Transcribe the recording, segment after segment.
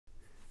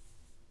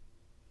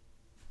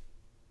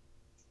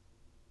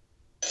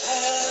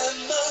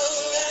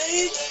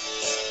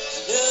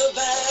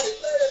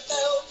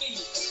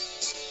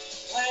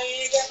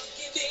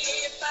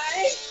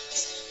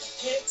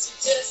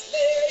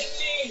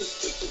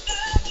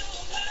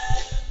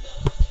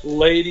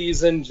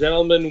Ladies and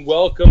gentlemen,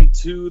 welcome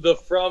to the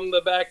From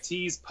the Back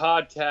Tees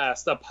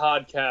podcast, a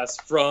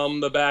podcast from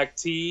the Back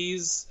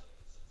Tees.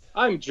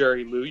 I'm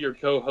Jerry Lou, your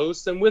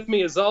co-host, and with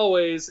me as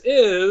always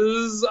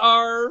is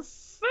our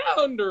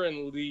founder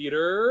and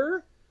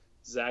leader,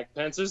 Zach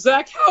Pencer.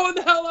 Zach, how in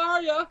the hell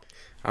are ya?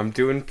 I'm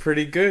doing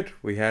pretty good.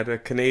 We had a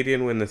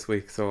Canadian win this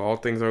week, so all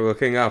things are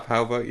looking up.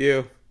 How about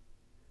you?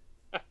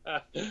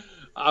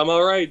 I'm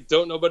alright,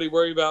 don't nobody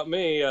worry about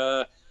me.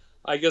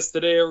 I guess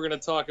today we're going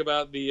to talk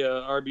about the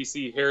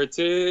RBC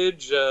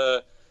Heritage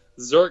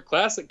Zurich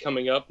Classic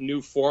coming up.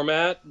 New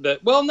format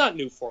that, well, not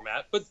new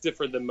format, but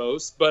different than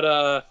most.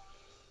 But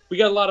we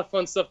got a lot of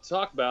fun stuff to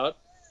talk about.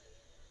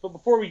 But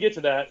before we get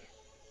to that,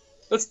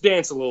 let's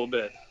dance a little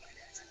bit.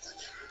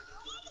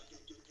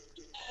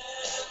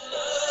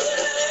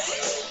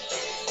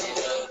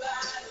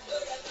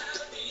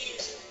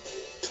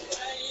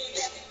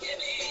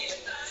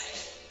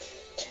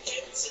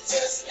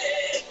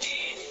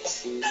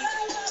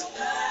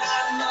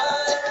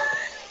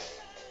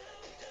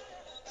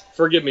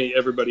 Forgive me,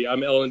 everybody.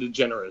 I'm Ellen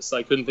DeGeneres.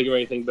 I couldn't think of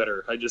anything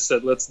better. I just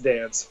said, let's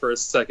dance for a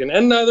second.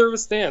 And neither of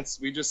us danced.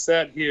 We just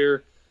sat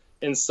here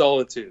in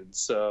solitude.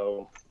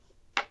 So,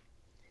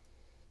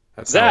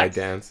 That's how I Zach,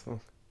 dance.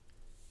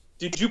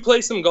 did you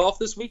play some golf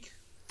this week?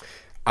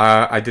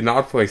 I did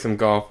not play some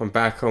golf. I'm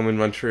back home in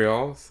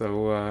Montreal,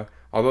 so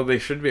although they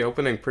should be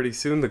opening pretty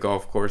soon, the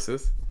golf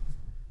courses.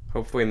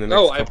 Hopefully in the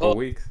Oh, next I couple of apologize.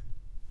 weeks.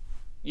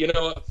 You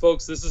know what,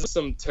 folks? This is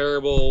some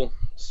terrible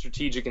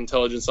strategic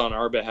intelligence on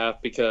our behalf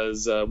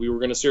because we were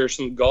going to share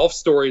some golf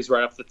stories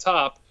right off the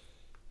top,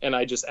 and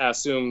I just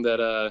assumed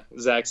that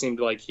Zach seemed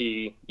like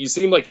you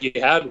seemed like you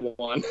had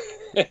one,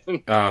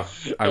 and, I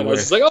I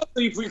was just wish. like,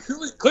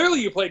 oh, clearly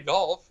you played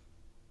golf.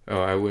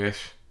 Oh, I wish.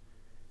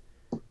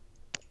 Well,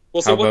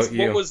 How so about what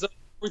you? was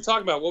we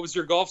talking about? What was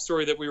your golf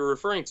story that we were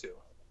referring to?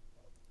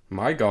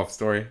 My golf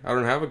story. I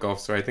don't have a golf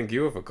story. I think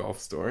you have a golf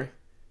story.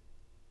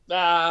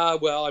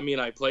 Well, I mean,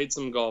 I played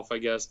some golf, I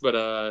guess,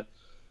 but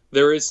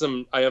there is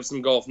some. I have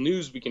some golf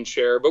news we can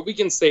share, but we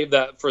can save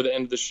that for the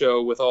end of the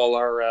show with all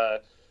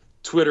our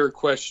Twitter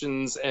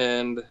questions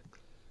and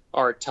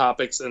our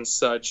topics and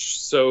such.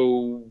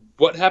 So,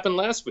 what happened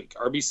last week?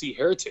 RBC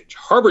Heritage,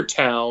 Harbour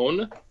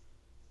Town.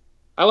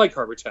 I like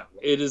Harbour Town.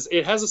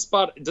 It has a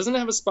spot. It doesn't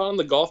have a spot on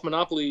the Golf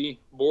Monopoly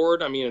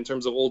board. I mean, in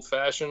terms of old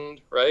fashioned,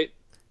 right?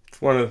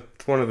 It's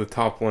one of the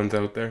top ones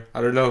out there. I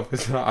don't know if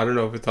it's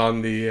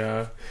on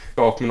the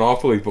golf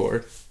monopoly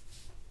board.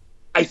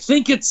 I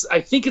think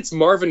it's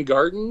Marvin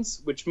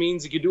Gardens, which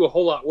means you could do a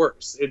whole lot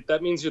worse.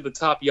 That means you're the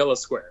top yellow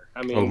square.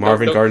 I Oh, mean,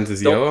 Marvin Gardens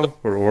is don't yellow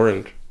or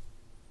orange?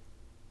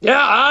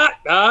 yeah,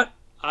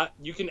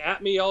 you can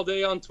at me all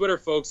day on Twitter,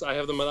 folks. I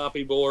have the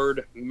Monopoly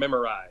board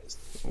memorized.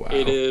 It Wow.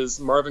 is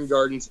Marvin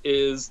Gardens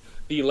is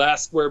the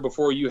last square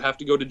before you have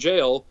to go to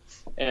jail,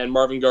 and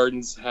Marvin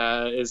Gardens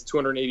is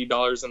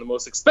 $280 and the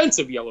most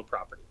expensive yellow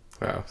property.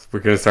 Wow.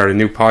 We're gonna start a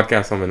new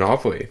podcast on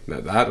Monopoly.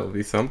 Now that'll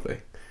be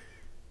something.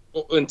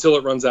 Well, until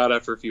it runs out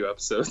after a few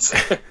episodes.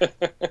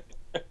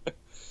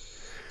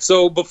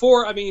 So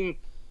before, I mean,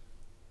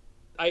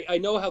 I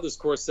know how this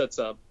course sets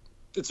up.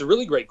 It's a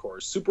really great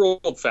course, super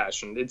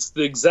old-fashioned. It's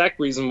the exact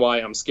reason why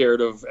I'm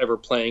scared of ever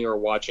playing or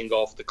watching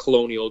golf at the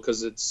Colonial,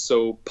 because it's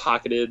so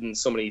pocketed and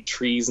so many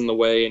trees in the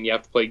way, and you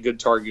have to play good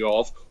target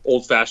golf,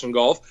 old-fashioned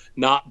golf,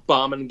 not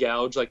bomb and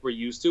gouge like we're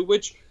used to,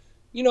 which,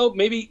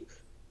 maybe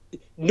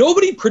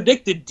nobody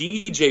predicted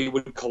DJ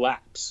would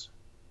collapse.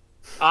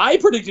 I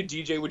predicted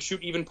DJ would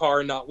shoot even par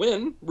and not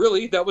win.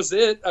 Really, that was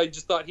it. I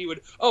just thought he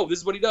would. Oh, this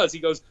is what he does. He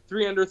goes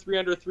 3 under, 3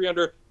 under, 3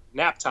 under,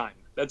 nap time.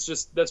 That's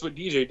what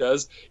DJ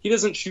does. He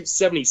doesn't shoot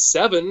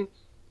 77.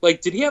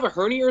 Like, did he have a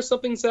hernia or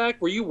something, Zach?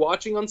 Were you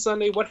watching on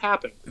Sunday? What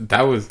happened?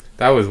 That was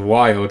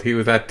wild. He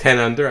was at 10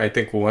 under, I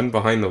think one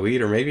behind the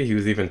lead, or maybe he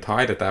was even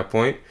tied at that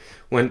point.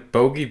 Went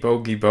bogey,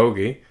 bogey,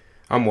 bogey.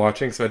 I'm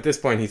watching, so at this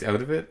point he's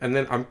out of it, and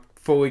then I'm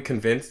fully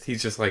convinced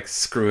he's just like,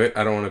 screw it,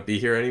 I don't want to be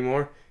here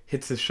anymore.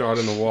 Hits his shot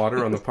in the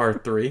water on the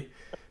par three,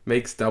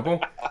 makes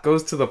double,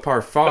 goes to the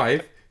par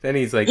five. Then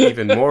he's like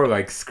even more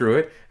like screw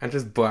it, and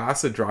just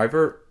blasts a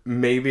driver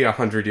maybe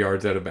 100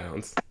 yards out of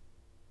bounds.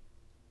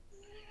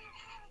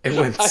 It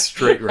went I,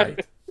 straight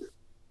right.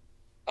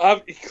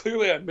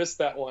 Clearly, I missed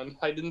that one.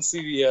 I didn't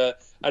see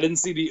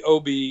the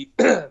OB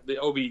the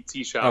OB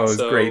tee Oh, shot. it was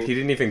great. So, He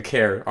didn't even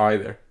care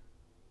either.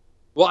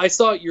 well, I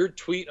saw your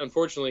tweet.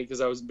 Unfortunately,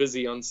 because I was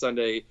busy on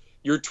Sunday,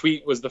 your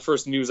tweet was the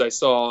first news I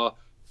saw.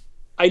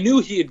 I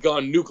knew he had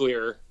gone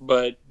nuclear,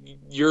 but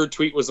your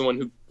tweet was the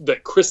one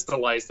that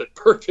crystallized it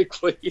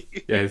perfectly.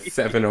 Yeah,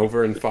 7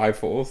 over in 5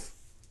 holes.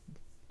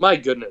 My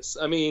goodness.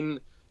 I mean,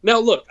 now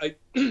look,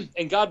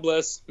 and God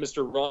bless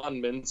Mr.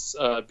 Ron Mintz,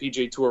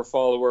 PJ Tour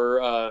follower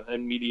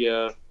and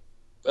media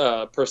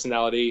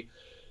personality,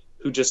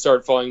 who just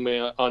started following me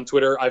on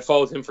Twitter. I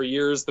followed him for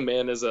years. The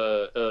man is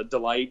a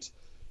delight.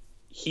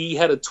 He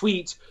had a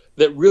tweet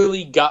that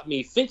really got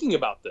me thinking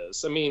about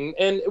this. I mean,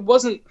 and it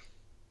wasn't.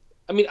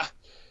 I mean,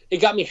 it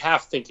got me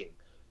half thinking.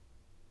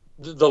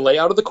 The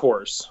layout of the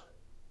course,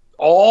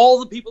 all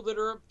the people that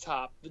are up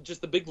top,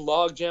 just the big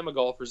log jam of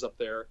golfers up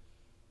there.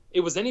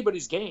 it was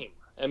anybody's game.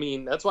 I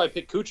mean, that's why I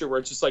picked Kuchar, where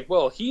it's just like,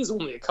 well, he's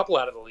only a couple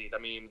out of the lead. I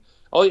mean,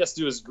 all he has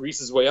to do is grease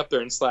his way up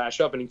there and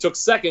slash up, and he took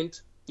second,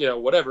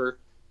 whatever,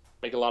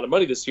 make a lot of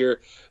money this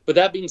year. But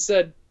that being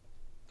said,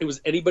 it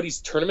was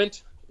anybody's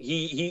tournament.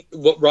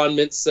 What Ron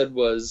Mintz said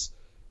was,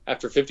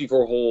 after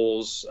 54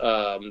 holes,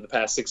 the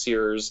past 6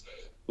 years,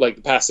 like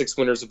the past 6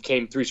 winners have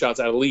came 3 shots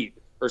out of the lead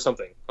or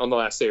something on the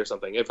last day or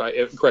something.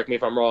 Correct me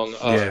if I'm wrong,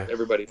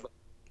 everybody.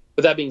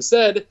 But that being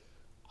said,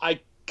 I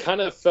kind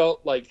of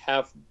felt like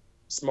half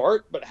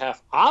smart but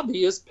half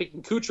obvious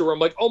picking Kuchar, where I'm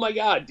like, oh my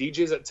God,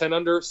 DJ's at 10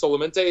 under,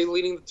 Solamente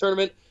leading the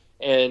tournament,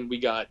 and we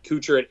got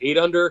Kuchar at 8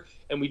 under,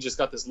 and we just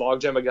got this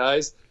logjam of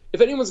guys.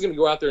 If anyone's going to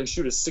go out there and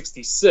shoot a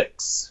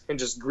 66 and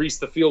just grease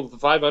the field with a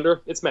 5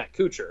 under, it's Matt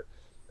Kuchar.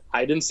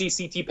 I didn't see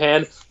CT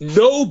Pan.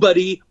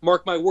 Nobody,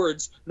 mark my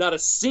words, not a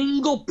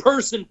single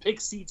person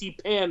picked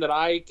CT Pan that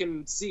I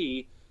can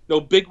see. No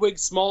big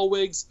wigs, small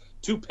wigs,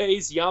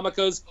 toupees,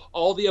 yarmulkes,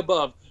 all the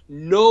above.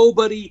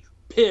 Nobody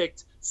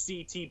picked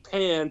CT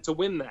Pan to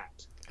win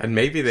that. And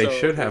maybe they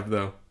should have,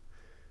 though.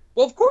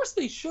 Well, of course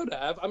they should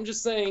have. I'm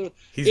just saying.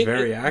 He's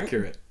very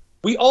accurate.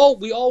 We all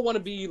want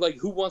to be like,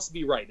 who wants to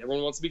be right?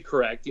 Everyone wants to be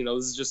correct.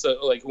 This is just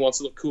like, who wants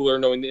to look cooler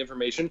knowing the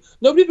information.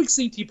 Nobody picks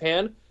CT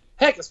Pan.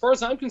 Heck, as far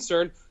as I'm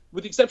concerned,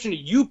 with the exception of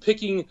you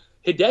picking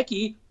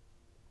Hideki,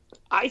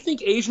 I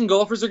think Asian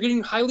golfers are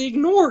getting highly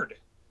ignored.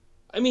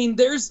 I mean,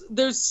 there's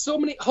so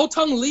many.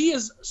 Hotang Lee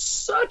is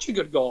such a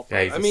good golfer.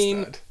 Yeah, he's a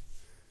stud.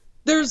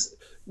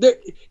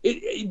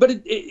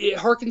 It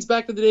harkens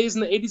back to the days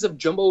in the 80s of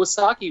Jumbo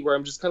Isaki, where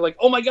I'm just kind of like,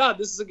 oh my God,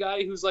 this is a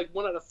guy who's like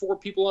 1 out of 4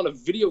 people on a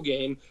video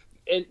game,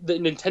 and the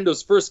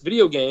Nintendo's first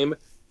video game.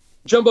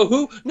 Jumbo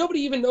who?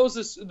 Nobody even knows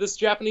this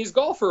Japanese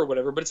golfer or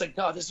whatever, but it's like,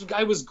 no, this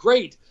guy was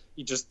great.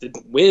 He just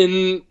didn't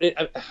win.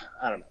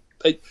 I don't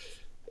know.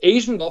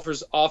 Asian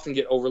golfers often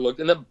get overlooked,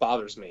 and that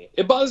bothers me.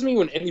 It bothers me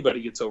when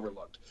anybody gets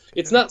overlooked.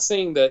 It's not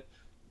saying that,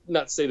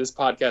 not to say this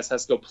podcast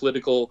has to go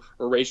political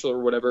or racial or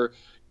whatever.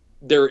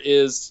 There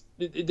is,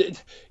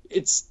 there's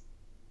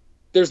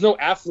no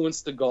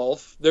affluence to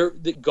golf.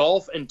 The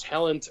golf and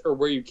talent, or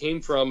where you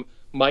came from,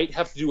 might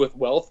have to do with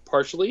wealth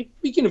partially.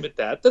 We can admit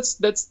that.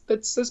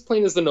 That's as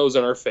plain as the nose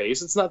on our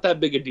face. It's not that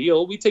big a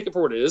deal. We take it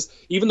for what it is.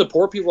 Even the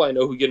poor people I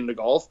know who get into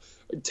golf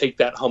take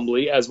that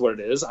humbly as what it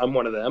is. I'm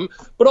one of them.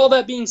 But all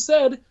that being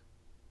said,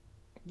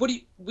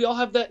 we all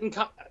have that in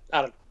common.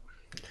 I don't know.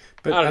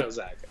 But I don't know,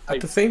 Zach.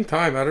 At the same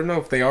time, I don't know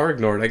if they are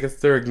ignored. I guess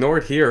they're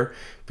ignored here,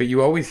 but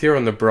you always hear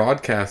on the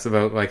broadcast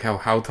about like how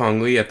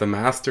Hao-Tong Lee at the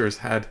Masters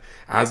had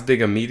as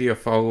big a media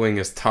following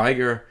as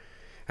Tiger.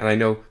 And I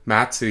know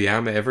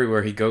Matsuyama,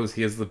 everywhere he goes,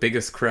 he has the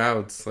biggest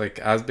crowds, like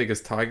as big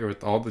as Tiger,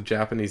 with all the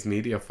Japanese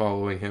media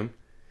following him.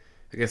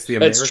 I guess the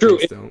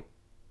Americans don't.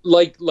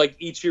 Like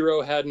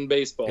Ichiro had in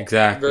baseball.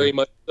 Exactly. Very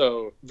much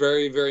so.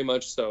 Very, very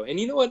much so. And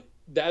you know what?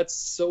 That's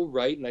so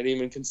right, and I didn't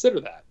even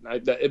consider that.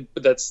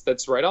 But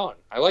that's right on.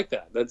 I like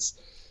that. But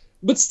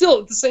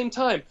still, at the same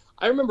time,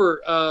 I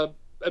remember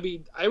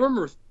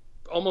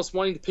almost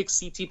wanting to pick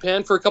CT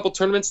Pan for a couple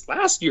tournaments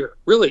last year.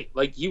 Really,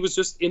 like he was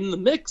just in the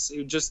mix.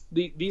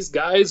 These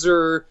guys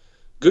are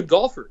good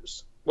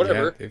golfers.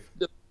 Whatever,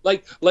 yeah,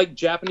 like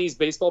Japanese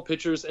baseball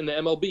pitchers in the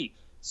MLB.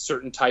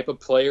 Certain type of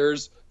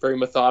players, very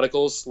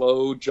methodical,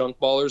 slow, junk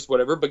ballers,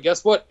 whatever. But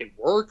guess what? It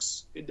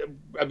works.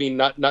 I'm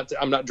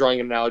not drawing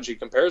an analogy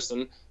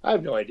comparison. I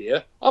have no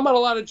idea. I'm on a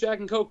lot of Jack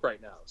and Coke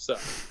right now, so.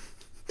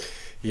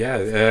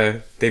 Yeah,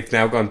 they've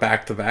now gone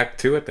back to back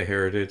too at the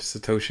Heritage.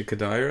 Satoshi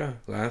Kodaira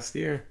last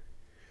year.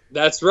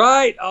 That's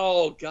right.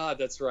 Oh God,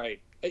 that's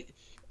right.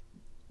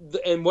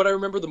 And what I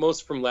remember the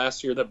most from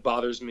last year that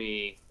bothers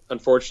me,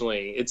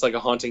 unfortunately, it's like a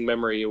haunting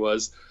memory,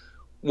 was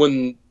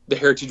when the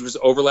Heritage was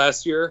over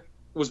last year.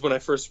 Was when I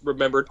first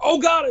remembered, oh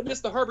God, I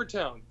missed the Harbor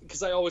Town,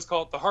 because I always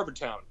call it the Harbor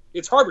Town.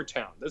 It's Harbor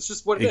Town. That's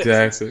just what it is.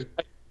 Exactly.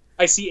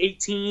 I see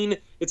 18.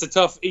 It's a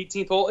tough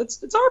 18th hole.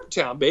 It's Harbor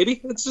Town,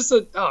 baby. It's just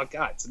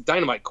it's a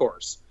dynamite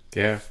course.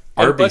 Yeah.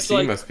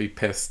 RBC must be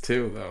pissed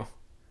too, though.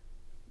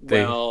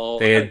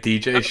 They had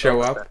DJ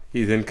show up.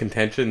 He's in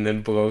contention and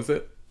then blows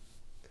it.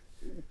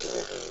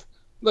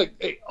 Look,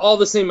 all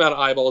the same amount of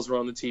eyeballs were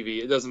on the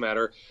TV. It doesn't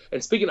matter.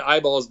 And speaking of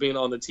eyeballs being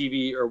on the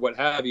TV or what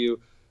have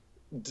you,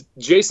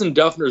 Jason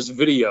Duffner's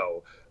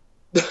video.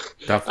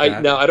 I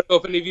don't know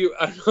if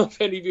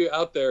any of you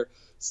out there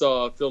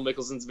saw Phil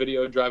Mickelson's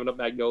video driving up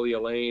Magnolia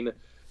Lane,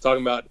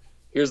 talking about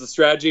here's the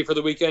strategy for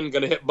the weekend,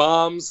 gonna hit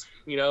bombs,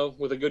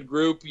 with a good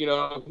group. He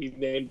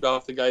named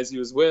off the guys he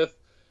was with,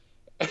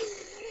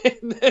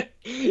 and then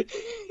he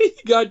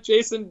got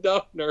Jason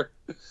Duffner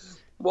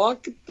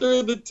walking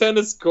through the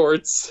tennis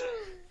courts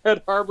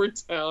at Harbor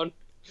Town,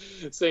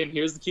 saying,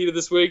 "Here's the key to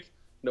this week: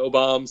 no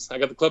bombs. I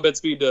got the club head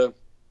speed to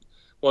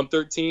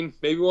 113,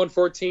 maybe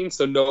 114,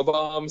 so no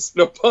bombs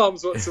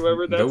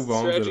whatsoever. That's no bombs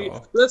the strategy. at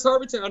all. That's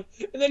Harbor Town."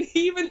 And then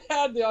he even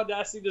had the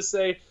audacity to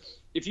say,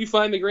 "If you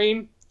find the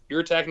green,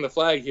 you're attacking the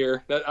flag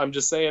here." I'm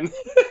just saying.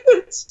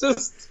 It's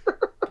just.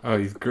 Oh,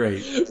 he's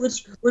great.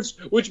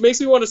 Which makes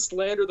me want to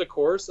slander the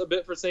course a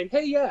bit for saying,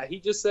 "Hey, yeah,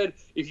 he just said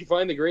if you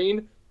find the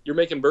green, you're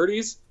making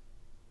birdies."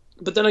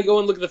 But then I go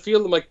and look at the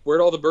field. I'm like,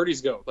 where'd all the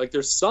birdies go? Like,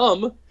 there's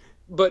some,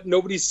 but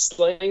nobody's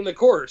slaying the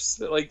course.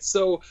 Like,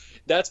 so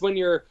that's when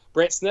your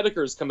Brant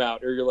Snedekers come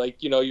out, or you're like,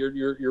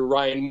 your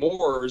Ryan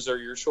Moores, or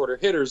your shorter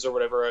hitters, or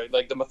whatever,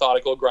 like the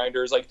methodical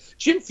grinders. Like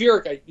Jim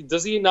Furyk,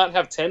 does he not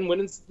have 10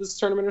 wins this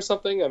tournament or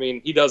something? I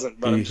mean, he doesn't.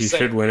 But I'm He just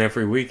saying, should win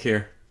every week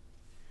here.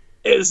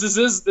 this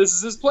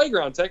is his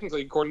playground,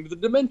 technically, according to the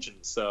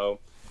dimensions. So,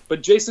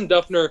 but Jason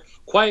Duffner,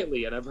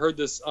 quietly, and I've heard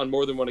this on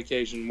more than one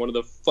occasion, one of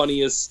the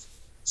funniest,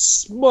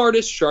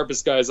 smartest,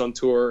 sharpest guys on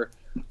tour.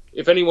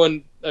 If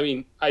anyone, I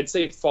mean, I'd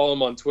say follow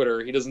him on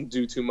Twitter. He doesn't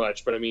do too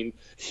much, but I mean,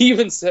 he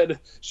even said,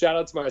 shout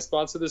out to my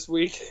sponsor this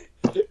week.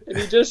 And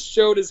he just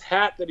showed his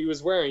hat that he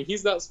was wearing.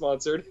 He's not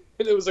sponsored.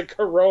 And it was a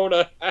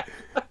Corona hat.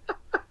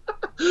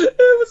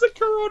 It was a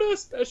Corona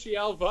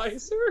Special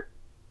visor.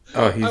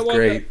 Oh, he's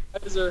great.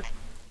 That visor.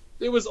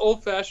 It was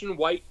old-fashioned,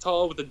 white,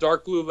 tall, with the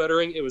dark blue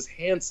lettering. It was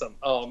handsome.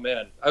 Oh,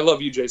 man. I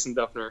love you, Jason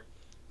Duffner.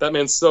 That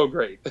man's so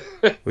great.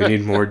 We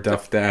need more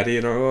Duff Daddy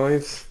in our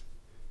lives.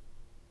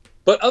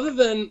 But other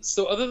than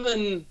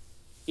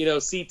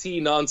CT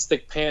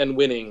non-stick pan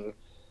winning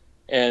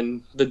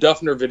and the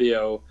Duffner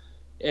video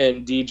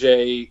and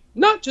DJ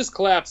not just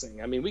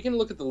collapsing. I mean, we can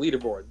look at the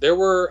leaderboard. There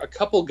were a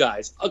couple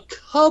guys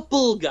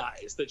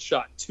that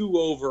shot 2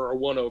 over or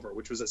 1 over,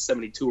 which was a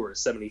 72 or a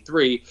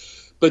 73.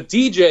 But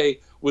DJ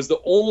was the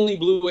only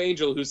Blue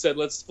Angel who said,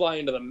 let's fly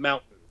into the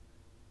mountain.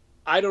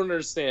 I don't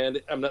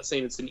understand. I'm not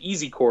saying it's an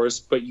easy course,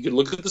 but you can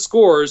look at the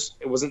scores.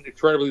 It wasn't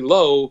incredibly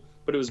low,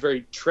 but it was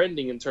very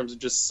trending in terms of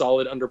just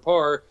solid under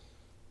par.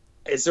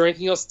 Is there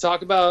anything else to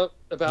talk about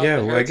Yeah,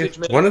 the well, I guess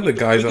one of the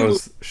guys I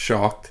was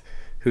shocked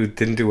who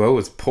didn't do well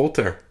was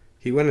Poulter.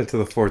 He went into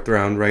the 4th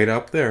round right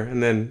up there,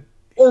 and then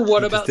or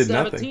what about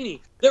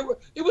Sabatini?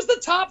 It was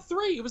the top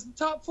 3. It was the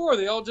top 4.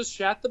 They all just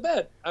shat the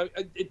bed. I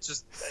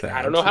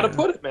don't know how to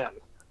put it, man.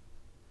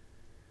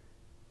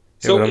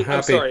 Yeah, so, but I'm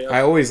happy.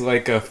 I always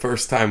like a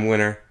first-time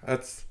winner.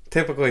 That's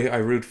typically I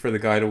root for the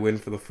guy to win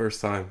for the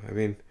first time. I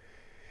mean,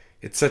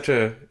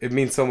 it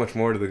means so much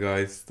more to the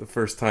guys the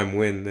first-time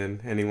win than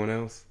anyone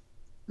else.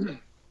 Good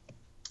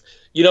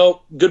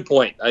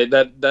point.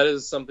 That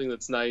is something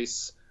that's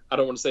nice. I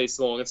don't want to say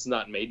so long it's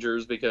not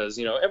majors because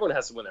everyone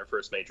has to win their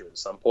first major at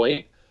some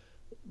point.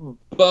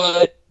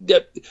 But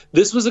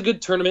this was a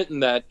good tournament in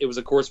that it was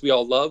a course we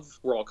all love,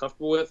 we're all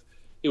comfortable with.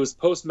 It was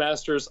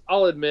post-Masters.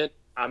 I'll admit,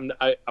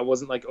 I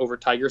wasn't like over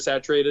Tiger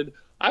saturated.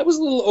 I was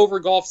a little over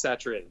golf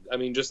saturated. I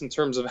mean, just in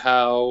terms of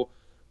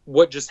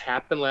what just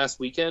happened last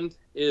weekend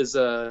is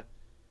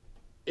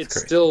it's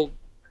still.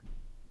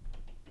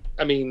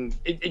 I mean,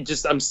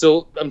 I'm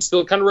still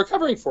kind of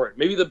recovering for it.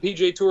 Maybe the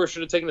PGA Tour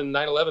should have taken the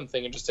 9/11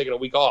 thing and just taken a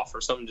week off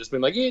or something. Just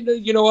been like,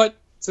 you know what?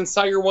 Since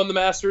Tiger won the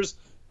Masters,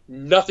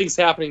 nothing's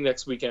happening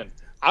next weekend.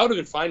 I would have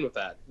been fine with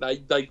that.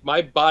 Like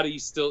my body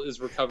still is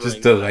recovering.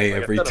 Just delay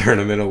every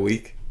tournament a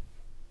week.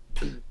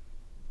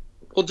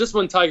 Well, just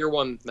when Tiger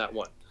won that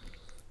one.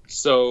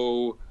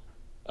 So,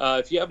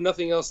 if you have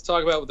nothing else to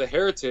talk about with the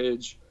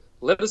Heritage,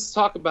 let us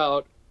talk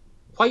about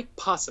quite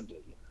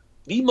possibly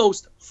the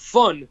most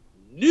fun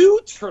new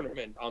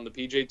tournament on the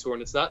PGA Tour,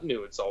 and it's not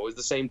new; it's always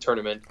the same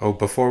tournament. Oh,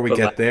 before we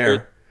get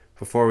there,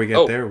 we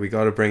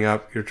got to bring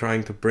up. You're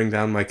trying to bring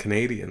down my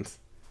Canadians.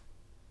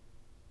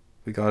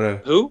 We got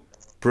to who?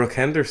 Brooke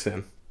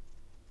Henderson,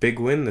 big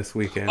win this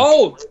weekend.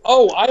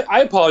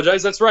 I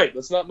apologize. That's right.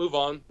 Let's not move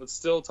on. Let's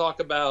still talk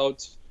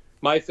about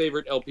my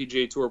favorite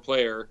LPGA Tour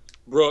player,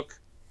 Brooke,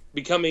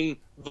 becoming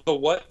the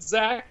what,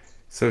 Zach?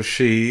 So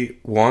she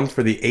won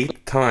for the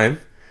 8th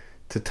time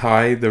to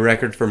tie the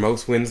record for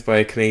most wins by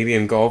a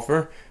Canadian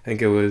golfer. I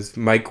think it was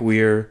Mike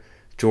Weir,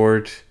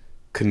 George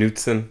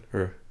Knudsen,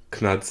 or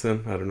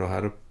Knudsen. I don't know how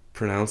to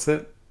pronounce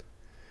it.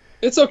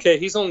 It's okay.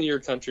 He's only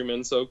your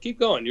countryman, so keep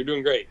going. You're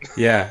doing great.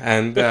 Yeah,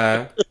 and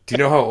do you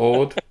know how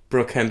old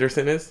Brooke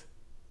Henderson is?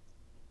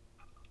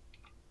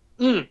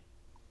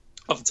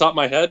 Off the top of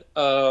my head,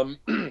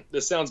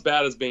 this sounds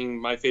bad as being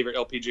my favorite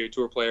LPGA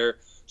Tour player.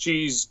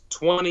 She's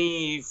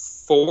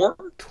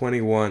 24?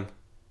 21.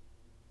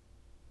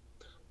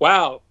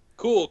 Wow,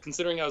 cool,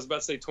 considering I was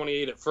about to say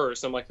 28 at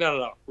first. I'm like,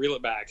 no, reel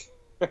it back.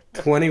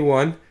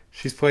 21.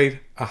 She's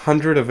played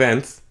 100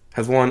 events,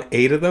 has won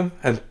 8 of them,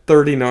 and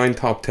 39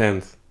 top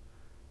 10s.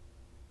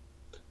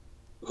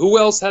 Who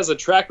else has a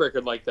track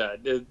record like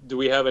that? Do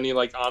we have any,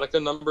 like,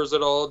 Annika numbers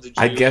at all?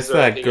 I guess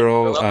that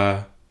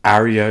girl...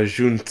 Arya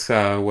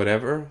Junta,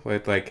 whatever,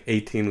 with like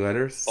 18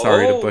 letters.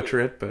 Sorry to butcher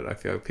it, but I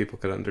feel like people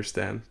could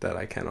understand that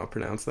I cannot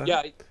pronounce that.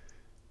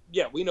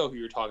 Yeah, we know who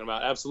you're talking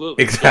about.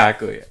 Absolutely.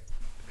 Exactly.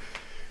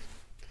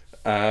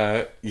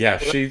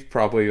 She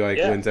probably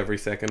wins every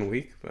second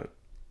week, but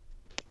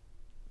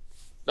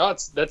no,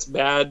 that's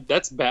bad.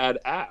 That's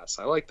badass.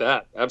 I like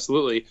that.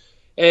 Absolutely.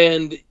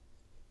 And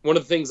one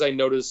of the things I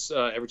notice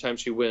every time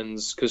she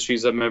wins, because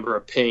she's a member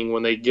of Ping,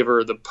 when they give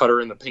her the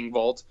putter in the Ping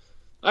vault.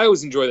 I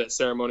always enjoy that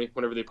ceremony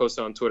whenever they post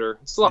it on Twitter.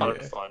 It's a lot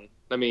of fun.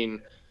 I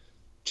mean,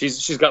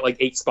 she's got like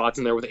 8 spots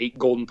in there with 8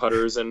 golden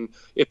putters. And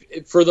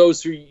if for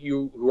those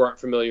who aren't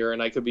familiar, and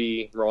I could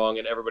be wrong,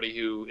 and everybody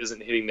who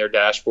isn't hitting their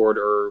dashboard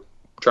or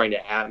trying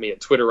to at me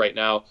at Twitter right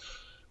now,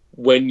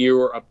 when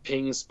you're a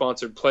Ping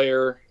sponsored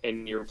player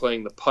and you're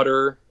playing the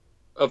putter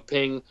of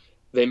Ping,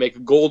 they make a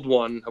gold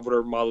one of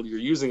whatever model you're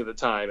using at the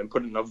time and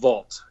put it in a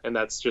vault, and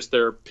that's just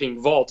their Ping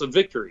vault of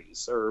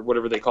victories or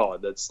whatever they call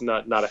it. That's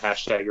not a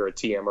hashtag or a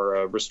TM or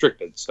a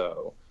restricted.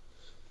 So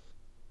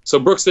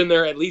Brooke's in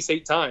there at least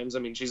 8 times. I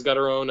mean, she's got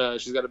her own.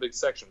 She's got a big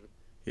section.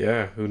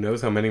 Yeah, who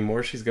knows how many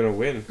more she's gonna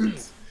win?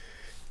 It's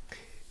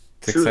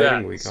True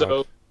exciting that. week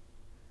off.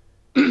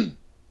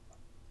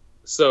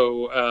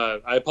 So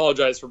I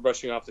apologize for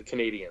brushing off the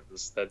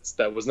Canadians.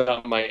 That was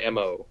not my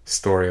MO.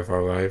 Story of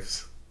our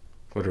lives.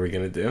 What are we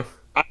gonna do?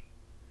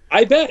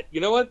 I bet.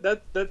 You know what?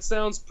 That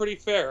sounds pretty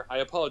fair. I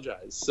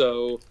apologize.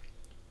 So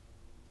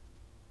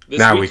this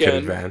Now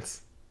weekend, we can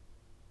advance.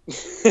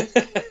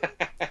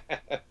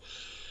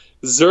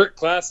 Zurich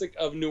Classic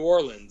of New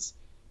Orleans.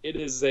 It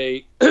is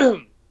a.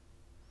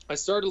 I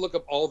started to look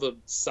up all the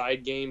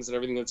side games and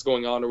everything that's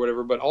going on or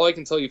whatever, but all I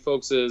can tell you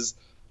folks is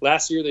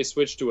last year they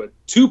switched to a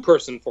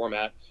 2-person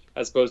format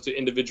as opposed to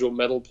individual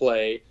medal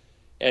play,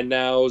 and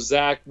now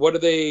Zach,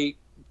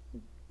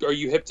 are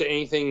you hip to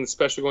anything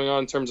special going on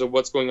in terms of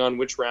what's going on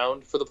which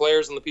round for the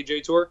players on the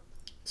PGA Tour?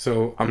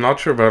 So I'm not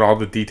sure about all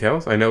the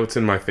details. I know it's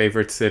in my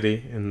favorite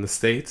city in the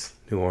States,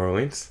 New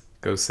Orleans.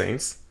 Go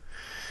Saints.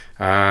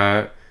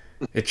 It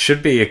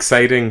should be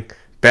exciting.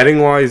 Betting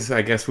wise,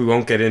 I guess we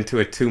won't get into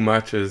it too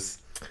much as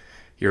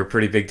you're a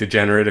pretty big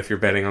degenerate if you're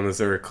betting on the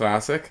Zurich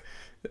Classic.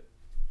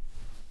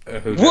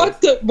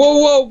 What the?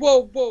 Whoa.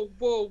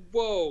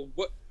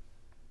 What?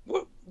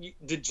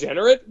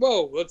 Degenerate?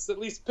 Whoa, let's at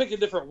least pick a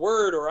different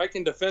word, or I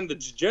can defend the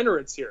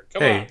degenerates here.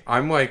 Come on. Hey,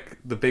 I'm like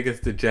the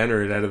biggest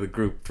degenerate out of the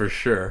group for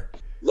sure.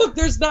 Look,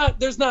 there's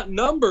not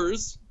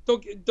numbers.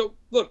 Don't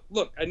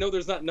look. I know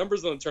there's not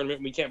numbers on the tournament,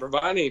 and we can't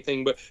provide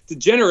anything. But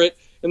degenerate,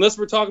 unless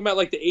we're talking about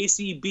like the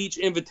AC Beach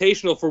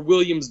Invitational for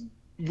Williams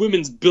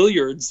women's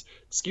billiards.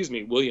 Excuse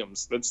me,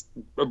 Williams. That's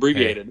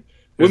abbreviated. Hey,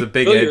 there's a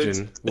big billiards,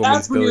 edge in women's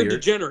that's when billiards. You're a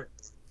degenerate.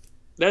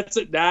 That's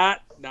it.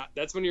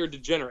 That's when you're a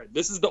degenerate.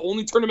 This is the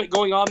only tournament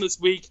going on this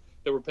week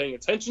that we're paying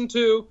attention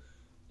to,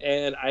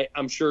 and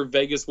I'm sure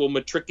Vegas will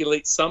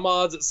matriculate some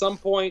odds at some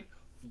point.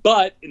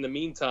 But in the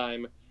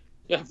meantime,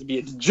 you have to be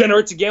a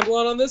degenerate to gamble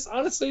on this.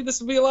 Honestly,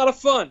 this will be a lot of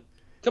fun.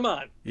 Come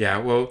on. Yeah,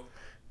 well,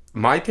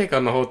 my take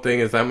on the whole thing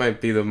is that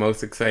might be the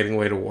most exciting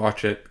way to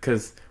watch it,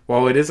 because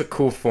while it is a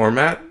cool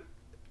format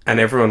and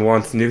everyone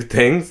wants new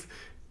things,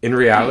 in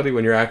reality,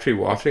 when you're actually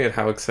watching it,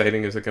 how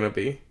exciting is it going to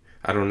be?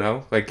 I don't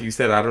know. Like you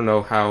said, I don't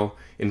know how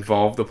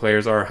involved the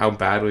players are, how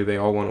badly they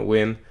all want to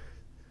win.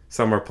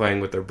 Some are playing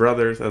with their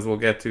brothers, as we'll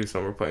get to.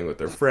 Some are playing with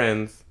their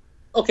friends.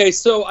 Okay,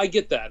 so I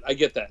get that.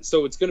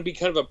 So it's going to be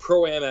kind of a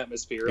pro-am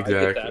atmosphere. Exactly.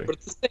 I get that. But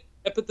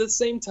at the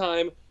same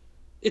time,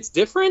 it's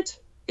different.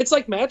 It's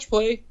like match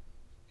play.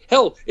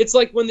 Hell, it's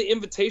like when the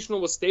Invitational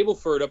was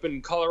Stableford up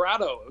in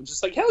Colorado. It was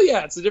just like, hell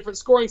yeah, it's a different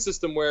scoring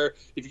system where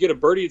if you get a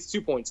birdie, it's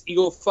 2 points,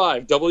 eagle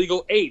 5, double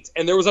eagle 8.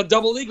 And there was a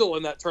double eagle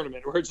in that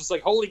tournament where it's just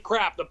like, holy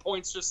crap, the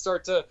points just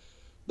start to...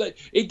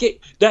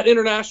 That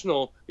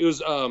International, it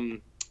was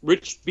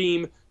Rich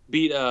Beam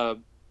beat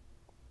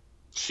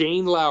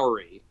Shane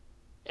Lowry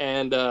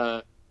and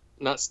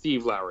not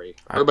Steve Lowry.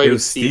 It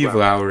was Steve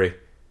Lowry.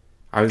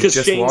 I was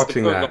just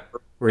watching that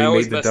where he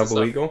made the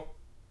double eagle.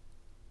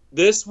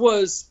 This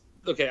was...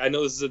 Okay, I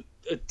know this is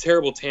a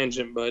terrible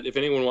tangent, but if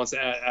anyone wants to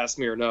ask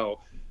me or no,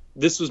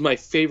 this was my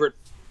favorite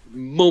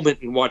moment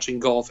in watching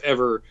golf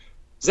ever.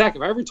 Zach,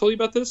 have I ever told you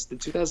about this? The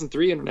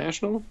 2003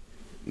 International?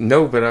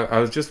 No, but I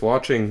was just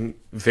watching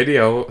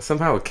video.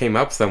 Somehow it came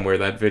up somewhere,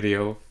 that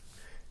video,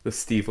 the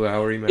Steve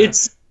Lowry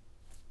match.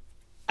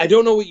 I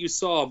don't know what you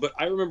saw, but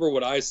I remember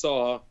what I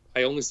saw.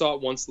 I only saw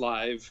it once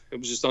live. It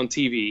was just on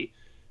TV.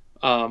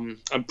 I'm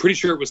pretty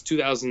sure it was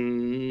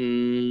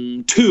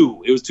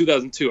 2002. It was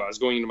 2002. I was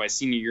going into my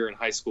senior year in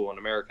high school in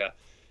America.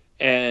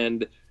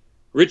 And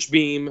Rich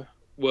Beam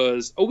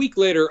was a week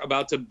later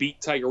about to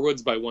beat Tiger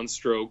Woods by 1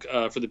 stroke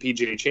for the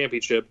PGA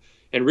Championship.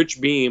 And Rich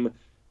Beam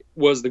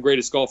was the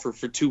greatest golfer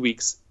for 2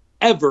 weeks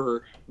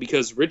ever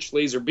because Rich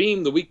Laser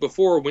Beam the week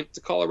before went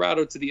to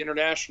Colorado to the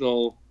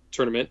International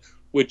Tournament,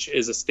 which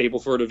is a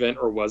Stableford event,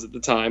 or was at the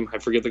time. I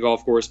forget the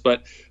golf course.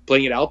 But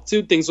playing at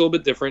altitude, things are a little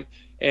bit different.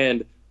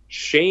 And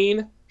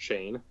Steve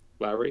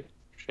Lowry,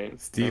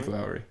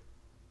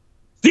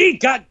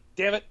 God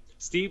damn it,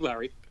 Steve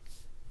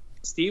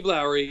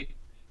Lowry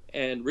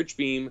and Rich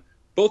Beam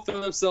both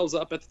found themselves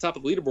up at the top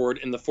of the leaderboard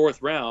in the 4th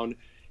round,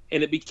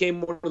 and it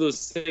became one of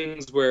those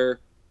things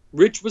where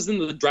Rich was in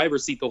the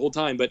driver's seat the whole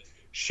time, but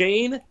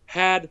Shane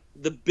had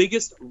the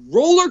biggest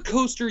roller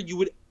coaster you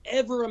would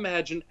ever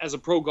imagine as a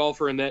pro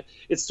golfer, in that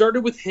it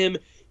started with him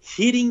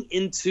hitting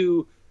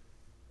into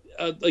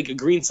like a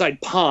greenside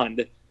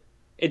pond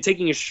and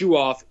taking his shoe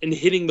off and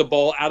hitting the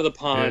ball out of the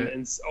pond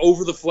and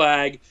over the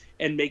flag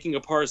and making a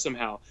par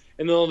somehow.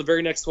 And then on the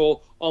very next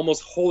hole,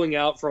 almost holing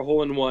out for a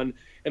hole-in-one.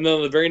 And then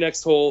on the very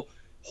next hole,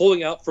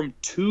 holing out from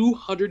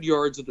 200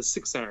 yards with a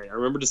 6-iron. I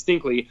remember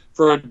distinctly,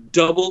 for a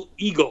double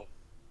eagle.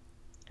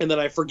 And then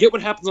I forget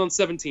what happens on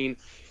 17.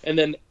 And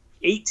then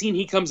 18,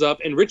 he comes up,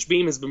 and Rich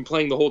Beam has been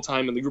playing the whole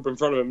time in the group in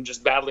front of him,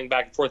 just battling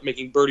back and forth,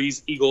 making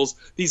birdies, eagles.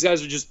 These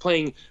guys are just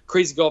playing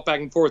crazy golf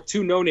back and forth,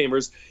 two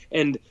no-namers.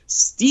 And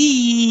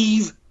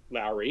Steve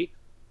Lowry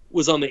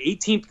was on the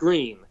 18th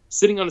green,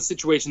 sitting on a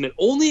situation that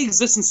only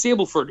exists in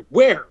Stableford,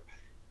 where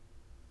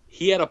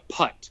he had a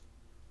putt.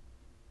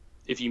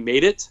 If he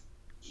made it,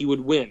 he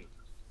would win.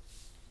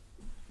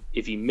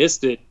 If he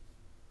missed it,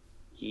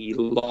 he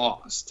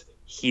lost.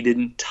 He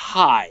didn't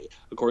tie,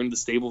 according to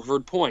the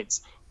Stableford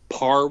points.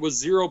 Par was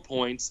 0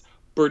 points.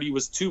 Birdie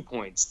was 2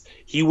 points.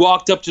 He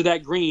walked up to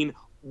that green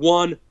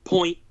 1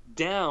 point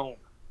down.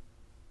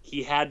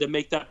 He had to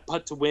make that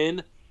putt to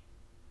win.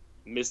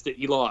 Missed it.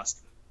 He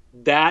lost.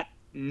 That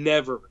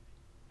never,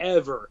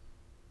 ever,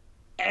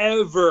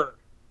 ever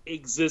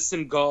exists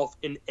in golf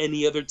in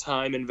any other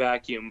time in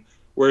vacuum,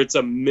 where it's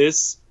a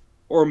miss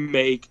or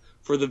make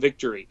for the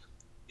victory.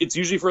 It's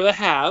usually for the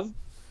have,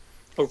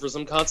 or for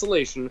some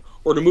consolation,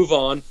 or to move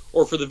on,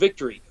 or for the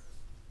victory.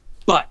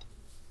 But,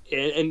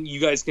 and you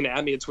guys can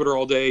add me at Twitter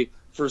all day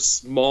for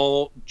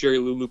small Jerry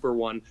Lou Looper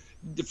one,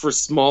 for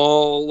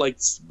small like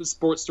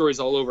sports stories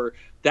all over.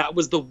 That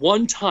was the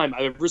one time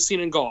I've ever seen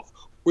in golf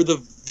where the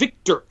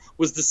victor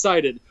was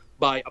decided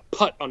by a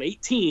putt on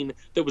 18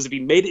 that was, if he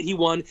made it, he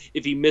won.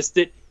 If he missed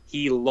it,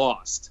 he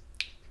lost.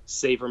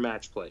 Save for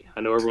match play.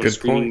 I know everyone's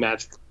screaming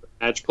match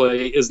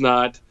play is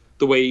not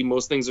the way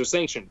most things are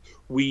sanctioned.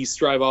 We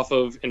strive off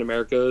of, in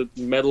America,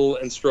 medal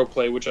and stroke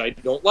play, which I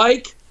don't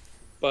like.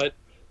 But,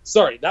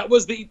 sorry, that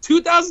was the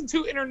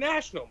 2002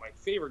 International, my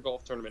favorite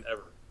golf tournament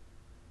ever.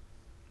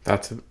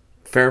 That's a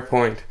fair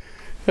point.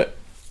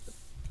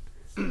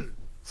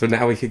 So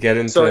now we could get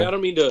into... Sorry, I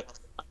don't mean to...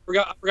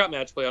 I forgot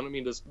match play. I don't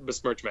mean to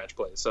besmirch match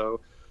play.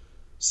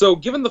 So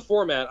given the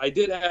format, I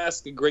did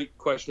ask a great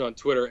question on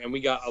Twitter, and we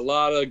got a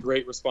lot of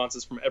great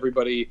responses from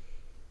everybody.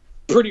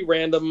 Pretty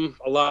random,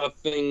 a lot of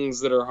things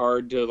that are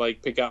hard to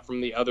like pick out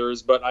from the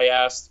others. But I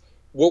asked,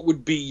 what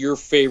would be your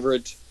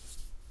favorite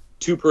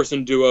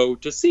two-person duo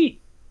to see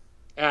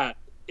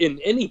in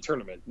any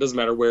tournament? Doesn't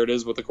matter where it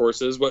is, what the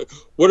course is. What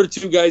are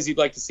two guys you'd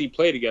like to see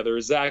play together?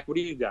 Zach, what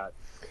do you got?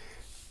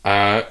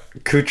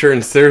 Kuchar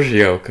and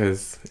Sergio,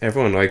 because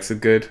everyone likes a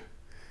good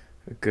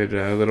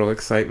little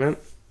excitement.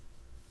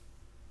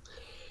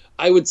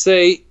 I would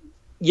say,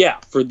 yeah,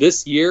 for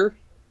this year,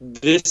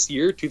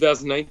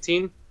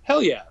 2019,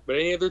 hell yeah. But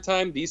any other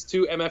time, these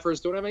two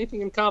MFers don't have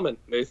anything in common.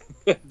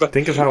 But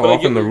think of how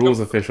often the rules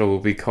official will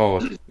be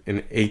called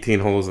in 18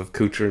 holes of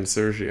Kuchar and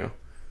Sergio.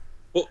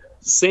 Well,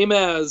 same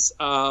as,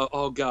 I'm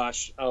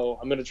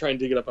going to try and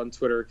dig it up on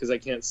Twitter because I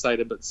can't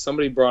cite it, but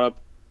somebody brought up,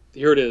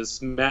 here it is,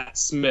 Matt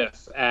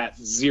Smith at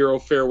Zero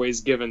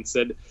Fairways Given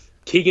said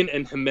Keegan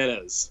and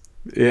Jimenez.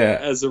 Yeah.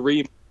 As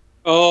a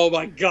oh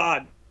my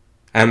God.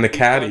 And the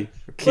caddy.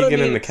 Keegan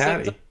and the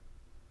caddy.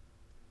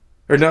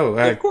 Or no,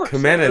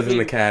 Jimenez and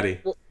the caddy.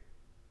 Well,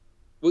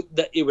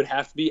 it would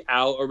have to be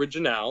Al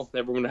Original.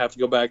 Everyone would have to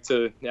go back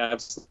to, yeah,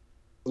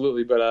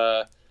 absolutely.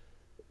 But,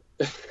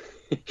 and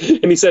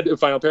he said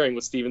final pairing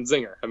with Steven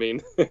Zinger. I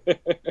mean,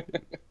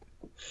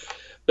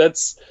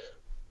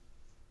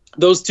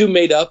 those two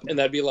made up, and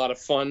that'd be a lot of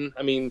fun.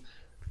 I mean,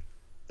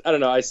 I don't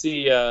know. I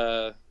see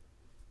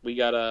we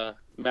got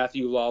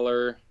Matthew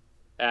Lawler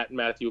at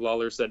Matthew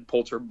Lawler said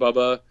Poulter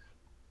Bubba.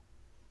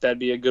 That'd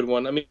be a good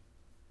one. I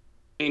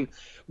mean,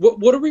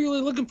 what are we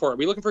really looking for? Are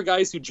we looking for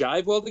guys who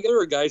jive well together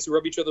or guys who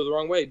rub each other the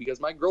wrong way?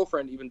 Because my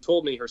girlfriend even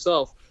told me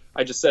herself,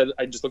 I just looked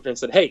at her and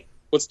said, hey,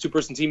 what's a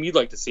two-person team you'd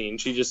like to see? And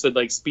she just said,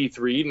 like,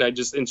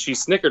 SP3, and she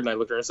snickered, and I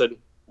looked at her and said,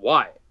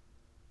 why?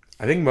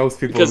 I think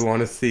most people would want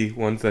to see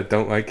ones that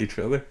don't like each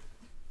other.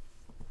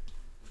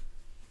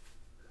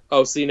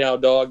 Oh, see now,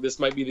 dog, this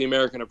might be the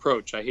American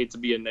approach. I hate to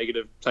be a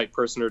negative type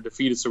person or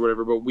defeatist or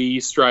whatever, but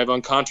we strive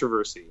on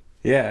controversy.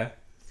 Yeah.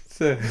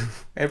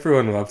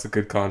 Everyone loves a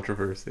good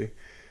controversy.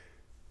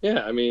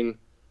 Yeah, I mean,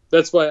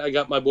 that's why I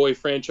got my boy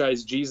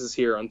Franchise Jesus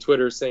here on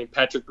Twitter saying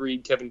Patrick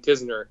Reed, Kevin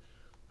Kisner.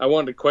 I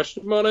wanted to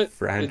question him on it.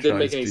 Franchise it didn't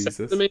make any Jesus.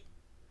 sense to me.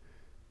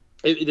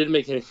 It didn't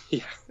make any.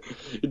 Yeah,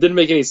 it didn't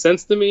make any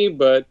sense to me.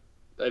 But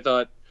I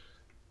thought,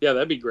 yeah,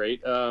 that'd be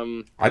great.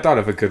 I thought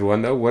of a good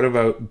one though. What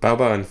about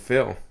Bubba and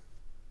Phil?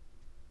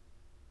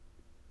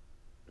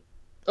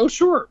 Oh,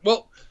 sure.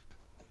 Well,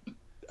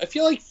 I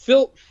feel like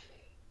Phil.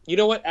 You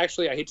know what?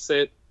 Actually, I hate to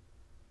say it.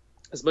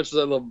 As much as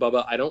I love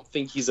Bubba, I don't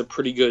think he's a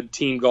pretty good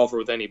team golfer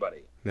with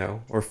anybody.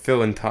 No, or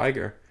Phil and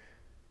Tiger.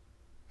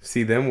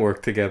 See them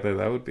work together.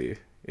 That would be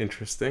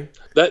interesting.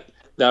 That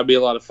would be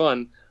a lot of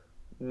fun.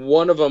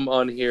 One of them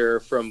on here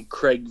from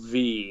Craig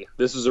V.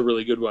 This was a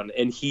really good one,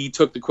 and he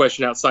took the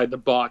question outside the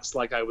box,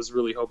 like I was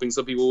really hoping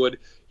some people would.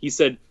 He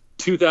said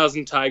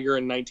 2000 Tiger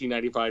and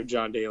 1995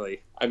 John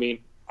Daly. I mean,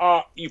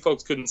 you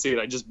folks couldn't see it.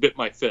 I just bit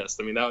my fist.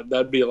 I mean,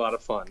 that'd be a lot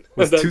of fun.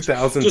 Was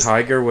 2000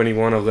 Tiger when he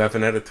won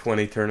 11 out of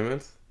 20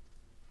 tournaments?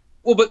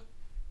 Well, but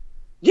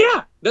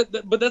yeah,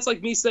 but that's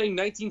like me saying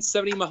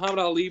 1970 Muhammad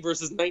Ali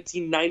versus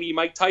 1990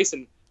 Mike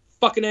Tyson.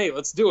 Fucking A,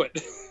 let's do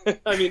it.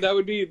 I mean,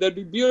 that'd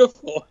be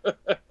beautiful.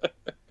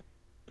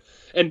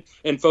 And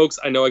folks,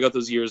 I know I got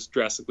those years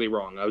drastically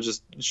wrong. I was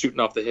just shooting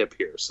off the hip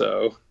here.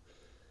 So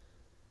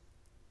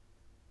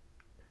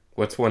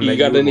What's one You that you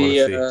got would want to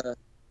any? see?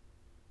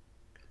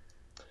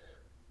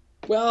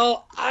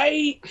 Well,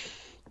 I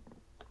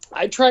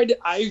tried.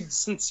 I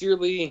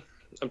sincerely,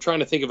 I'm trying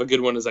to think of a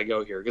good one as I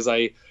go here because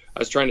I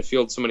was trying to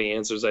field so many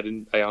answers.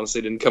 I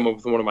honestly didn't come up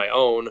with one of my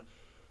own.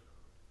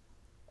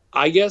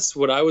 I guess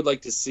what I would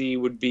like to see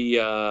would be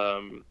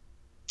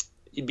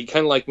it'd be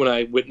kind of like when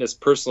I witnessed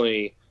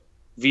personally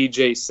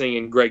VJ Singh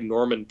and Greg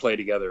Norman play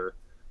together.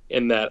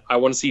 In that, I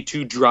want to see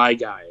two dry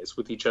guys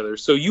with each other.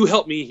 So you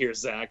help me here,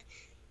 Zach.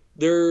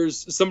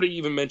 There's somebody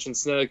even mentioned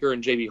Snedeker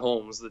and JB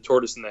Holmes, the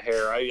tortoise and the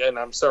hare. And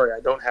I'm sorry,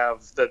 I don't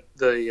have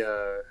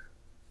the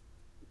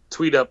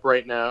tweet up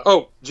right now.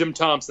 Oh, Jim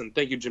Thompson.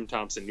 Thank you, Jim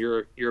Thompson.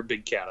 You're a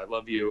big cat. I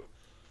love you.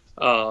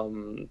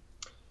 Um,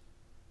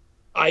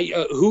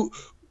 I who?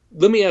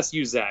 Let me ask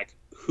you, Zach.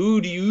 Who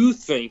do you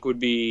think would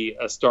be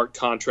a stark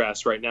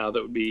contrast right now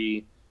that would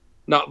be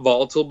not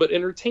volatile but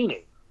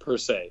entertaining per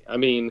se? I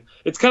mean,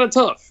 it's kind of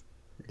tough.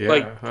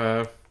 Like,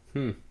 Yeah.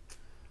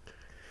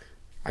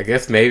 I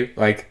guess maybe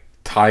like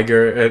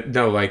Tiger.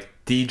 No, like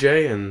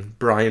DJ and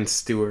Brian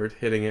Stewart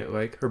hitting it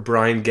like, or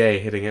Brian Gay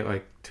hitting it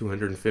like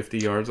 250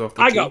 yards off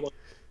the I got tee. one.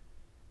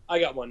 I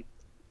got one.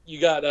 You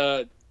got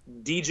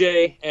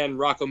DJ and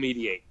Rocco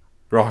Mediate.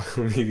 Rock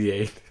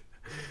mediate.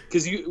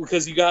 Because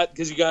you got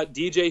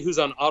DJ who's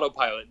on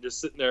autopilot, just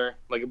sitting there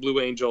like a blue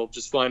angel,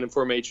 just flying in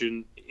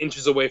formation,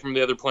 inches away from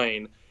the other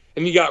plane,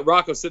 and you got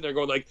Rocco sitting there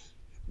going like,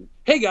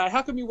 "Hey guy,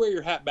 how come you wear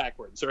your hat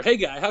backwards?" Or "Hey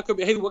guy,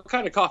 hey, what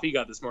kind of coffee you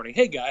got this morning?"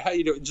 "Hey guy, how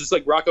you doing?" Just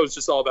like Rocco's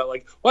just all about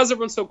like, "Why is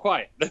everyone so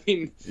quiet?" I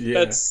mean, Yeah.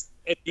 that's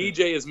and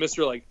DJ is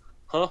Mister like,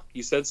 "Huh?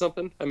 You said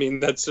something?" I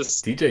mean,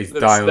 DJ's that's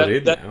dialed that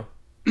in that. now.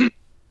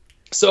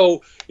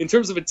 So in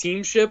terms of a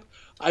teamship,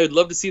 I would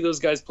love to see those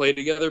guys play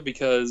together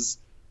because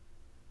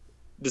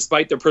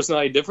despite their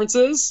personality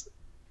differences,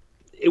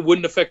 it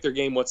wouldn't affect their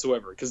game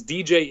whatsoever. Because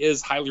DJ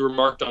is highly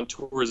remarked on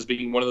tour as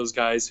being one of those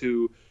guys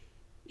who,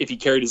 if he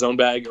carried his own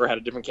bag or had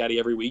a different caddy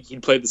every week,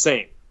 he'd play the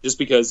same just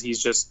because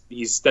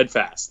he's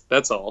steadfast.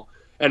 That's all.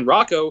 And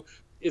Rocco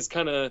is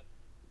kind of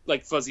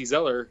like Fuzzy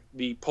Zeller,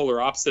 the polar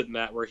opposite in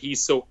that, where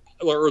he's so,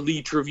 or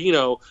Lee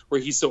Trevino,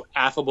 where he's so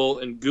affable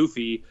and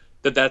goofy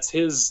that's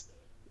his,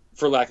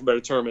 for lack of a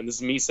better term, and this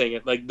is me saying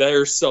it, like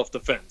their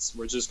self-defense.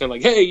 We're just kind of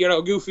like, hey,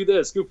 goofy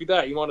this, goofy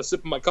that. You want to sip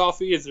of my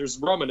coffee? If there's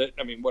rum in it,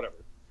 I mean, whatever.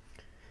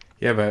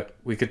 Yeah, but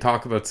we could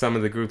talk about some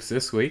of the groups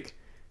this week.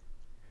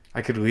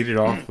 I could lead it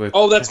off with.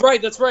 Oh, that's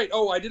right, that's right.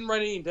 Oh, I didn't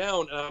write anything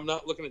down, and I'm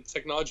not looking at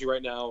technology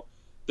right now.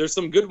 There's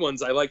some good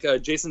ones. I like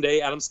Jason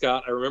Day, Adam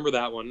Scott. I remember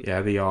that one.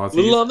 Yeah, the Little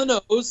Aussies. on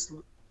the nose.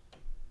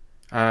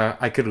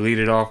 I could lead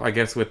it off, I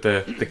guess, with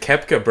the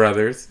Kepka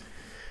brothers,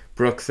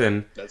 Brooks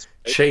and That's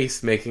right.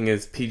 Chase making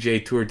his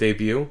PGA Tour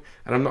debut.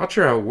 And I'm not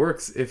sure how it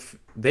works. If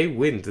they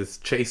win, does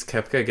Chase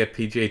Kepka get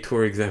PGA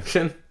Tour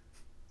exemption?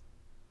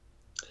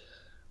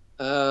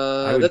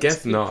 I would That's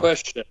guess a good not.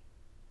 question.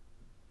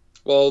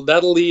 Well,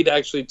 that'll lead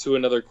actually to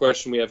another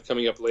question we have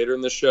coming up later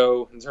in the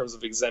show in terms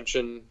of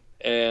exemption.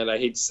 And I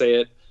hate to say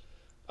it,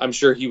 I'm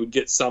sure he would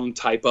get some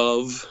type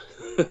of,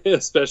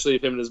 especially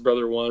if him and his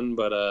brother won.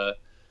 But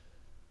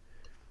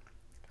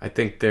I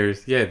think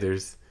there's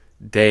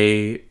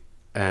Day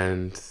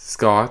and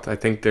Scott. I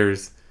think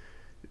there's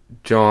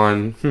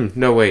John.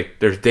 No, wait.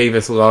 There's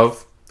Davis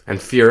Love and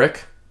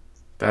Furyk.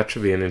 That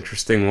should be an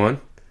interesting one.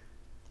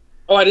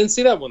 oh, I didn't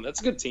see that one. That's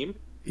a good team.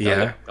 Hell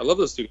Yeah. yeah, I love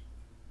those two.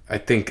 I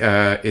think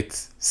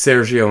it's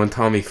Sergio and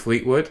Tommy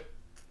Fleetwood.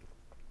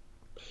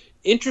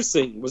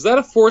 Interesting. Was that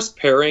a forced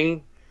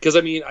pairing? Because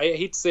I mean, I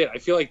hate to say it, I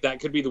feel like that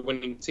could be the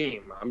winning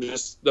team. I'm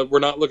just that we're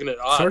not looking at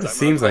odds. Sort of I'm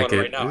seems calling like it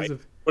it. right now.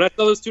 When I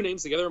saw those two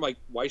names together, I'm like,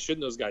 why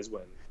shouldn't those guys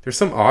win? There's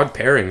some odd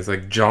pairings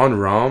like John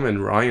Rahm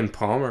and Ryan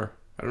Palmer.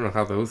 I don't know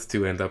how those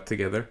two end up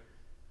together.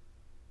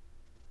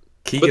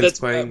 But Keegan's that's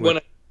playing when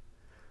with.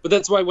 But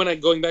that's why when I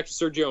going back to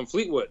Sergio and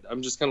Fleetwood,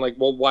 I'm just kind of like,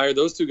 well, why are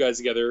those two guys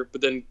together?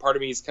 But then part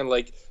of me is kind of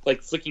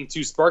like flicking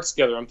two sparks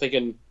together. I'm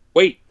thinking,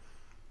 wait,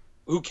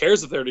 who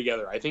cares if they're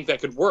together? I think that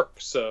could work.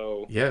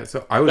 So Yeah,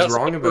 so I was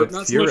wrong about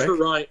not so much for Furyk.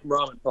 Ryan,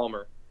 Rahm and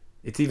Palmer.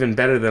 It's even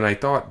better than I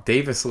thought.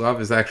 Davis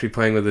Love is actually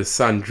playing with his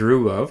son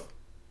Drew Love,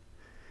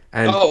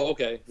 and Oh,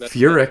 okay.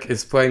 Furyk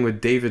is playing with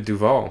David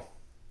Duval.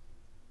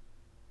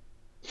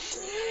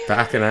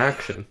 Back in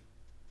action.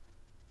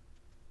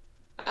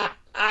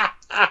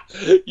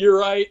 You're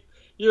right.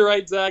 You're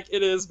right, Zach.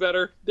 It is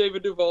better.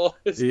 David Duval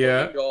is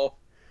Yeah. playing golf.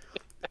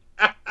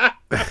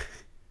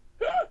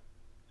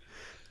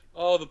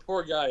 Oh, the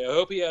poor guy. I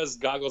hope he has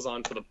goggles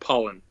on for the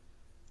pollen.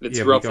 It's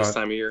Yeah, we rough this got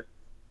time of year.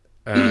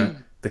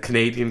 the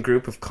Canadian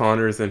group of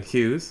Connors and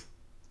Hughes.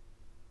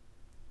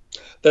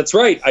 That's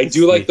right. I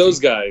do like Sneaky. those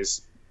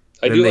guys.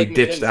 I Then do they like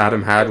ditched McKenzie.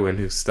 Adam Hadwin,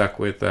 who stuck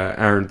with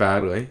Aaron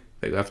Badley.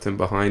 They left him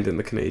behind in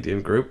the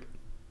Canadian group.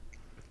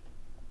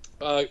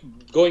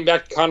 Going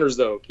back to Connors,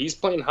 though, he's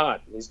playing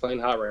hot. He's playing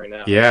hot right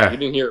now. Yeah. You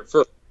didn't hear it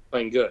first.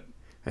 Playing good.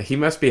 He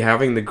must be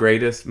having the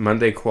greatest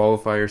Monday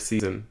qualifier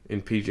season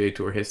in PGA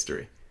Tour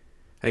history.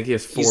 I think he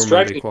has 4 He's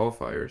Monday striking.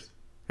 qualifiers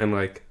and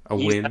like a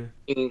He's win,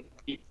 having-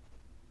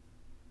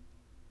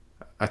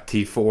 a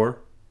T4.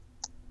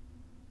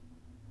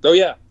 Oh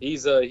yeah,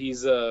 he's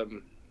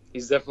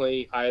He's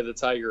definitely Eye of the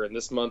Tiger, and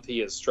this month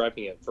he is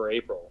striping it for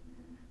April.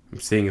 I'm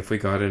seeing if we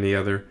got any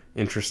other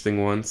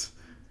interesting ones.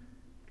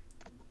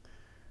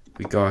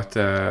 We got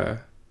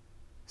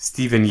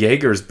Steven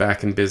Yeager's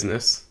back in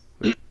business.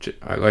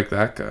 I like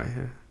that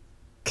guy.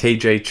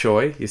 KJ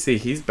Choi, you see,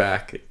 he's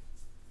back.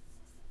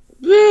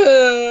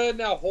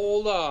 Now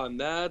hold on.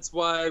 That's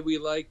why we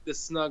like the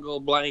snuggle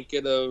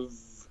blanket of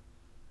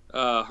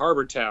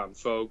Harbor Town,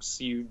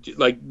 folks. You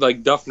like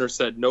Duffner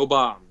said, no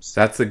bombs.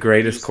 That's the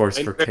greatest course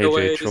for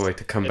KJ Choi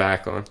to come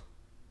back on.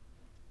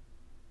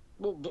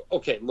 Well,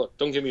 okay, look,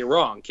 don't get me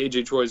wrong.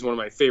 KJ Choi is one of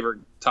my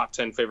top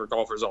 10 favorite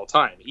golfers all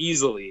time,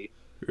 easily.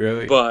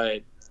 Really?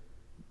 But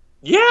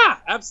yeah,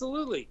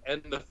 absolutely.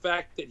 And the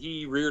fact that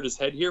he reared his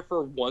head here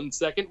for 1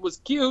 second was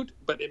cute,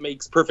 but it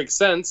makes perfect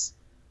sense,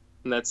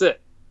 and that's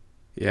it.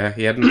 Yeah,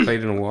 he hadn't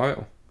played in a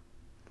while.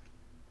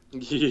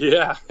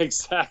 Yeah,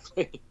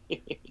 exactly.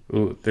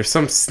 Ooh, there's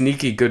some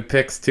sneaky good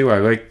picks too. I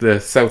like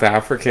the South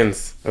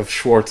Africans of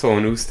Schwartzel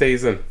and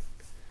Oosthuizen.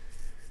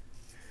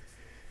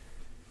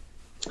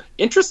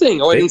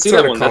 Interesting. Oh, I didn't see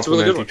that one. That's a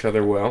really good one. Each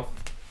other well.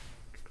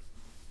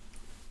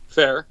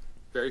 Fair,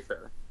 very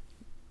fair.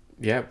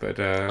 Yeah, but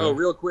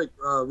real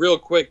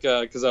quick,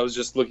 because I was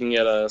just looking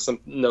at some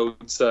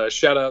notes.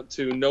 Shout out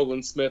to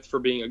Nolan Smith for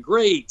being a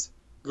great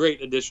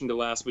addition to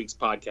last week's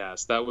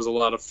podcast. That was a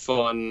lot of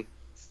fun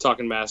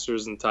talking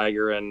Masters and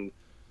Tiger, and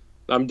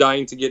I'm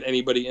dying to get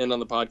anybody in on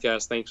the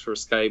podcast. Thanks for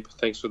Skype.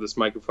 Thanks for this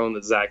microphone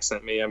that Zach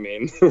sent me. I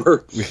mean,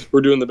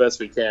 we're doing the best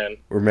we can.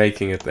 We're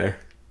making it there.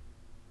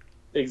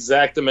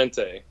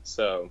 Exactamente.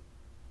 So,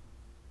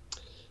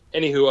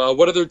 anywho,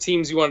 what other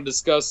teams you want to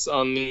discuss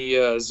on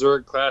the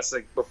Zurich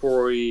Classic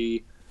before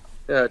we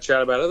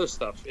chat about other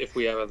stuff, if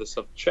we have other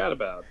stuff to chat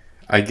about?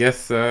 I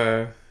guess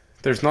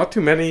there's not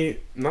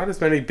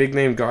as many big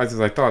name guys as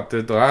I thought.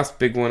 The last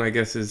big one, I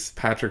guess, is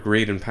Patrick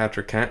Reed and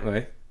Patrick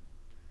Cantlay.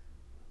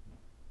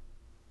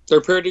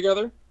 They're paired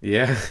together?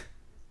 Yeah.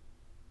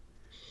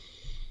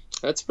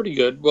 That's pretty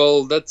good.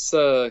 Well, that's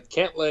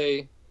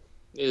Cantlay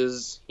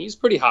he's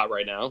pretty hot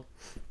right now.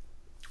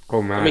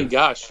 Oh man. I mean,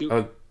 gosh.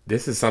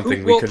 This is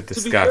something we could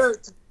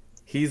discuss.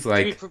 He's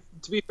like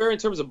to be fair in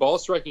terms of ball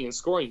striking and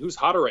scoring, who's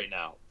hotter right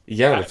now?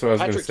 Yeah, that's what I was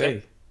going to say.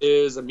 Patrick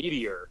is a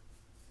meteor.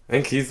 I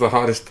think he's the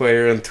hottest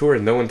player on tour.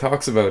 No one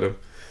talks about him.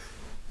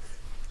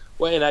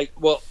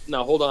 Well,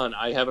 now hold on.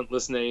 I haven't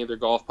listened to any of their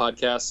golf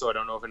podcasts, so I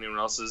don't know if anyone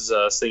else is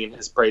singing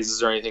his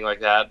praises or anything like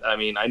that. I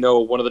mean, I know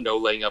one of the no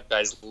laying up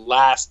guys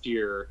last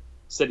year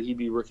said he'd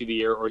be Rookie of the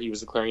Year, or he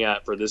was declaring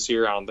that for this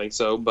year. I don't think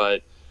so,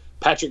 but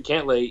Patrick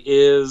Cantlay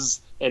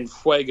is en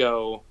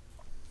fuego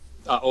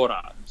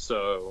ahora.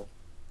 So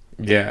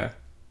yeah,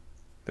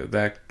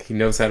 that he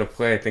knows how to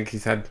play. I think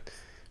he's had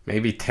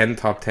maybe 10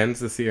 top 10s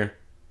this year.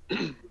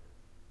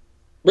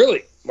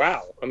 Really?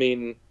 Wow. I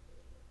mean,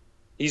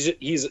 he's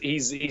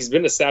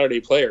been a Saturday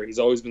player. He's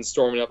always been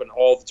storming up in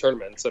all the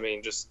tournaments. I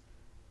mean, just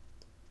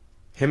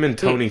him and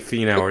Tony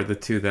Finau are the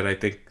two that I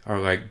think are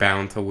like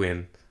bound to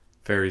win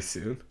very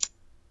soon.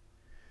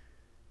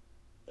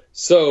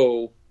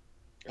 So,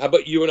 how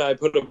about you and I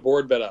put a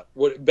board bet up?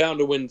 What bound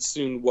to win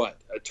soon? What,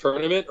 a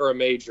tournament or a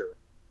major?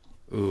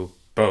 Ooh,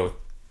 both.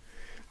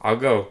 I'll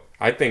go.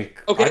 I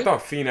thought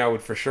Finau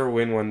would for sure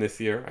win one this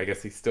year. I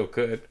guess he still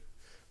could.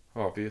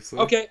 Obviously.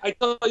 Okay, I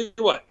tell you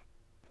what.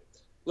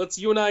 Let's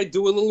you and I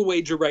do a little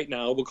wager right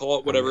now. We'll call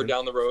it whatever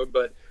down the road,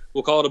 but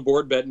we'll call it a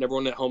board bet, and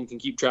everyone at home can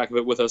keep track of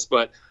it with us.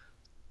 But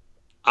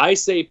I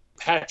say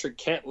Patrick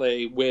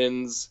Cantlay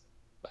wins,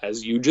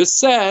 as you just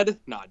said,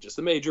 not just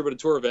a major, but a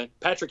tour event.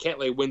 Patrick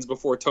Cantlay wins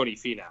before Tony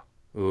Finau.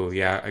 Ooh,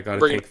 yeah, I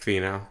got to take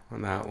Finau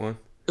on that one.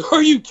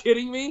 Are you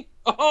kidding me?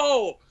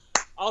 Oh,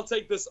 I'll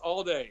take this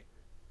all day.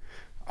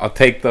 I'll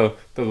take the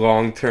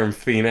long-term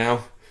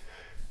Finau.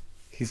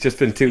 He's just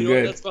been too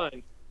good. That's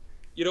fine.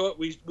 You know what?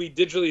 We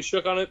digitally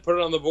shook on it, put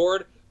it on the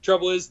board.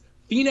 Trouble is,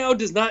 Finau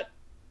does not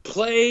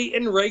play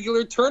in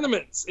regular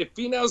tournaments. If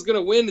Finau's going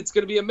to win, it's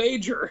going to be a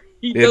major.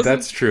 He doesn't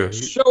that's true.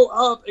 Show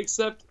up,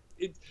 except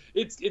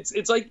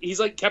it's like he's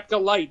like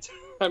Koepka light.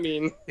 I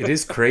mean, it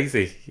is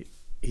crazy.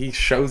 He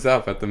shows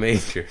up at the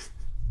majors.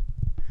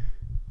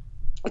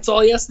 That's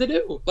all he has to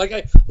do.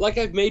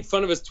 I've made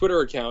fun of his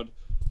Twitter account.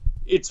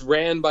 It's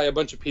ran by a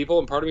bunch of people,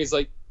 and part of me is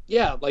like,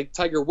 yeah, like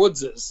Tiger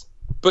Woods is.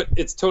 But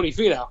it's Tony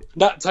Finau,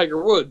 not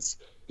Tiger Woods.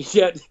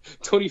 Yet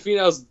Tony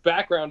Finau's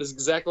background is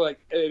exactly like.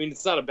 I mean,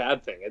 it's not a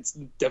bad thing. It's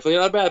definitely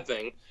not a bad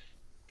thing.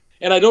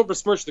 And I don't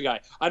besmirch the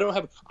guy.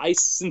 I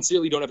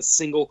sincerely don't have a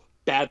single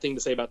bad thing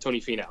to say about Tony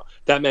Finau.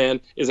 That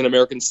man is an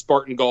American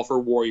Spartan golfer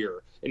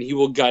warrior, and he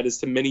will guide us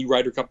to many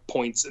Ryder Cup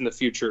points in the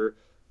future.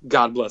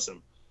 God bless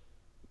him.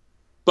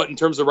 But in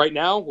terms of right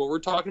now, what we're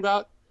talking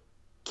about,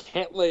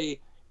 Cantlay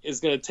is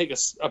going to take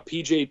a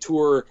PGA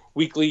Tour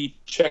weekly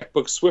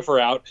checkbook Swiffer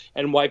out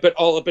and wipe it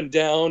all up and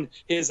down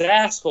his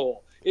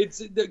asshole.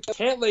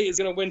 Cantlay is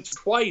going to win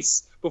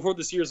twice before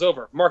this year's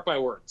over. Mark my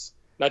words.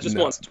 Not just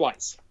once,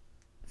 twice.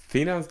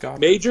 Finau's got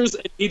majors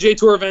and PGA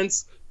Tour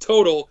events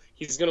total.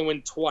 He's going to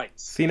win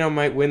twice. Finau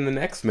might win the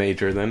next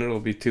major. Then it'll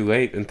be too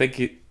late. And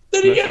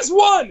Then he has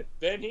one.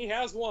 Then he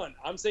has one.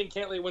 I'm saying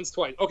Cantlay wins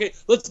twice. Okay,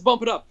 let's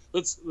bump it up.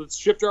 Let's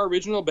shift our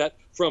original bet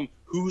from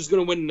who's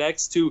going to win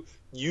next to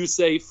you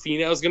say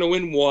Finau's going to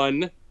win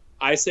one.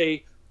 I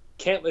say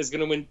Cantlay's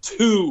going to win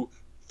two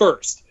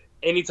first.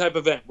 Any type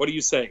of event. What do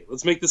you say?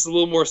 Let's make this a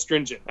little more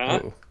stringent,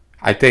 huh? Ooh.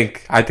 I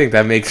think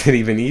that makes it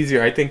even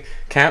easier. I think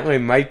Cantlay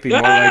might be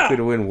more likely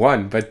to win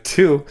one, but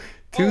two's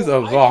a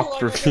lock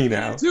for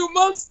Finau. 2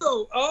 months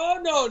though. Oh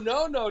no.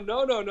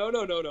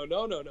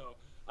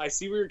 I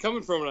see where you're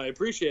coming from, and I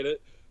appreciate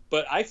it.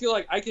 But I feel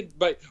like I could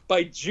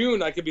by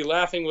June I could be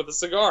laughing with a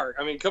cigar.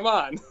 I mean, come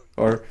on.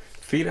 Or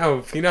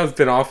Finau's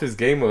been off his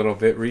game a little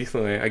bit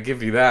recently. I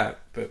give you that.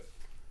 But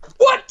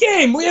what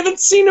game? We haven't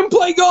seen him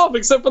play golf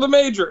except for the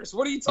majors.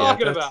 What are you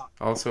talking about?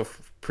 Also,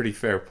 pretty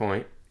fair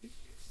point.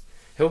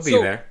 He'll be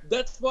there.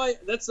 That's why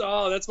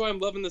I'm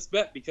loving this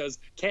bet, because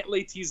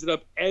Cantlay tees it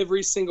up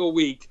every single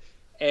week,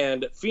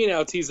 and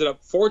Finau tees it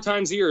up 4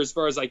 times a year as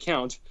far as I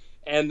count.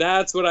 And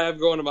that's what I have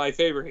going to my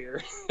favor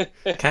here.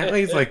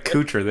 Cantlay's like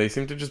Kuchar. They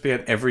seem to just be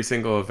at every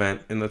single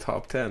event in the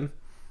top 10.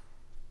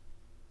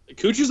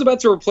 Kuchar's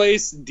about to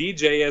replace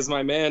DJ as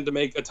my man to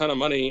make a ton of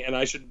money, and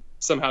I should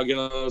somehow get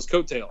on those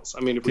coattails.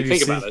 I mean, if we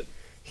think about it.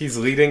 He's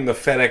leading the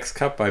FedEx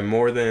Cup by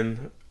more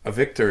than a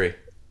victory.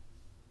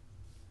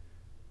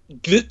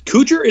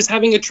 Kuchar is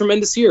having a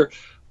tremendous year.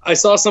 I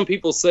saw some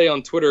people say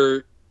on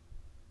Twitter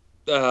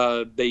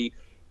they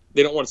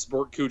don't want to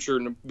support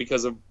Kuchar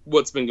because of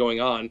what's been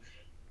going on.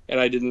 And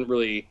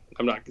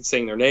I'm not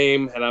saying their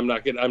name, and I'm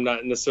not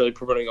necessarily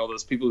promoting all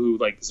those people who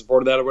like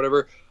supported that or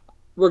whatever.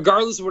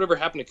 Regardless of whatever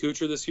happened to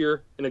Kuchar this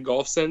year, in a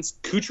golf sense,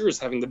 Kuchar is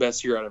having the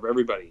best year out of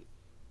everybody.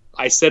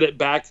 I said it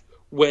back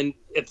when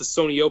at the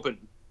Sony Open,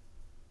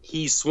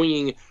 he's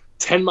swinging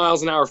 10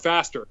 miles an hour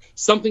faster.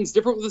 Something's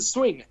different with his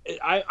swing.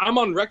 I'm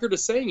on record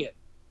as saying it.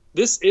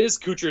 This is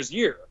Kuchar's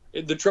year.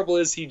 The trouble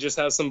is he just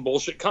has some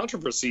bullshit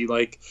controversy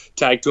like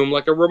tagged to him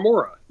like a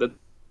remora.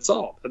 That's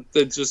all.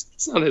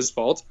 It's not his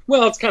fault.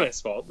 Well, it's kind of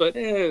his fault, but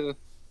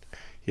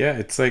Yeah,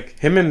 it's like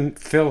him and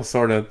Phil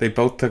they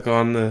both took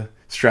on the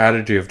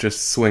strategy of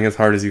just swing as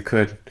hard as you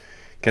could,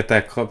 get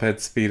that club head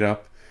speed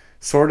up.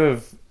 Sort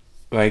of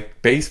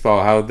like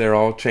baseball, how they're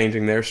all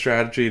changing their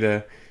strategy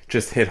to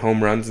just hit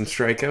home runs and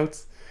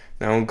strikeouts.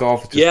 Now in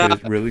golf, it just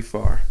hit it really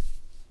far.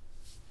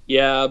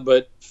 Yeah,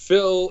 but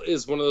Phil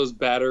is one of those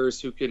batters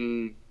who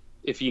can,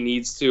 if he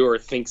needs to or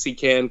thinks he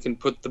can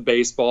put the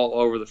baseball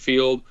all over the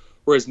field.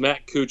 Whereas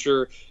Matt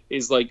Kuchar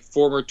is like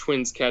former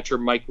Twins catcher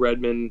Mike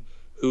Redmond,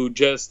 who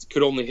just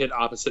could only hit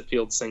opposite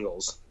field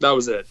singles. That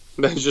was it.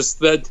 That's just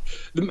that.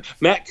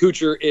 Matt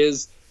Kuchar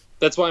is.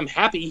 That's why I'm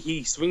happy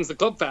he swings the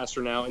club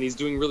faster now, and he's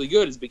doing really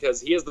good. Is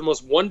because he has the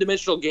most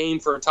one-dimensional game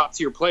for a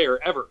top-tier player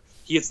ever.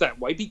 He hits that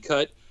wipey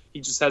cut. He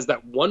just has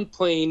that one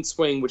plane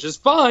swing, which is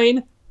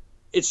fine.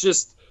 It's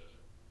just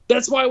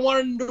that's why I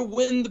wanted him to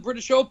win the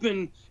British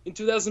Open in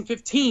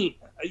 2015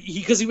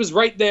 because he was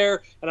right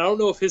there, and I don't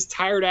know if his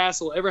tired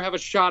ass will ever have a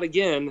shot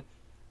again.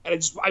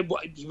 And I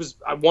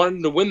wanted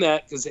him to win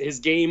that because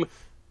his game,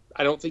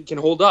 I don't think, can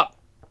hold up.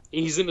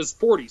 He's in his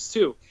 40s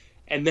too,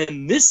 and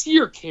then this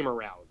year came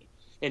around,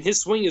 and his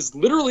swing is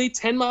literally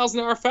 10 miles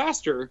an hour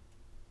faster,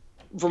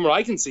 from what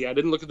I can see. I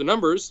didn't look at the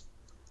numbers,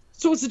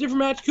 so it's a different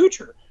Matt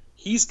Kuchar.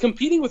 He's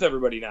competing with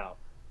everybody now.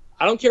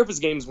 I don't care if his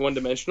game's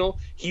one-dimensional.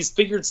 He's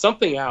figured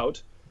something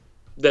out.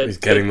 He's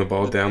getting the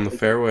ball down the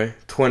fairway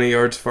 20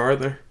 yards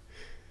farther.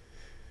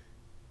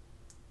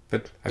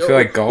 But I feel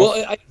like golf...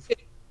 Well,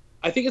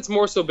 I think it's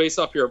more so based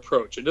off your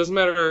approach. It doesn't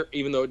matter,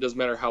 even though it does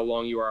matter how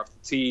long you are off the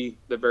tee,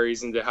 that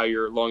varies into how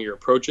long your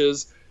approach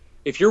is.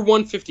 If you're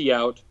 150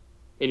 out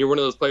and you're one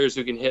of those players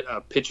who can hit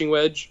a pitching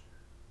wedge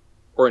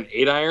or an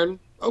 8-iron,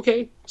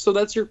 okay, so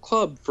that's your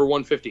club for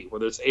 150,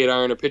 whether it's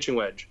 8-iron or pitching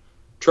wedge.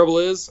 Trouble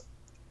is,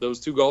 those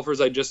two golfers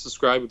I just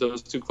described with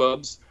those two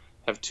clubs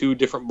have two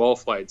different ball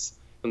flights.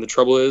 And the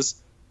trouble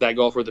is, that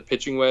golfer with the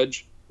pitching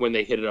wedge, when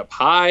they hit it up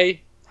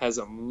high, has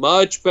a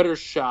much better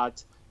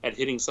shot at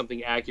hitting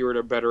something accurate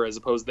or better as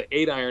opposed to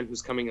the 8-iron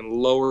who's coming in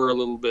lower a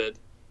little bit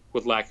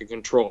with lack of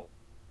control.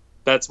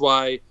 That's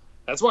why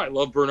I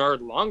love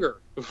Bernard Langer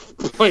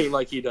playing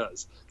like he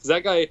does. Because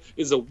that guy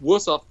is a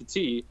wuss off the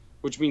tee,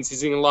 which means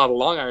he's hitting a lot of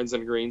long irons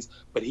and greens,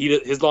 but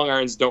his long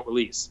irons don't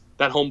release.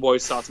 That homeboy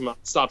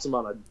stops him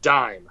on a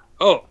dime.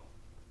 Oh.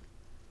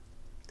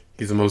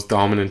 He's the most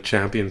dominant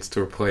Champions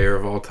Tour player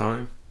of all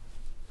time.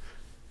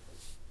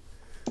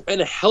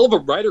 And a hell of a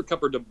Ryder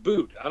Cupper to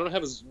boot. I don't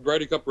have his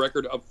Ryder Cup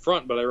record up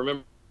front, but I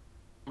remember,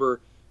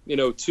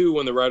 too,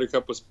 when the Ryder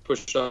Cup was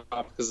pushed off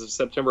because of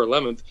September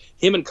 11th,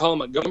 him and Colin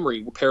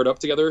Montgomery were paired up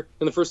together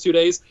in the first 2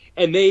 days,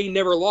 and they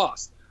never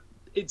lost.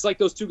 It's like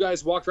those two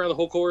guys walked around the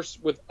whole course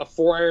with a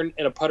 4-iron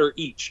and a putter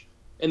each,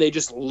 and they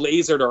just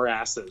lasered our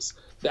asses.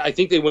 I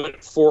think they went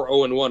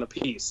 4-0-1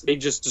 apiece. They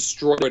just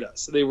destroyed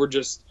us. They were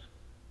just,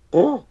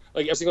 like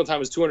every single time it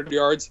was 200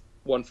 yards,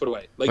 1 foot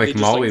away. Like they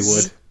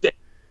Mollywood.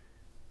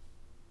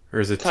 Or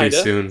is it too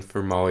soon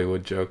for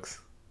Mollywood jokes?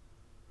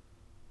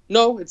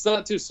 No, it's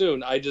not too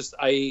soon.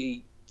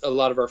 A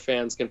lot of our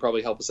fans can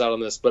probably help us out on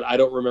this, but I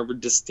don't remember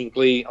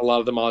distinctly a lot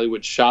of the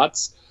Mollywood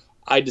shots.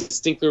 I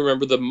distinctly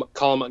remember the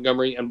Colin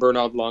Montgomery and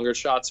Bernard Longer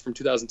shots from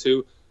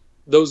 2002.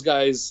 Those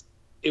guys,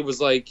 it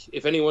was like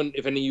if any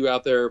of you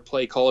out there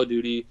play Call of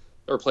Duty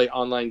or play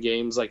online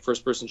games like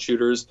first person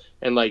shooters,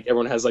 and like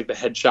everyone has like the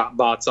headshot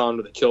bots on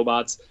with the kill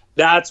bots.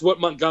 That's what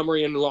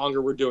Montgomery and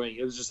Longer were doing.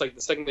 It was just like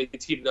the second they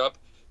teed it up,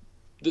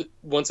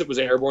 once it was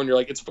airborne, you're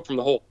like, it's from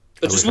the hole.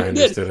 That's just what it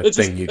did. A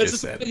thing you just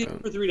said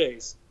for 3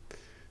 days.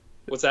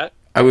 What's that?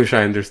 I wish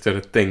I understood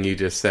a thing you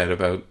just said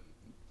about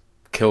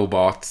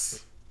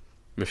killbots,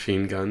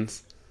 machine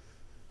guns.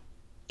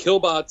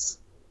 Killbots,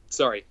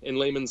 sorry, in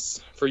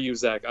layman's for you,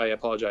 Zach, I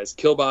apologize.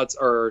 Killbots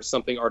are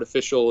something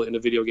artificial in a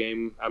video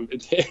game.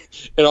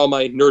 And all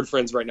my nerd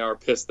friends right now are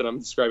pissed that I'm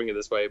describing it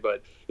this way,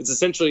 but it's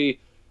essentially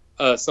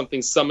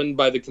something summoned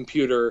by the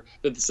computer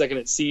that the second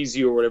it sees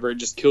you or whatever, it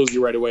just kills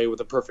you right away with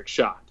a perfect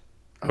shot.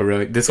 Oh,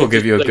 really? This will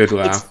give you a good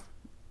laugh.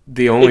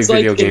 The only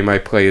video game I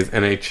play is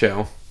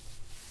NHL.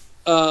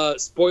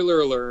 Spoiler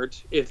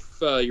alert, if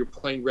you're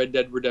playing Red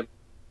Dead Redemption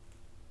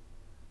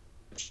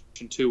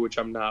 2, which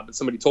I'm not, but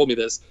somebody told me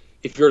this,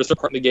 if you're at a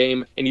certain part in the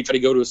game and you try to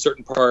go to a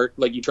certain part,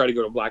 like you try to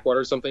go to Blackwater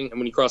or something, and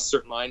when you cross a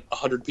certain line,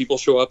 100 people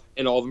show up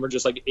and all of them are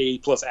just like A+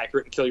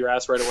 accurate and kill your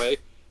ass right away.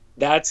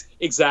 That's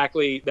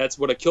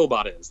what a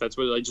killbot is. That's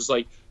what, like, just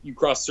like you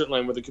cross a certain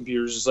line with the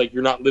computer's just like,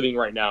 you're not living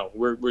right now.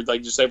 We're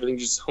like, just everything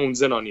just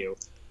hones in on you.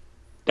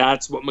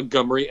 That's what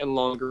Montgomery and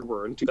Longer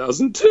were in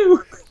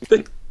 2002.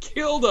 They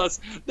killed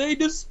us. They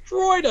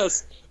destroyed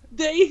us.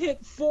 They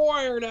hit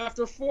 4-iron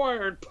after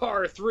 4-iron,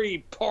 par 3,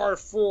 par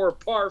 4,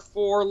 par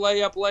 4,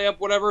 layup,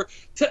 whatever,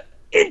 to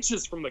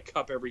inches from the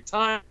cup every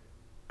time.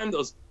 And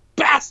those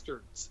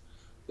bastards.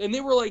 And they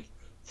were like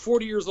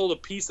 40 years old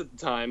apiece at the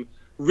time,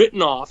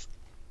 written off.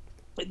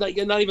 Like,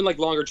 not even like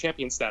Longer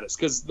champion status,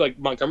 because like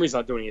Montgomery's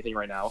not doing anything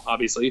right now,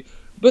 obviously.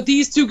 But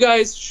these two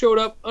guys showed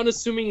up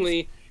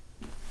unassumingly.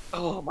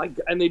 Oh my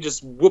God! And they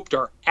just whooped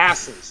our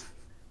asses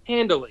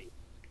handily.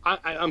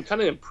 I'm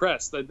kind of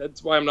impressed.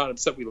 That's why I'm not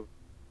upset we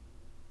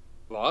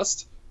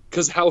lost,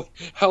 because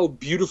how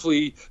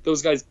beautifully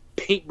those guys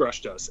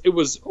paintbrushed us. It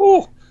was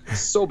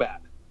so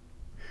bad.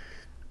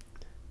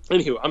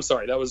 Anywho, I'm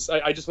sorry. That was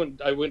I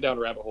went down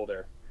a rabbit hole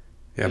there.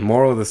 Yeah.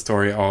 Moral of the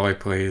story: all I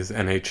play is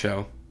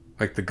NHL.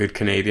 Like the good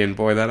Canadian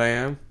boy that I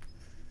am.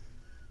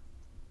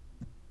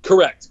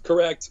 Correct.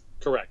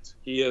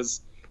 He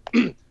is.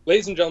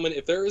 Ladies and gentlemen,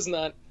 if there is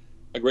not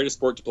a greater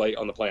sport to play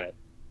on the planet,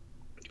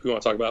 we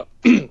want to talk about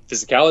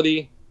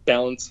physicality,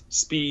 balance,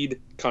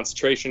 speed,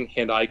 concentration,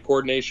 hand-eye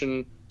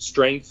coordination,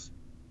 strength,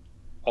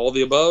 all of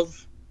the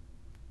above,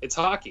 it's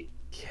hockey.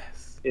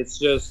 Yes. It's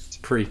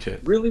just preach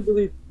it.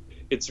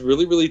 It's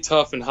really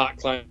tough in hot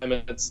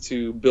climates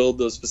to build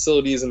those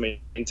facilities and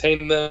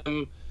maintain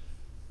them.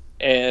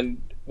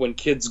 And when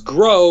kids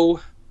grow,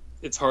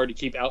 it's hard to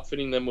keep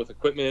outfitting them with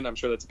equipment. I'm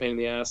sure that's a pain in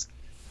the ass.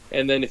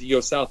 And then if you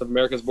go south of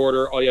America's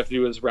border, all you have to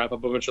do is wrap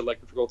up a bunch of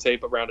electrical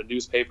tape around a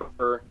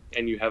newspaper,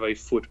 and you have a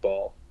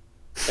football.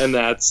 And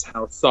that's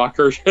how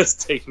soccer has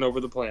taken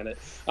over the planet.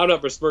 I'm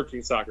not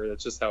besmirching soccer.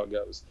 That's just how it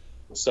goes.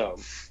 So,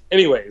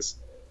 anyways,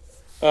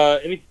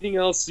 anything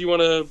else you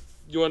want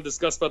to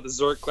discuss about the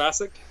Zurich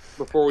Classic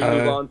before we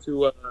move on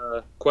to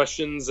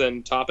questions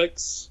and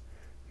topics?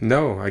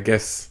 No, I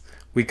guess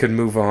we could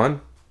move on.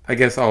 I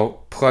guess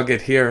I'll plug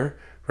it here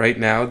right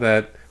now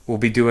that we'll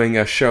be doing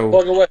a show.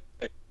 Plug away.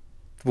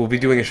 We'll be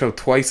doing a show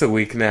twice a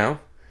week now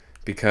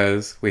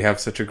because we have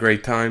such a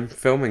great time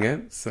filming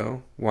it.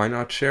 So why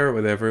not share it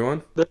with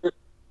everyone?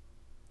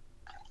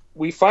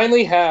 We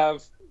finally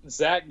have.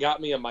 Zach got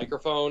me a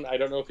microphone. I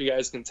don't know if you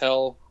guys can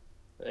tell,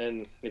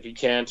 and if you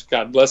can't,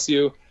 God bless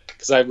you,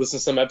 because I've listened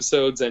to some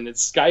episodes and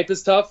Skype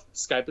is tough.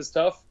 It's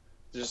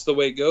just the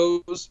way it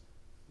goes.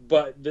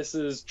 But this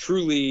is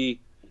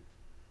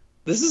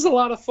a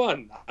lot of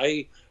fun.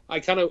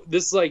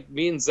 This is like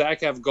me and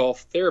Zach have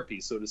golf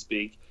therapy, so to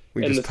speak.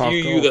 And the few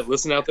of you that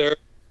listen out there,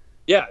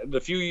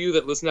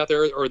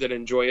 or that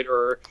enjoy it,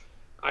 or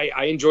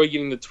I enjoy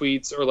getting the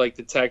tweets or like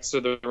the texts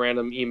or the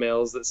random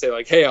emails that say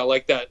like, hey, I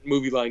like that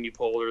movie line you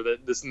pulled, or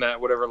that this and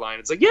that, whatever line.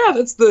 It's like, yeah,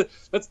 that's the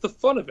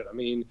fun of it. I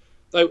mean,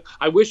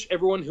 I wish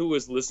everyone who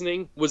was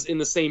listening was in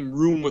the same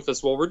room with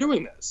us while we're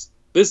doing this.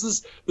 This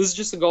is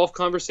just a golf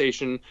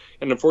conversation,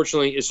 and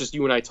unfortunately, it's just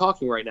you and I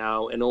talking right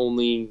now, and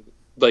only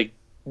like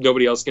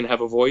nobody else can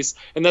have a voice.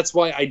 And that's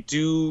why I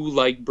do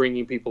like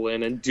bringing people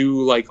in and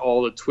do like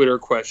all the Twitter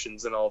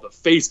questions and all the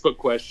Facebook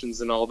questions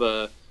and all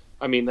the.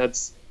 I mean,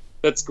 that's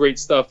great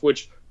stuff.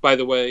 Which, by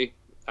the way,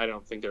 I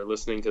don't think they're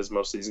listening because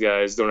most of these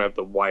guys don't have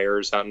the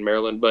wires out in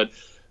Maryland. But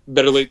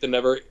better late than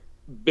never.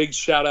 Big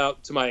shout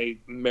out to my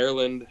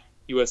Maryland,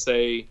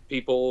 USA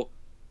people.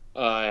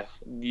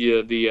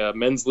 The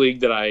men's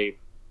league that I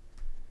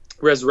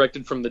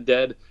resurrected from the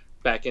dead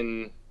back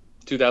in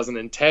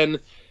 2010,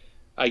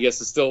 I guess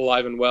is still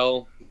alive and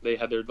well. They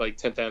had their like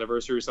 10th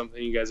anniversary or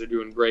something. You guys are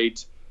doing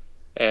great.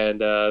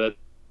 And that's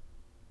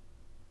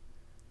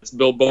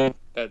Bill Bone.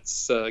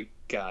 That's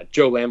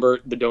Joe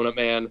Lambert, the Donut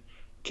Man,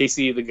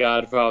 Casey the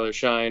Godfather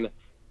Shine.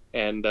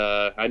 And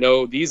I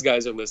know these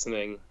guys are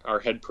listening. Our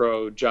head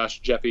pro,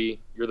 Josh Jeppy,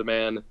 you're the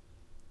man,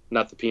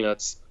 not the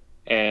peanuts.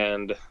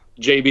 And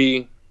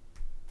JB,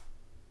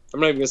 I'm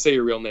not even going to say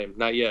your real name.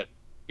 Not yet.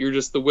 You're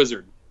just the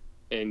wizard.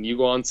 And you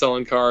go on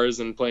selling cars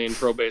and playing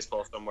pro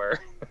baseball somewhere.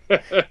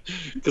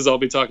 Because I'll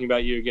be talking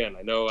about you again.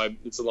 I know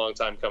it's a long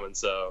time coming.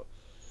 So,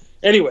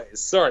 anyways,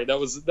 sorry. That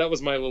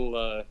was my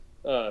little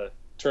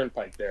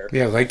turnpike there.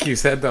 Yeah, like you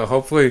said, though,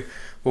 hopefully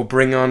we'll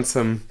bring on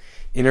some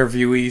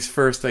interviewees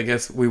first. I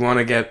guess we want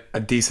to get a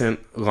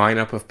decent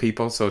lineup of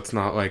people, so it's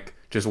not like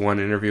just one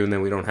interview and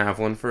then we don't have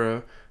one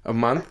for a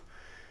month.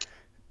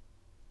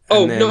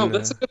 Oh, no,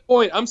 that's a good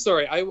point. I'm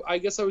sorry. I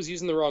guess I was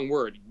using the wrong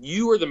word.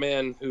 You are the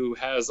man who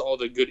has all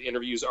the good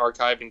interviews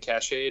archived and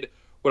cached.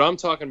 What I'm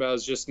talking about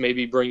is just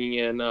maybe bringing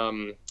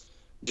in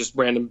just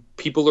random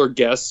people or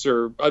guests,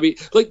 or I mean,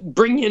 like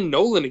bringing in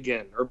Nolan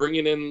again, or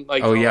bringing in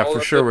like. Oh yeah,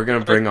 for sure. We're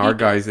gonna bring our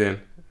guys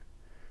in.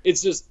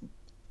 It's just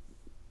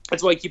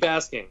that's why I keep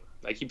asking.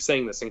 I keep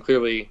saying this, and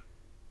clearly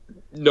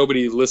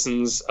nobody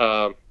listens.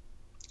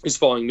 Is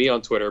following me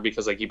on Twitter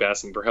because I keep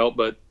asking for help,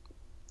 but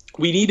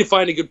we need to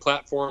find a good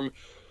platform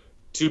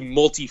to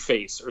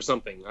multi-face or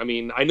something. I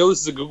mean, I know this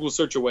is a Google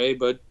search away,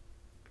 but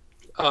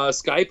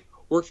Skype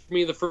worked for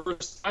me the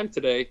first time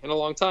today in a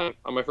long time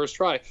on my first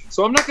try.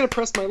 So I'm not going to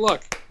press my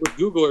luck with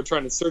Google or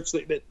trying to search.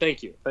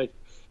 Thank you.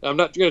 I'm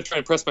not going to try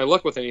and press my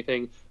luck with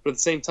anything, but at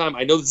the same time,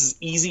 I know this is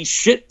easy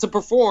shit to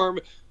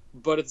perform,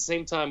 but at the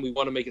same time, we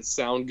want to make it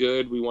sound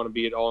good. We want to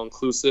be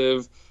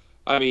all-inclusive.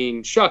 I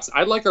mean, shucks,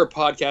 I'd like our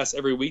podcast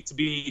every week to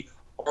be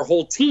our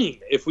whole team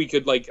if we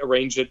could like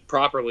arrange it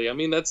properly. I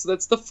mean, that's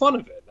the fun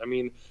of it. I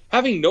mean,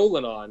 having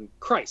Nolan on,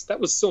 Christ,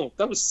 that was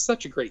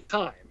such a great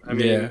time. I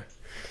mean,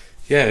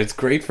 yeah, it's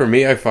great for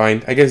me. I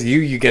find. I guess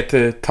you get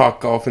to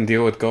talk golf and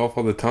deal with golf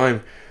all the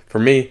time. For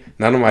me,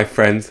 none of my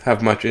friends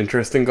have much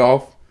interest in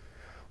golf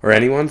or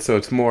anyone, so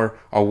it's more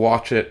I'll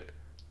watch it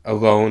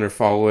alone or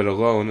follow it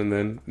alone, and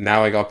then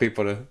now I got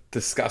people to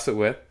discuss it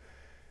with.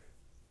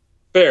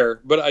 Fair,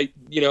 but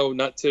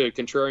not to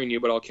contrarian you,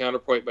 but I'll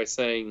counterpoint by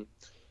saying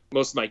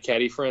most of my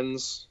caddy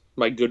friends,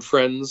 my good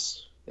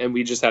friends, and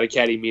we just had a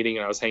caddy meeting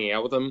and I was hanging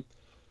out with them,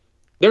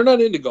 they're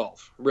not into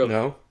golf, really.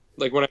 No?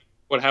 Like what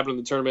happened in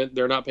the tournament,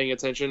 they're not paying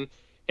attention.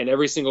 And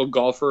every single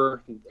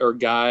golfer or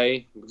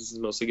guy, this is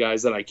mostly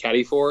guys that I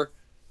caddy for,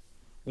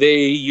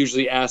 they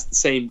usually ask the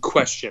same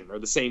question or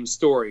the same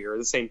story or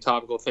the same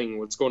topical thing,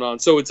 what's going on.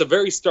 So it's a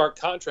very stark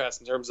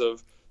contrast in terms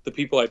of the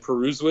people I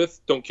peruse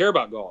with don't care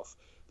about golf.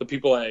 The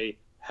people I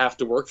have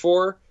to work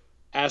for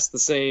ask the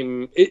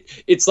same.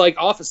 It's like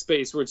Office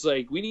Space, where it's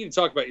like, we need to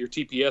talk about your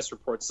TPS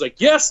reports. It's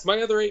like, yes,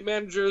 my other 8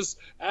 managers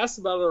asked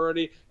about it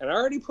already, and I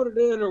already put it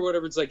in or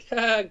whatever. It's like,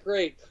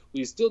 great.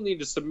 We still need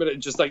to submit it.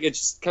 Just like, it's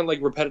just kind of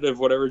like repetitive,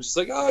 whatever. Just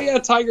like, oh yeah,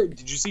 Tiger.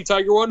 Did you see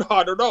Tiger 1?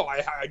 I don't know.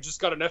 I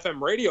just got an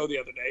FM radio the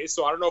other day,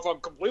 so I don't know if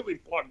I'm completely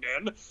plugged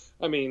in.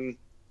 I mean,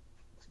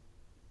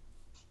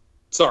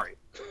 sorry.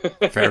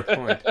 Fair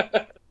point.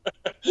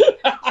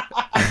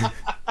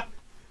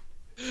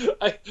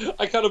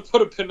 I kind of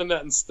put a pin in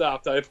that and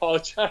stopped. I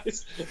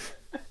apologize.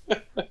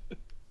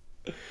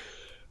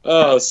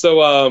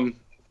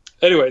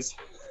 Anyways.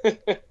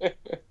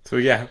 So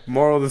yeah,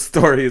 moral of the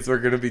story is we're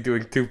going to be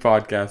doing 2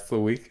 podcasts a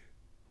week.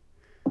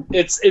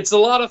 It's a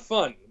lot of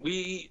fun.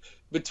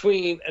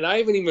 And I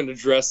haven't even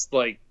addressed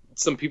like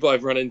some people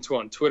I've run into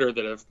on Twitter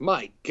that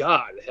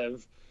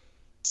have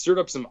stirred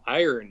up some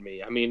ire in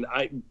me. I mean,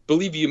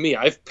 believe you me,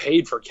 I've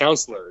paid for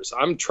counselors.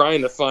 I'm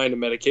trying to find a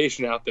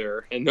medication out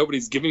there, and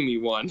nobody's giving me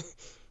one.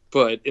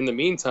 But in the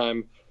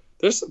meantime,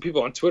 there's some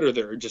people on Twitter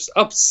that are just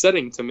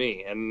upsetting to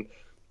me. And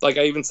like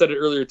I even said it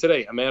earlier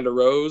today, Amanda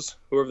Rose,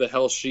 whoever the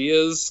hell she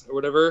is or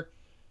whatever,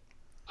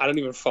 I don't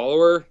even follow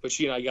her, but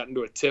she and I got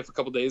into a tiff a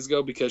couple days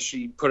ago because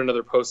she put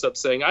another post up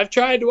saying, I've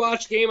tried to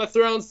watch Game of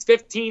Thrones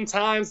 15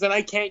 times and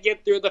I can't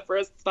get through the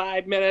first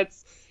 5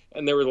 minutes.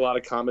 And there were a lot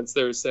of comments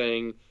there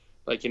saying,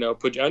 like,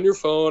 put you on your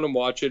phone and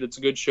watch it. It's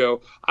a good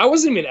show. I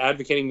wasn't even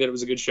advocating that it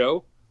was a good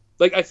show.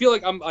 Like, I feel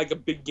like I'm like a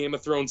big Game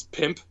of Thrones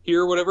pimp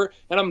here or whatever,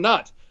 and I'm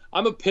not.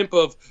 I'm a pimp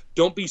of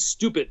don't be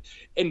stupid.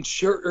 And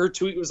her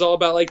tweet was all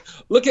about, like,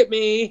 look at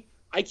me.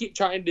 I keep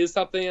trying to do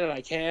something and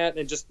I can't,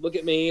 and just look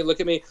at me.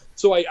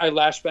 So I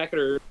lashed back at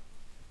her,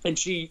 and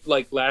she,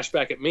 like, lashed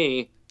back at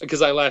me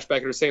because I lashed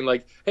back at her saying,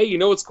 like, hey, you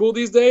know what's cool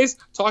these days?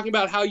 Talking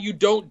about how you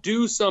don't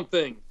do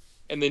something.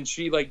 And then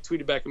she like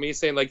tweeted back at me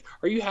saying, like,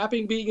 are you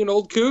happy being an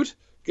old coot?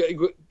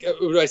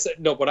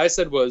 What I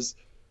said was,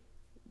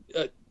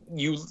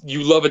 you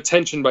love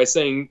attention by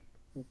saying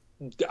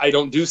I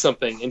don't do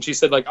something. And she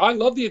said, like, I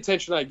love the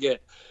attention I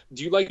get.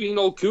 Do you like being an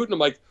old coot? And I'm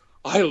like,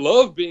 I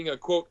love being a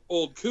quote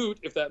old coot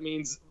if that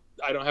means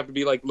I don't have to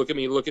be like, look at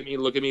me, look at me,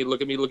 look at me,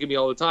 look at me, look at me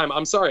all the time.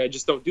 I'm sorry, I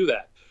just don't do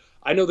that.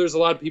 I know there's a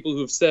lot of people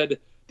who've said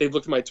they've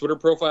looked at my Twitter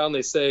profile and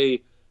they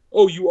say,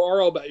 oh, you are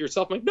all about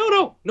yourself. I'm like,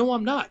 no,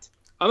 I'm not.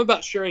 I'm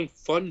about sharing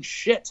fun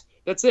shit.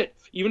 That's it.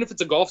 Even if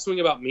it's a golf swing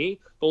about me,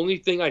 the only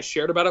thing I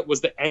shared about it was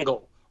the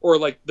angle or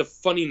like the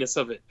funniness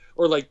of it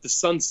or like the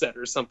sunset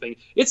or something.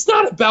 It's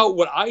not about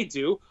what I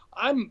do.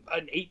 I'm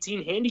an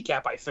 18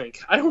 handicap, I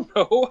think. I don't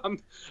know.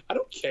 I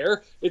don't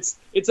care. It's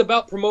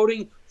about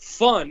promoting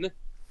fun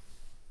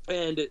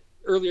and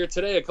earlier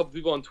today, a couple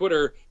people on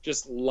Twitter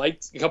just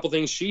liked a couple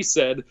things she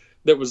said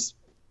that was.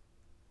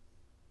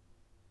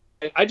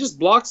 I just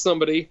blocked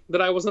somebody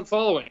that I wasn't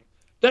following.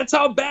 That's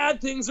how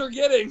bad things are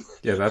getting.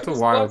 Yeah, I that's a just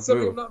blocked wild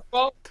somebody move. I'm not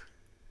following.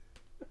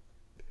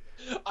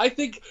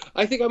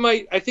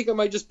 I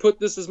might just put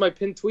this as my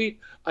pinned tweet.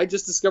 I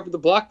just discovered the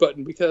block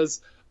button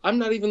because I'm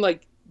not even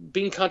like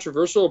being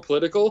controversial or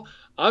political.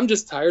 I'm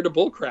just tired of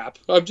bullcrap.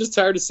 I'm just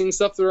tired of seeing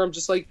stuff where I'm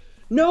just like,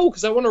 no,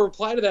 because I want to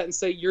reply to that and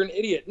say you're an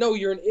idiot. No,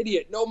 you're an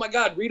idiot. No, my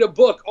God, read a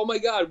book. Oh my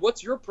God,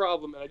 what's your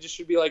problem? And I just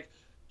should be like,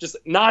 just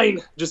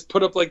 9. Just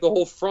put up like the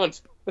whole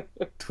front.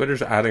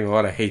 Twitter's adding a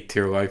lot of hate to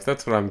your life.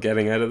 That's what I'm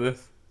getting out of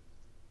this.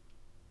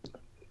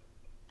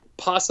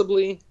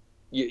 Possibly,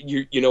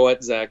 you know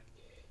what, Zach?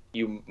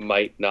 You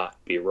might not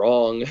be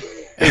wrong,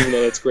 even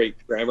though that's great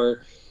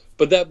grammar.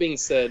 But that being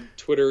said,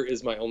 Twitter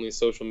is my only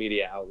social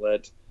media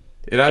outlet.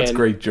 It adds And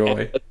great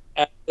joy.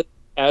 as,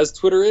 as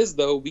Twitter is,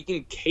 though, we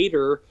can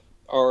cater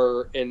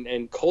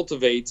and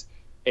cultivate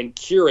and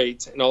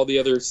curate and all the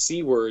other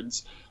C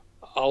words,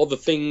 all the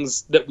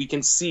things that we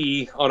can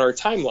see on our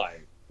timeline.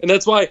 And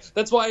that's why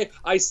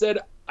I said,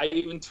 I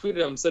even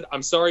tweeted him, said,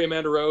 I'm sorry,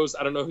 Amanda Rose,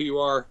 I don't know who you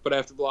are, but I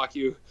have to block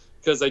you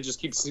because I just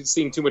keep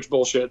seeing too much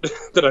bullshit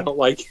that I don't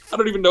like. I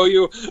don't even know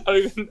you.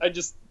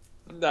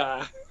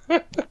 Nah.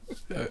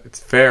 It's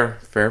fair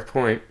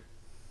point.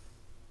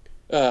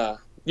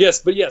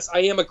 Yes, I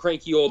am a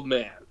cranky old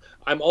man.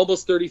 I'm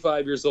almost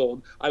 35 years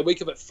old. I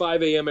wake up at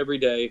 5 a.m. every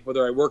day,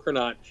 whether I work or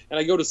not, and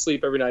I go to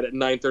sleep every night at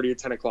 9:30 or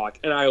 10 o'clock,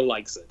 and I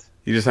likes it.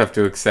 You just have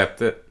to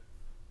accept it.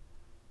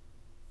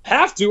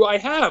 Have to, I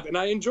have, and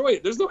I enjoy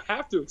it. There's no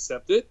have to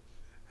accept it.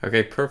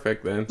 Okay,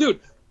 perfect then.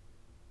 Dude,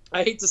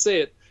 I hate to say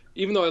it,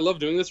 even though I love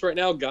doing this right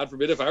now, God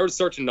forbid, if I were to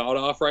start to nod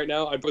off right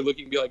now, I'd be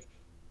looking and be like,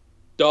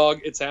 dog,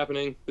 it's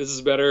happening. This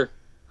is better.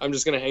 I'm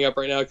just going to hang up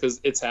right now because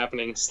it's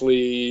happening.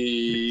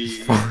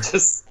 Sleep.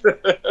 Just...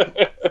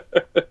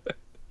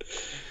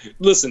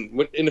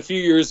 Listen, in a few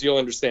years, you'll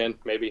understand.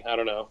 Maybe. I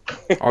don't know.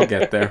 I'll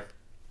get there.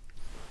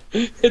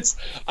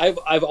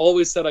 I've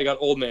always said I got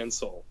old man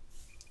soul.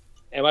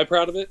 Am I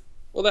proud of it?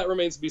 Well, that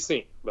remains to be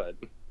seen. But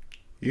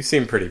You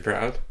seem pretty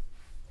proud.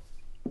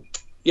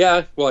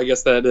 yeah, well, I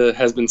guess that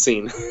has been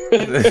seen.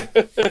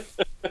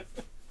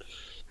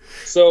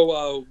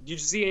 So, did you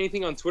see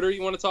anything on Twitter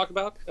you want to talk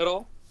about at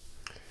all?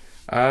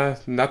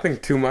 Nothing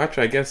too much.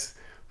 I guess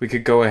we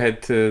could go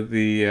ahead to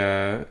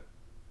the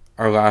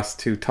our last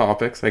 2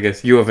 topics. I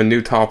guess you have a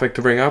new topic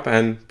to bring up,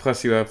 and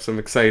plus you have some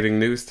exciting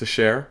news to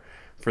share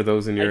for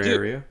those in your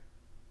area.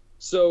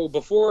 So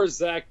before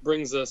Zach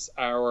brings us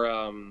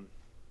our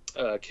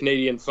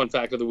Canadian fun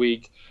fact of the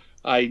week,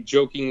 I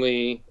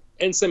jokingly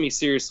and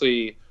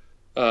semi-seriously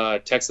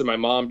texted my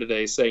mom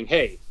today saying,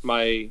 hey,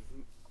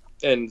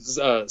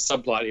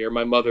 subplot here,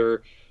 my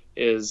mother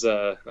is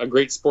a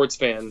great sports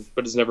fan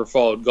but has never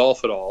followed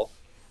golf at all.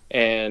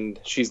 And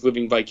she's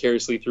living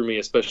vicariously through me,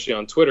 especially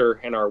on Twitter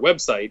and our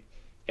website.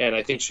 And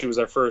I think she was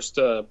our first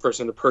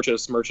person to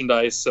purchase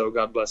merchandise. So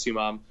God bless you,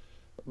 Mom.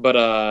 But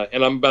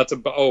and I'm about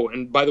to. Oh,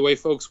 and by the way,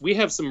 folks, we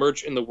have some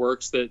merch in the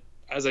works that,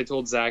 as I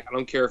told Zach, I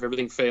don't care if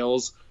everything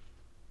fails.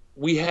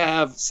 We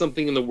have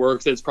something in the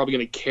works that's probably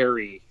going to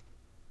carry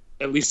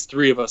at least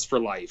 3 of us for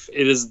life.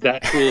 It is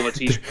that cool of a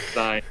t-shirt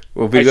design.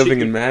 We'll be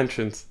living in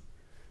mansions.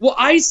 Well,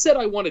 I said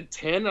I wanted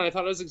 10, and I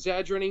thought I was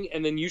exaggerating,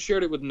 and then you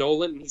shared it with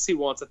Nolan, and he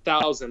wants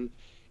 1,000,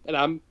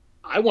 and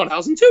I want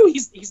 1,000 too.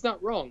 He's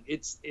not wrong.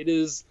 It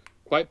is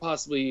quite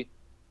possibly,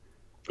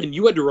 and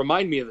you had to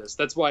remind me of this.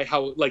 That's why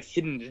how like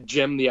hidden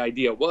gem the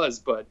idea was.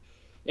 But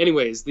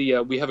anyways,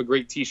 we have a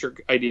great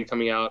T-shirt idea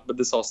coming out, but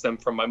this all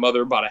stemmed from my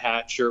mother bought a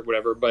hat, shirt,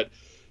 whatever. But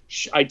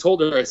I told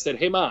her, I said,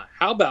 hey Ma,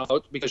 how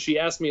about, because she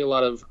asked me a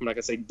lot of, I'm not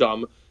gonna say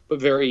dumb, but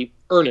very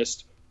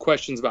earnest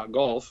questions about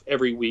golf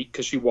every week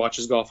because she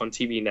watches golf on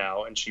TV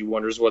now and she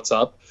wonders what's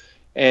up.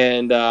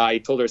 And I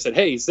told her, I said,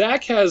 hey,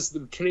 Zach has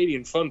the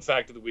Canadian fun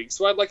fact of the week,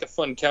 so I'd like a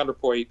fun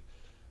counterpoint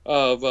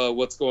of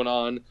what's going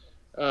on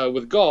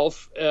with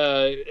golf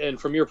and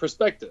from your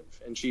perspective.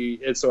 And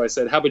so I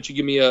said, how about you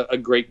give me a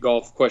great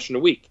golf question a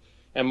week?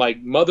 And my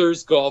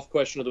mother's golf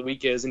question of the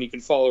week is, and you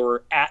can follow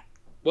her at,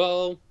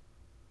 well,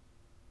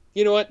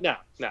 you know what? No.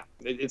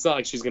 It's not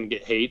like she's going to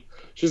get hate.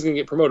 She's going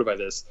to get promoted by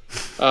this.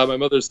 My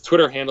mother's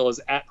Twitter handle is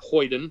at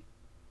Hoyden, and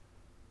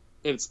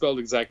it's spelled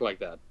exactly like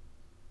that.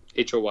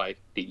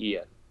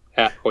 Hoyden.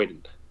 At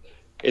Hoyden.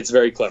 It's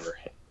very clever.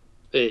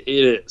 It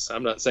is.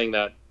 I'm not saying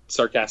that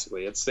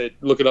sarcastically.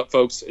 Look it up,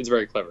 folks. It's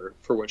very clever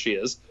for what she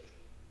is.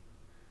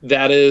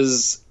 That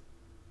is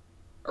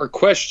our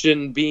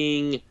question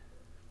being,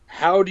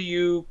 how do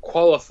you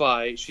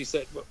qualify? She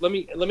said, let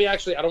me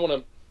actually, I don't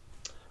want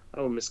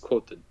to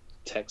misquote the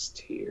text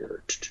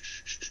here.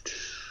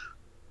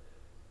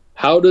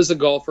 How does a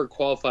golfer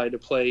qualify to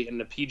play in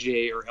the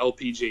PGA or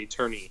LPGA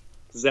tourney?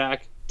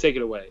 Zach, take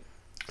it away.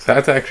 So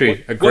that's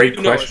actually a great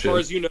question.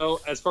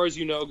 As far as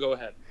you know, go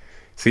ahead.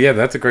 So yeah,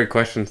 that's a great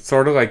question.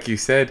 Sort of like you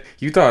said,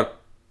 you thought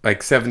like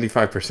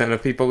 75%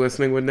 of people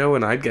listening would know,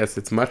 and I guess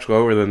it's much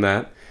lower than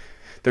that.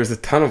 There's a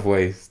ton of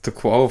ways to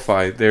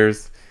qualify.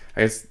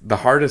 I guess the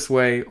hardest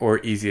way or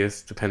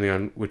easiest, depending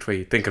on which way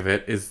you think of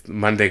it, is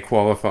Monday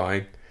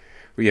qualifying,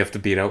 where you have to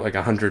beat out like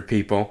 100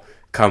 people,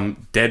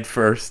 come dead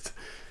first,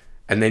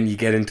 and then you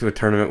get into a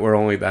tournament where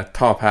only that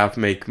top half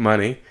make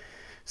money.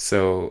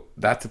 So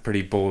that's a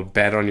pretty bold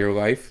bet on your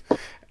life.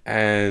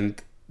 And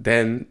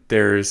then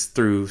there's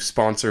through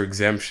sponsor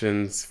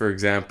exemptions, for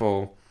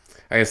example.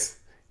 I guess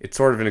it's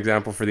sort of an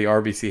example for the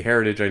RBC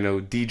Heritage. I know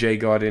DJ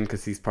got in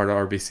because he's part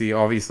of RBC.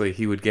 Obviously,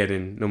 he would get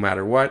in no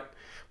matter what,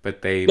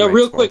 but they Now,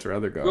 might sponsor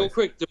other guys. real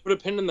quick, to put a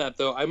pin in that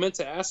though, I meant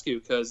to ask you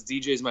because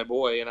DJ's my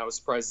boy, and I was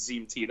surprised to see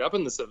him teed up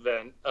in this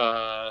event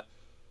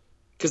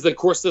because the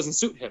course doesn't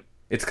suit him.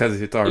 It's because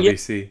it's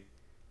RBC.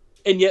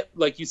 And yet,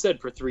 like you said,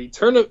 for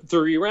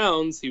three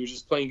rounds, he was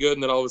just playing good,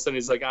 and then all of a sudden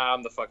he's like,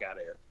 I'm the fuck out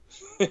of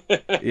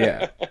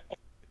here.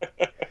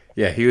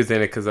 Yeah, he was in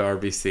it because of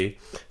RBC.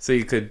 So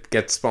you could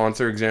get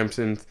sponsor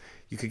exemptions.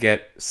 You could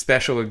get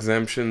special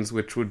exemptions,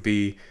 which would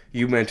be,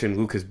 you mentioned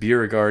Lucas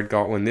Beauregard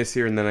got one this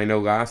year, and then I know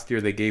last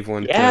year they gave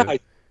one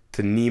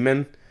to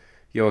Neiman,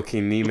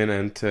 Joachim Neiman,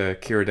 and to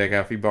Kira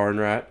Degafi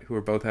Barnrat, who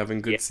are both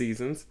having good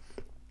seasons.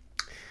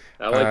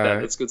 I like that.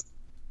 That's good.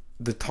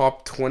 The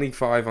top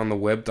 25 on the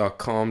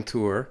web.com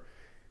tour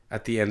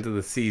at the end of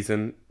the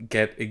season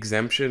get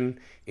exemption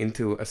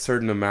into a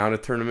certain amount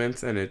of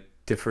tournaments, and it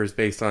differs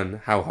based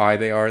on how high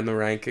they are in the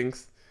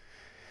rankings.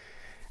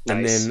 Nice.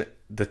 And then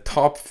the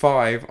top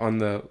 5 on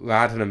the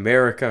Latin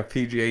America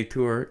PGA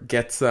Tour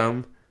get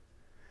some.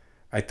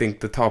 I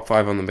think the top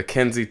 5 on the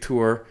Mackenzie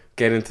Tour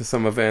get into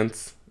some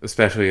events,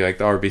 especially like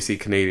the RBC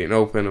Canadian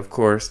Open, of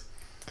course.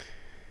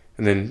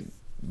 And then,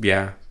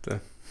 yeah,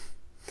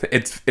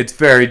 it's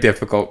very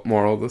difficult,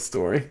 moral of the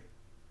story.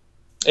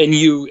 And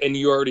you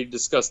already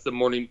discussed the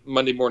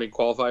Monday morning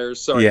qualifiers.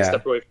 Sorry, I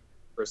stepped away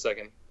for a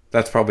second.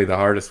 That's probably the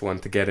hardest one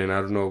to get in.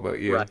 I don't know about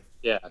you. Right.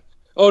 Yeah.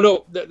 Oh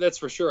no, that's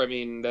for sure. I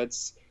mean, that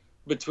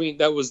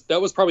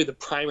was probably the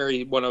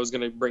primary one I was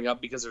going to bring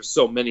up because there's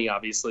so many,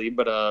 obviously.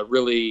 But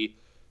really,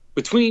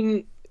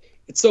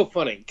 it's so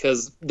funny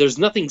because there's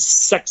nothing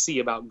sexy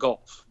about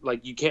golf.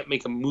 Like you can't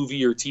make a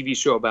movie or TV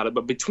show about it.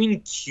 But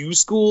between Q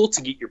School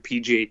to get your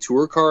PGA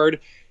Tour card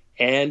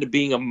and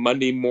being a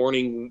Monday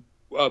morning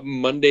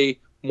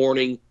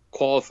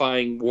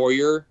qualifying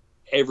warrior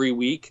every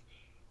week,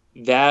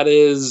 that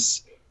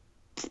is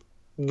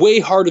way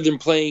harder than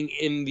playing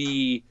in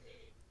the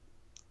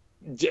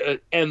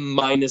M-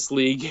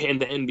 league in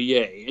the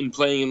NBA and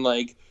playing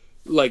like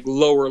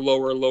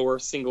lower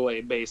single A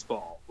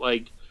baseball.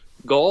 Like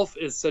golf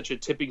is such a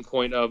tipping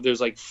point of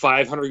there's like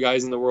 500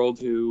 guys in the world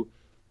who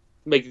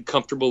make a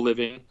comfortable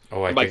living.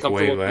 Oh, I think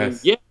way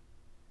less. Yeah.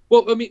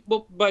 Well, I mean,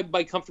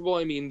 by comfortable,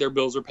 I mean their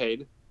bills are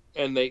paid,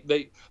 and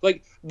they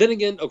like. Then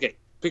again, okay,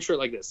 picture it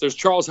like this: there's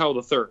Charles Howell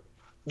III.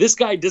 This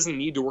guy doesn't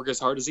need to work as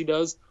hard as he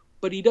does,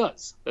 but he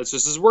does. That's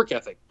just his work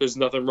ethic. There's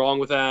nothing wrong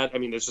with that. I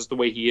mean, it's just the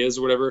way he is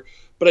or whatever.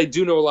 But I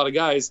do know a lot of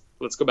guys.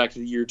 Let's go back to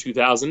the year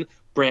 2000.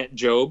 Brant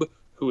Jobe,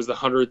 who was the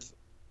 100th,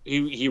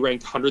 he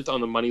ranked 100th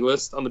on the money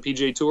list on the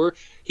PGA Tour.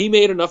 He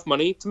made enough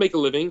money to make a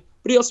living,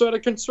 but he also had a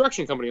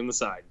construction company on the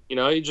side. You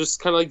know, he just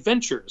kind of like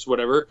ventures,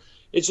 whatever.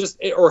 It's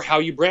just, or how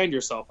you brand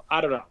yourself.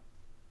 I don't know.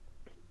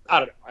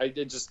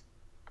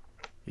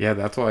 Yeah,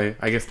 that's why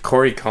I guess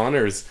Corey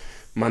Connors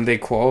Monday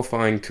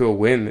qualifying to a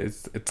win.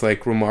 It's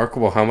like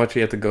remarkable how much he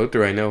had to go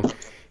through. I know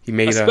he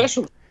made a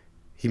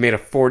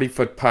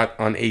 40-foot putt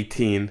on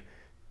 18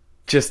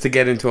 just to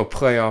get into a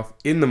playoff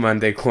in the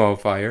Monday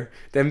qualifier,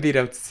 then beat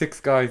out 6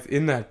 guys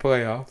in that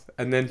playoff,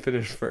 and then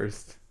finish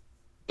first.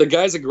 The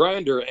guy's a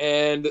grinder,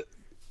 and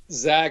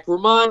Zach,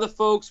 remind the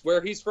folks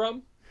where he's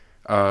from.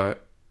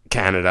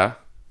 Canada.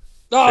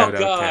 Oh, shout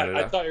God. Canada.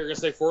 I thought you were going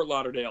to say Fort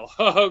Lauderdale.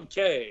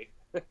 Okay.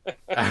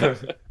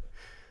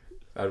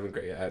 That would have been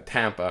great.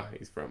 Tampa,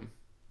 he's from.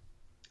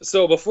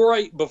 So before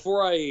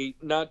I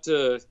not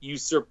to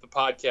usurp the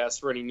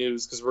podcast for any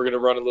news, because we're going to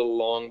run a little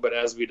long, but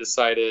as we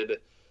decided,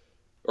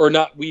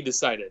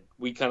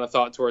 we kind of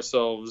thought to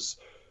ourselves,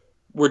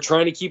 we're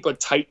trying to keep a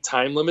tight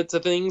time limit to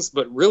things,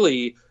 but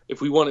really,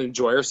 if we want to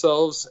enjoy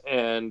ourselves,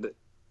 and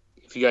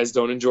if you guys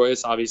don't enjoy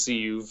us, obviously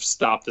you've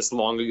stopped this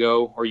long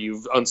ago, or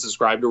you've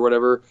unsubscribed or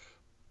whatever.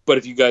 But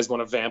if you guys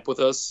want to vamp with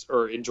us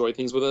or enjoy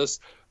things with us,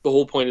 the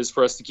whole point is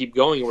for us to keep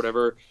going or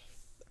whatever.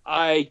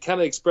 I kind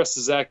of expressed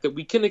to Zach that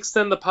we can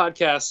extend the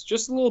podcast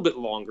just a little bit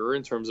longer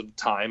in terms of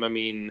time. I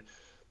mean,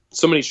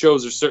 so many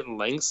shows are certain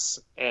lengths,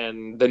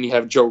 and then you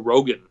have Joe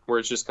Rogan, where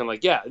it's just kind of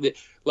like, yeah,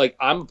 like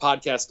I'm a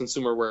podcast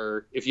consumer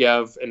where if you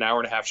have an hour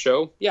and a half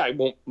show, yeah, I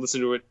won't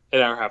listen to it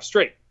an hour and a half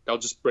straight. I'll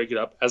just break it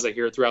up as I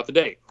hear it throughout the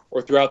day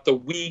or throughout the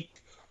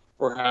week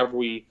or however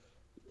we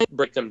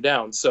break them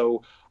down.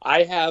 So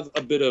I have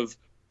a bit of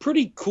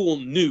pretty cool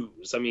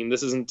news. I mean,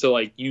 this isn't to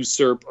like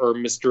usurp or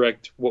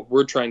misdirect what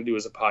we're trying to do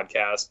as a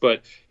podcast,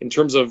 but in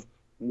terms of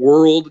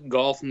world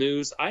golf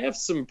news, I have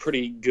some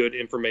pretty good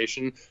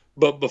information.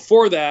 But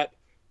before that,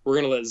 we're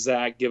going to let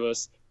Zach give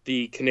us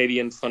the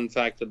Canadian fun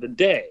fact of the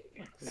day.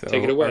 So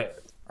take it away.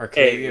 Our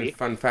Canadian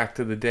fun fact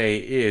of the day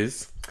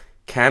is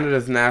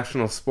Canada's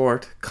national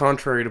sport,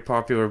 contrary to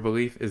popular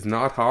belief, is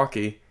not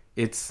hockey.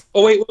 It's.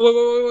 Oh wait, wait, wait, wait,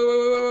 wait,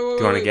 wait,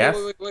 Do you want to wait, wait, wait, wait, guess?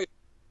 wait, wait.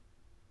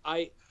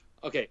 I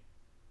okay.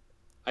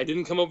 I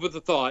didn't come up with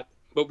a thought,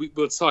 but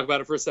let's talk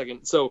about it for a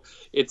second. So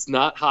it's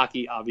not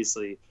hockey,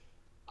 obviously.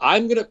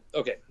 I'm gonna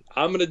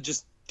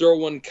just throw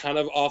one kind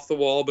of off the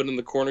wall, but in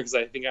the corner because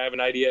I think I have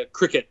an idea.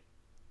 Cricket.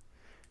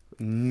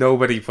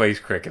 Nobody plays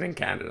cricket in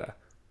Canada.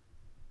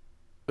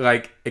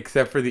 Like,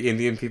 except for the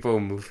Indian people who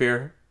move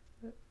here,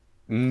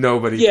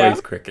 nobody Yeah,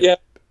 plays cricket. yeah.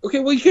 Okay,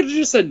 well, you could have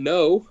just said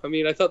no. I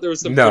mean, I thought there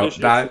was some No, British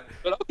influence, that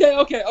but okay,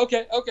 okay,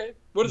 okay, okay.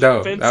 What is it?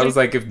 no, that Fencing? was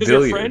like if Is it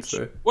billiards.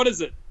 French? What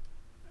is it?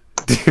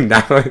 Dude,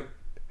 now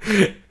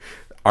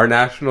our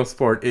national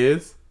sport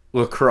is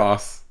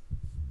lacrosse.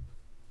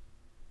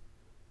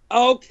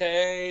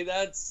 Okay,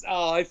 that's.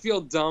 Oh, I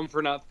feel dumb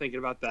for not thinking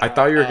about I that.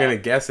 thought you were gonna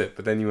guess it,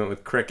 but then you went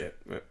with cricket.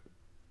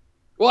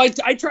 Well,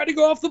 I tried to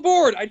go off the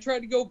board. I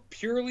tried to go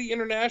purely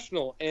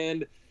international,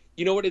 and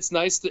you know what? It's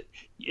nice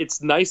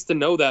to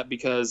know that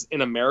because in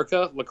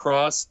America,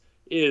 lacrosse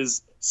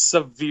is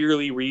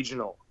severely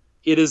regional.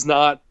 It is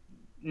not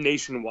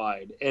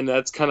nationwide, and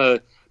that's kind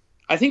of.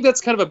 I think that's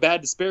kind of a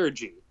bad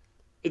disparaging.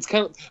 It's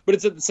kind of, but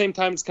it's at the same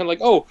time, it's kind of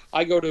like, oh,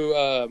 I go to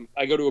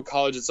a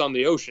college that's on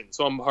the ocean,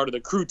 so I'm part of the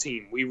crew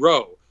team. We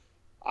row.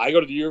 I go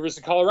to the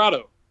University of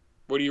Colorado.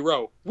 Where do you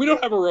row? We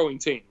don't have a rowing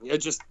team.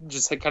 It's just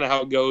kind of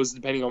how it goes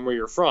depending on where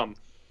you're from.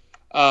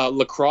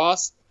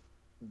 Lacrosse,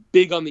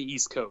 big on the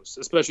East Coast,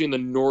 especially in the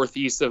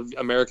Northeast of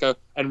America,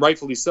 and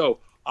rightfully so.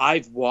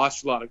 I've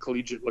watched a lot of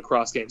collegiate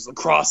lacrosse games.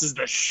 Lacrosse is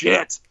the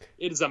shit.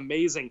 It is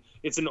amazing.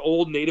 It's an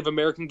old Native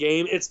American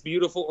game. It's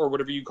beautiful, or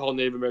whatever you call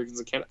Native Americans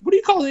in Canada. What do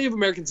you call Native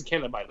Americans in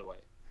Canada, by the way?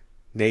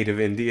 Native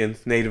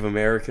Indians, Native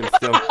Americans,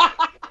 still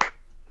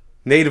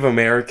Native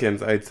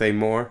Americans, I'd say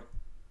more.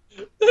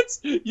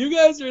 You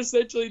guys are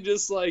essentially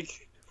just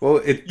like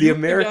Well, the you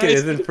American guys.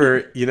 isn't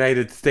for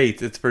United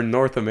States; it's for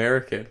North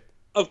American.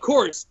 Of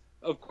course,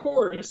 of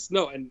course,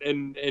 no,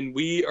 and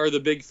we are the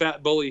big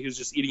fat bully who's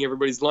just eating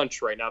everybody's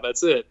lunch right now.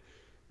 That's it.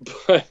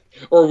 But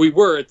or we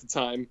were at the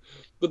time.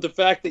 But the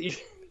fact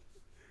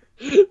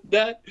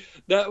that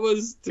that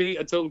was to me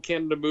a total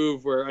Canada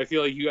move where I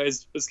feel like you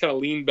guys just kind of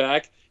lean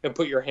back and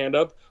put your hand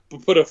up,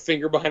 but put a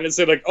finger behind it and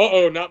say like, "Uh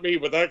oh, not me,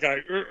 but that guy."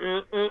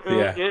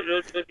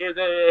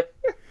 Yeah.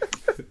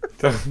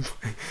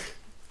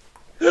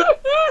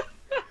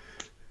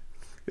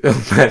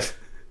 But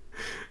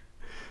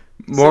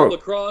So more.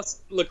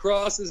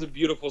 lacrosse is a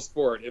beautiful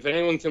sport. If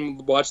anyone can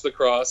watch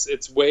lacrosse,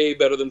 it's way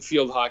better than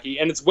field hockey,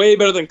 and it's way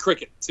better than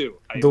cricket too.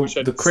 I wish The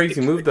I'd say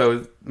crazy move cricket. though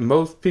is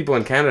most people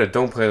in Canada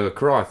don't play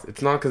lacrosse.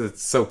 It's not because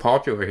it's so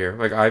popular here.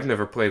 Like I've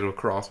never played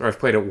lacrosse, or I've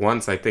played it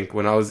once. I think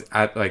when I was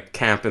at like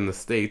camp in the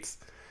States.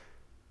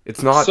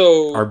 It's not our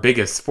So,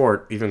 biggest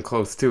sport, even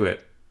close to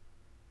it.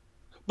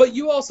 but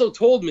you also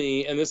told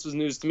me, and this was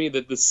news to me,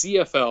 that the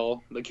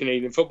CFL, the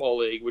Canadian Football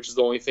League, which is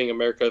the only thing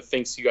America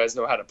thinks you guys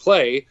know how to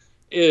play,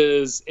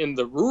 is in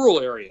the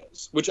rural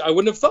areas, which I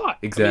wouldn't have thought.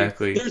 I mean,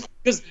 Exactly. there's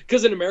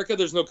because in America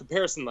there's no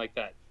comparison like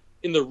that.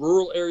 In the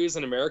rural areas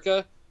in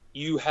America,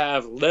 you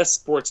have less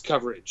sports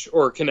coverage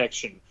or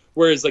connection,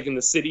 whereas like in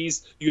the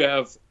cities you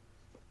have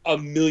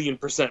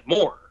 1,000,000%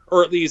 more,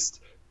 or at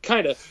least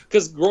kind of.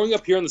 Because growing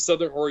up here on the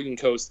Southern Oregon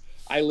coast,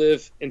 I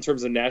live in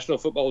terms of National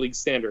Football League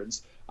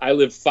standards. I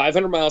live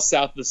 500 miles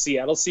south of the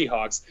Seattle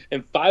Seahawks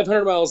and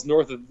 500 miles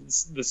north of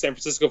the San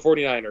Francisco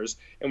 49ers.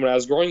 And when I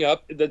was growing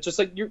up, that just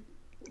like you're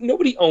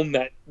nobody owned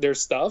that their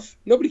stuff.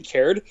 Nobody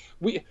cared.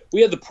 We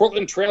had the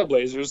Portland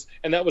Trailblazers,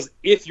 and that was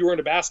if you were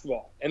into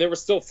basketball, and they were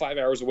still 5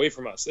 hours away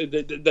from us.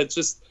 That's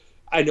just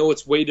I know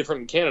it's way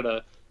different in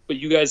Canada, but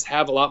you guys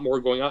have a lot more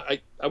going on.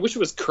 I wish it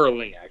was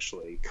curling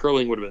actually.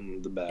 Curling would have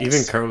been the Even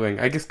best. curling.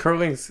 I guess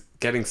curling's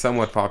getting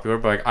somewhat popular,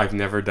 but like I've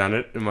never done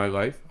it in my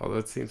life, although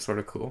it seems sort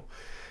of cool.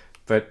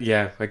 But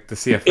yeah, like the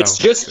It's CFL.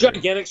 just Sure.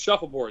 gigantic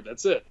shuffleboard.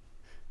 That's it.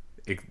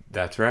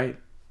 That's right.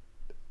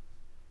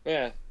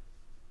 Yeah.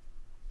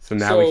 So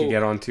now we can So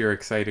get on to your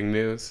exciting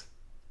news.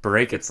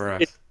 Break it it's for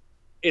it, us.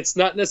 it's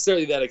not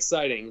necessarily that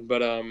exciting,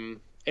 but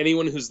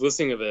anyone who's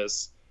listening to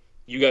this,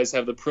 you guys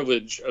have the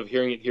privilege of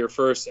hearing it here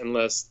first,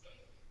 unless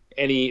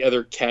any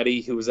other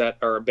caddy who was at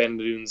our Abandoned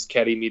Dunes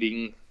caddy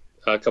meeting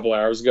a couple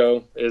hours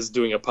ago is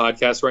doing a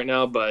podcast right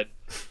now. But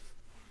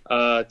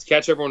to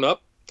catch everyone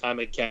up, I'm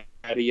a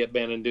caddy at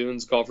Bandon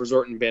Dunes Golf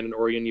Resort in Bandon,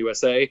 Oregon,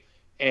 USA,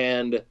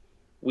 and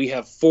we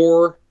have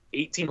four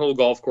 18-hole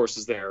golf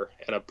courses there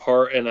and a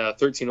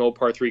 13-hole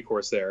par three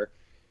course there.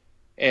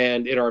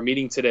 And in our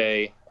meeting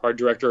today, our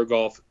director of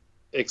golf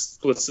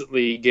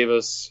explicitly gave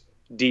us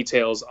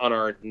details on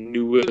our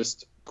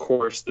newest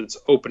course that's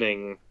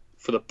opening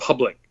for the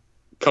public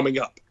coming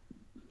up.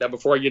 Now,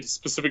 before I get to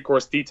specific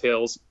course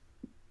details,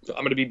 I'm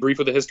going to be brief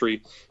with the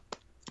history.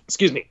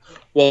 Excuse me,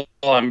 while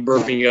I'm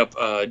burping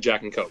up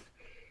Jack and Coke.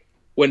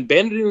 When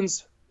Bandon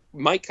Dunes,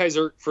 Mike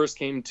Kaiser first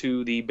came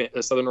to the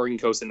Southern Oregon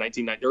coast in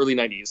early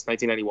 90s,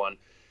 1991.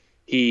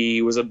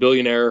 He was a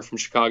billionaire from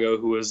Chicago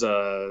who was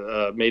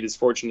made his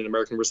fortune in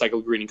American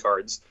recycled greeting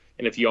cards.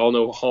 And if you all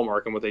know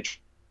Hallmark and what they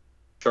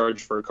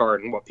charge for a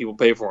card and what people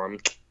pay for them,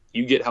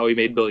 you get how he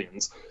made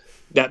billions.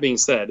 That being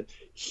said,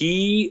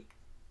 he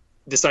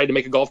decided to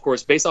make a golf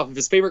course based off of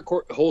his favorite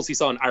holes he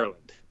saw in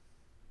Ireland.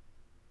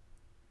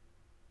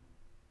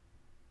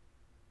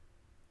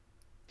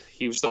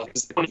 He was still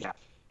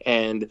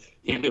and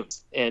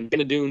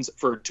Bandon Dunes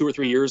for 2 or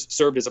 3 years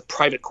served as a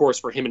private course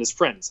for him and his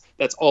friends.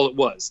 That's all it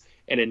was.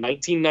 And in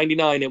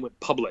 1999, it went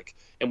public.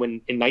 And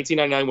in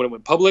 1999, when it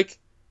went public,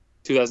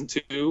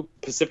 2002,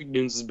 Pacific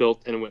Dunes was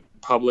built and it went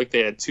public.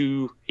 They had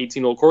 2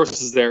 18-hole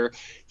courses there.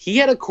 He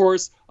had a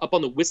course up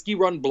on the Whiskey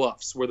Run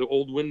Bluffs where the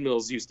old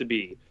windmills used to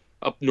be,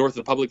 up north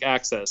of public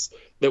access,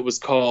 that was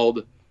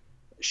called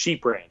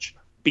Sheep Ranch,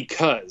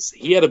 because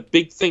he had a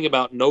big thing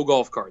about no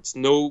golf carts,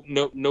 no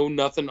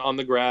nothing on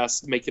the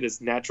grass, make it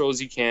as natural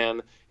as you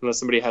can unless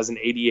somebody has an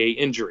ADA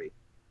injury.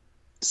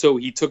 So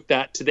he took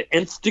that to the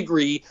nth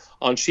degree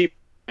on Sheep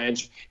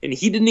Ranch, and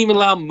he didn't even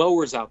allow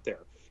mowers out there.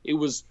 It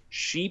was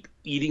sheep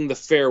eating the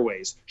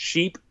fairways,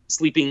 sheep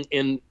sleeping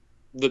in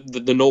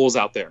the knolls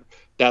out there.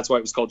 That's why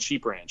it was called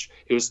Sheep Ranch.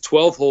 It was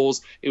 12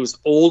 holes. It was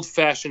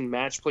old-fashioned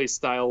match play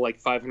style like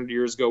 500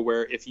 years ago,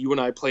 where if you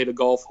and I played a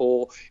golf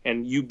hole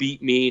and you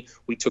beat me,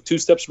 we took 2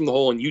 steps from the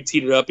hole and you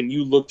teed it up and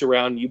you looked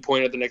around and you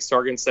pointed at the next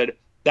target and said,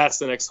 that's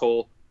the next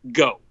hole,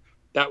 go.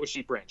 That was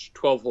Sheep Ranch,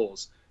 12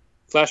 holes.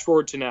 Flash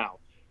forward to now.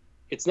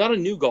 It's not a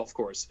new golf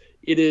course.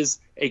 It is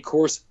a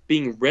course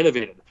being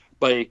renovated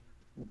by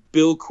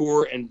Bill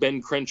Coore and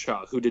Ben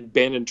Crenshaw, who did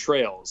Bandon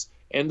Trails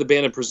and the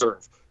Bandon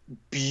Preserve.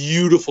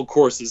 Beautiful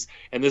courses,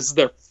 and this is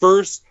their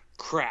first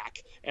crack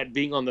at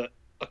being on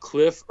a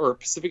cliff or a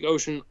Pacific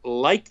Ocean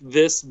like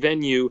this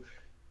venue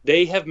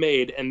they have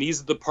made. And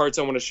these are the parts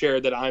I want to share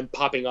that I'm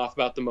popping off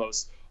about the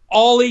most.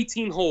 All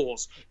 18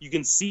 holes, you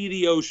can see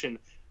the ocean.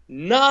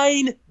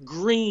 9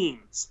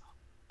 greens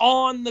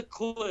on the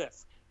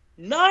cliff.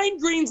 9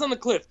 greens on the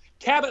cliff.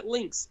 Cabot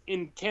Links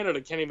in Canada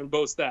can't even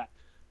boast that.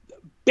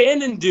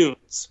 Bandon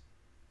Dunes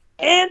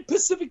and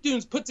Pacific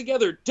Dunes put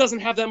together doesn't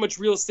have that much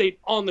real estate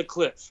on the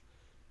cliff.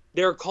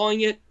 They're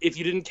calling it, if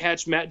you didn't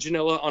catch Matt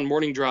Janella on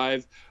Morning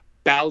Drive,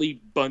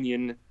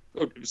 Ballybunion.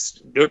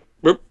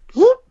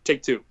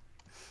 Take 2.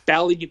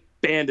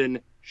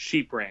 Ballybandon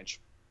Sheep Ranch.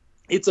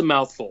 It's a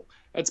mouthful.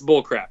 That's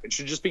bullcrap. It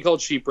should just be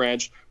called Sheep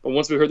Ranch. But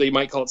once we heard they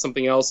might call it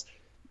something else,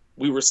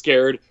 we were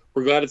scared.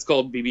 We're glad it's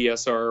called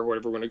BBSR or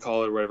whatever we're going to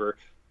call it or whatever.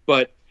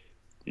 But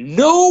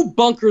no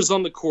bunkers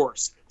on the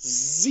course.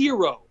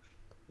 0.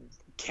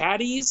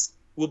 Caddies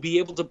will be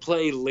able to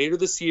play later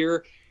this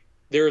year.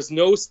 There is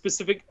no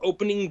specific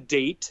opening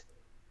date,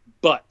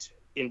 but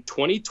in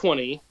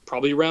 2020,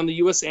 probably around the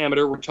U.S.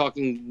 Amateur, we're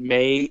talking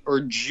May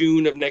or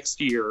June of next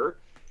year,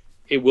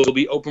 it will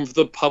be open for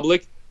the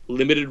public,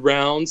 limited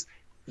rounds.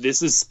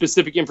 This is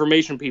specific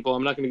information, people.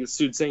 I'm not going to get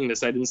sued saying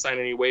this. I didn't sign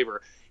any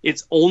waiver.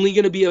 It's only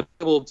going to be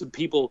available to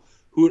people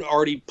who had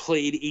already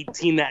played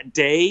 18 that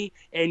day,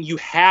 and you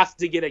have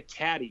to get a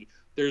caddy.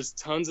 There's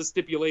tons of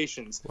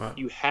stipulations. Wow.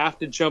 You have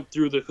to jump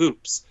through the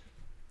hoops.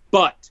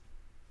 But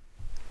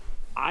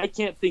I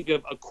can't think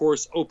of a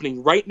course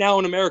opening right now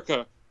in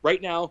America,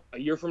 right now, a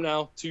year from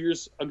now, 2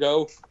 years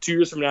ago, 2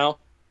 years from now.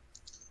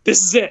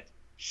 This is it.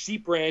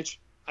 Sheep Ranch,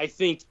 I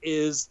think,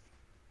 is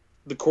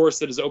the course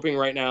that is opening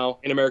right now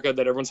in America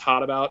that everyone's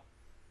hot about.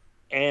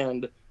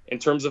 And in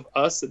terms of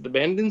us at the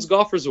Bandon Dunes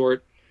Golf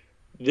Resort,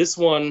 this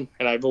one,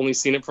 and I've only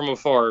seen it from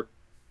afar,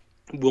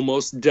 will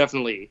most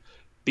definitely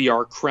be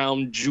our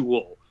crown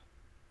jewel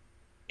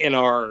in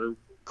our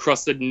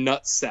crusted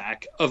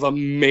nutsack of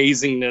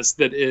amazingness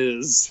that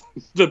is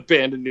the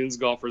Bandon Dunes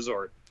Golf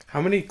Resort. How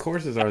many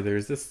courses are there?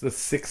 Is this the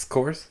 6th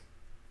course?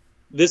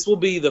 This will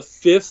be the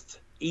 5th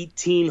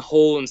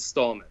 18-hole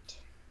installment.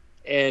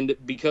 And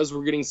because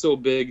we're getting so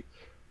big,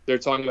 they're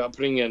talking about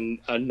putting in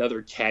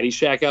another caddy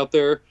shack out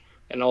there,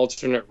 an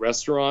alternate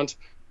restaurant.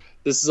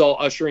 This is all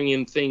ushering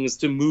in things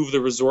to move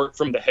the resort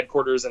from the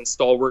headquarters and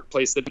stalwart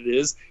place that it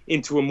is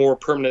into a more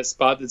permanent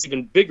spot that's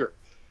even bigger.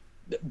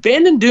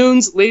 Bandon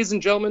Dunes, ladies and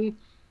gentlemen,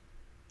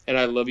 and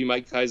I love you,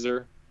 Mike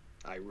Kaiser.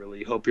 I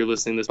really hope you're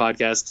listening to this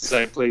podcast, because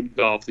I played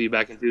golf with you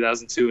back in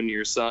 2002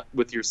 and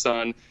with your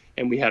son,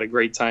 and we had a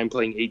great time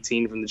playing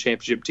 18 from the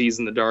championship tees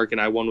in the dark, and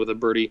I won with a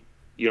birdie.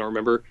 You don't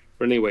remember?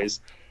 But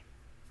anyways,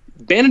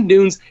 Bandon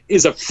Dunes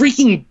is a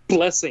freaking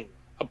blessing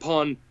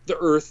upon the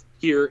earth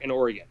here in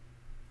Oregon.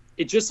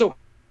 It just so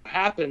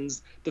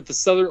happens that the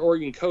southern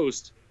Oregon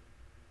coast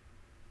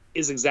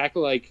is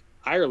exactly like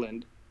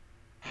Ireland.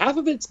 Half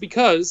of it's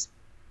because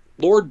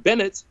Lord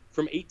Bennett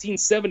from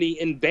 1870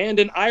 in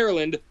Bandon,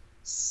 Ireland,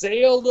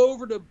 sailed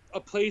over to a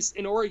place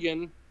in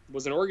Oregon. It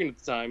was in Oregon at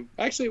the time.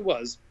 Actually, it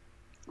was.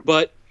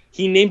 But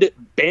he named it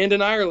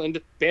Bandon,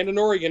 Ireland, Bandon,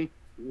 Oregon,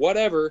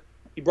 whatever.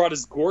 He brought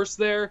his gorse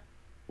there.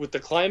 With the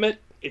climate,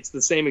 it's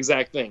the same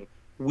exact thing.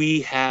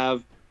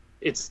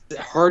 It's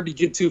hard to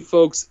get to,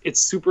 folks. It's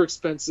super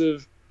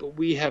expensive, but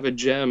we have a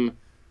gem,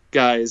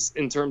 guys,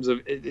 in terms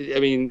of,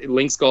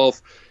 links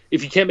golf.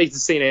 If you can't make it to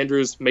St.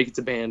 Andrews, make it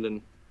to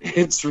Bandon.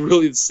 It's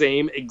really the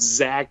same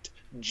exact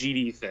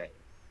GD thing.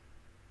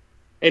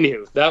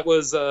 Anywho, that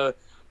was the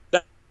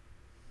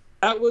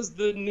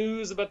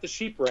news about the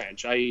Sheep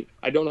Ranch. I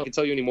don't know if I can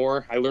tell you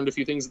anymore. I learned a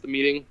few things at the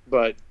meeting,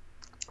 but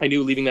I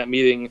knew leaving that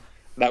meeting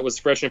that was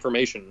fresh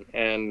information.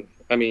 And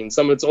I mean,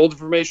 some of it's old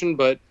information,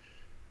 but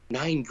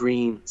 9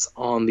 greens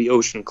on the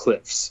ocean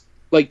cliffs.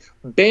 Like,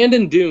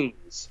 Bandon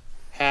Dunes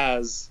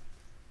has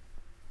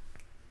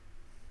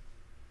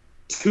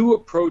 2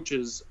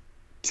 approaches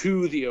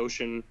to the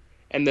ocean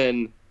and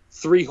then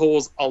 3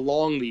 holes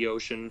along the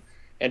ocean.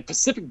 And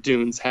Pacific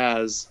Dunes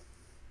has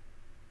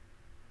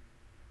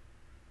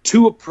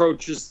 2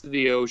 approaches to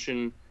the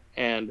ocean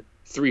and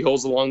 3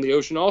 holes along the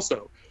ocean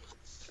also.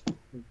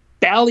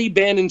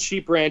 Ballybandon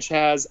Sheep Ranch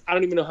has, I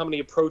don't even know how many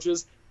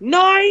approaches,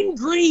 9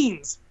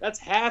 greens! That's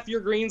half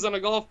your greens on a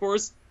golf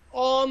course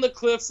on the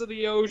cliffs of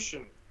the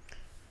ocean.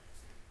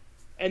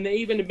 And they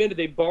even admitted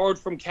they borrowed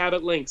from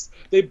Cabot Links.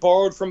 They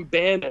borrowed from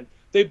Bandon.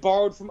 They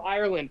borrowed from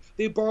Ireland.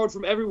 They borrowed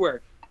from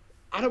everywhere.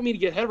 I don't mean to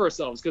get ahead of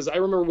ourselves, because I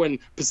remember when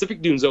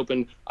Pacific Dunes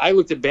opened, I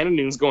looked at Bandon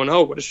Dunes going,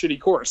 oh, what a shitty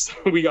course.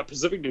 We got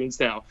Pacific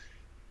Dunes now.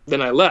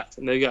 Then I left,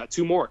 and they got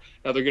 2 more.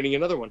 Now they're getting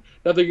another one.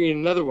 Now they're getting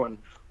another one.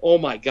 Oh,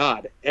 my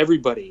God.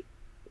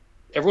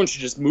 Everyone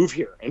should just move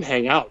here and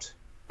hang out.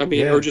 I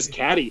mean, or just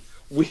caddy.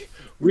 We're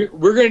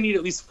going to need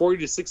at least 40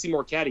 to 60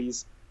 more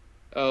caddies.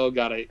 Oh,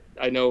 God,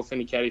 I know if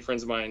any caddy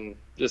friends of mine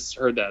just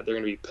heard that, they're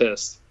going to be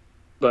pissed.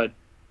 But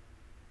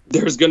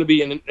there's going to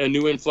be a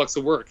new influx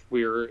of work.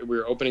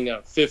 We're opening a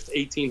 5th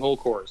 18-hole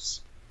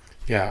course.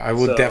 Yeah, I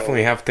will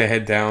definitely have to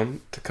head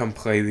down to come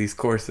play these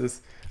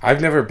courses. I've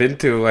never been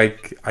to,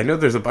 I know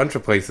there's a bunch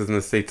of places in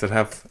the States that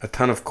have a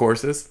ton of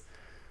courses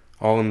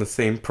all in the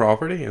same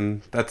property,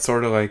 and that's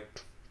sort of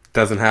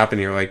doesn't happen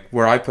here. Like,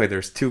 where I play,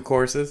 there's 2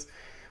 courses,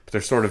 but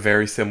they're sort of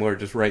very similar,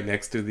 just right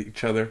next to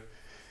each other.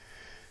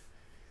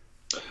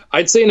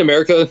 I'd say in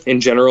America,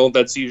 in general,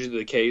 that's usually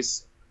the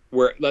case.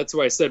 That's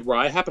why I said, where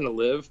I happen to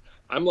live,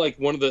 I'm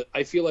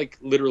I feel like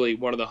literally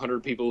one of the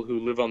 100 people who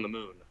live on the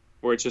moon,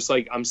 where it's just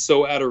like, I'm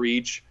so out of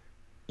reach,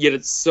 yet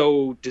it's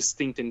so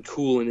distinct and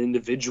cool and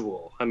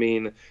individual. I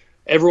mean,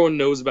 everyone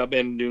knows about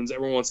Bandon Dunes,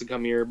 everyone wants to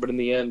come here, but in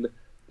the end,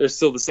 there's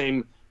still the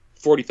same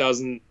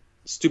 40,000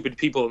 stupid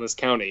people in this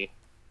county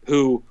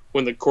who,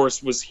 when the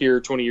course was here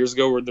 20 years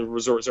ago, or the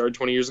resort started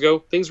 20 years ago,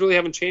 things really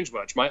haven't changed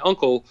much. My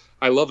uncle,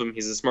 I love him,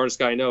 he's the smartest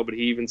guy I know, but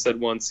he even said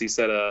once, he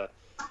said,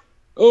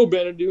 oh,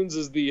 Bandon Dunes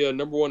is the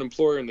number 1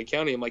 employer in the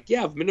county. I'm like,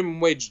 yeah,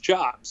 minimum wage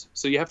jobs.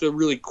 So you have to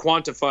really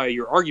quantify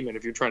your argument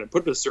if you're trying to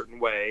put it a certain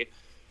way.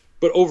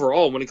 But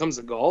overall, when it comes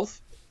to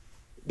golf,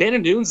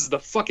 Bandon Dunes is the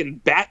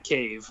fucking bat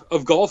cave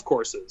of golf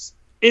courses.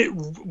 It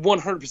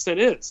 100%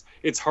 is.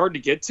 It's hard to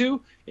get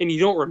to, and you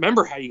don't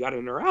remember how you got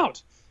in or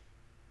out.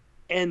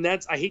 And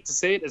I hate to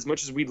say it, as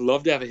much as we'd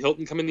love to have a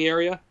Hilton come in the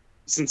area,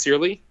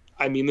 sincerely,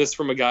 I mean this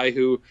from a guy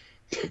who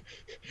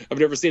I've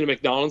never seen a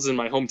McDonald's in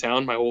my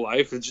hometown my whole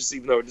life. It's just,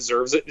 even though it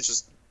deserves it, it's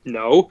just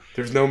no.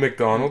 There's no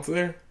McDonald's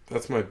there?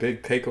 That's my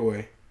big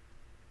takeaway.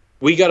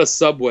 We got a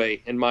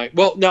Subway in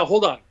well, now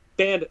hold on.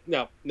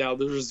 Now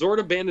the resort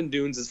of Bandon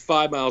Dunes is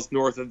 5 miles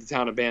north of the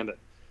town of Bandon.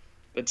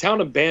 The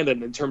town of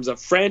Bandon, in terms of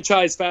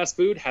franchise fast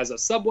food, has a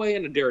Subway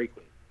and a Dairy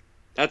Queen.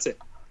 That's it.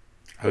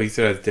 At least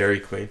it has Dairy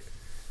Queen.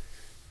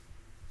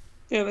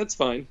 Yeah, that's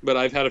fine. But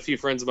I've had a few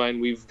friends of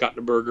mine, we've gotten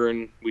a burger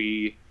and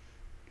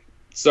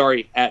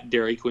sorry, at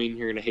Dairy Queen,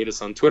 you're going to hate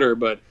us on Twitter,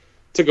 but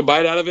took a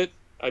bite out of it.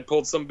 I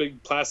pulled some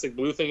big plastic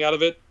blue thing out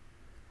of it.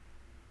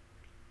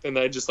 And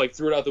I just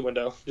threw it out the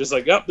window. Just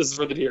oh, this is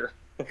for the deer.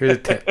 Here's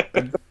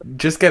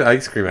just get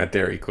ice cream at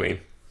Dairy Queen.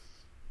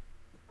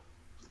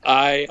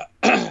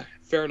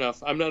 Fair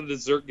enough. I'm not a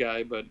dessert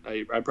guy, but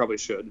I probably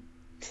should.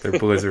 Their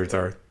blizzards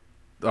are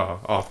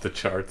off the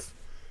charts.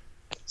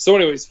 So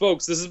anyways,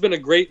 folks, this has been a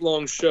great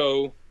long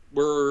show.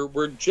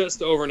 We're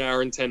just over an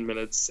hour and 10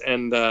 minutes,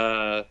 and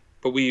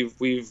but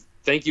we've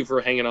thank you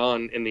for hanging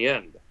on in the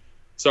end.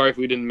 Sorry if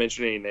we didn't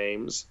mention any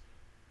names.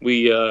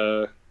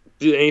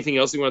 Anything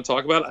else you want to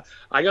talk about?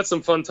 I got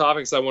some fun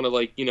topics I want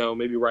to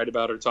maybe write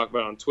about or talk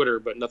about on Twitter,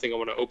 but nothing I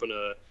want to open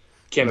a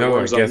can of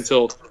worms on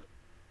until.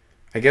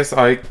 I guess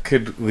I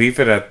could leave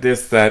it at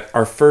this: that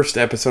our first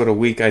episode a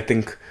week, I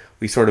think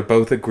we sort of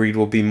both agreed,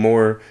 will be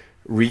more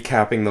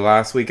recapping the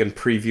last week and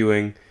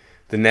previewing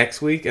the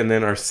next week, and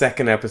then our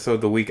second episode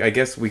of the week, I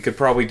guess we could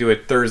probably do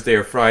it Thursday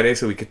or Friday,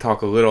 so we could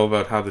talk a little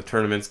about how the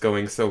tournament's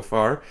going so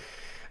far,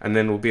 and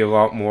then will be a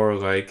lot more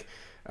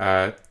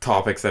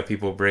topics that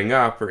people bring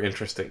up or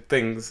interesting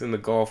things in the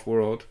golf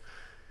world.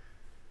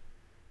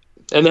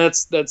 And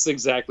that's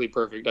exactly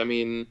perfect. I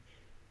mean,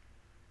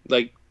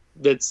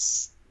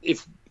 that's,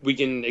 if we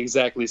can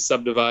exactly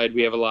subdivide,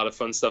 we have a lot of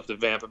fun stuff to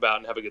vamp about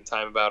and have a good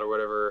time about or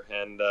whatever,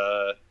 and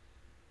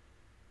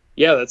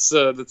yeah, that's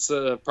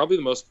probably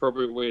the most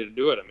appropriate way to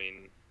do it. I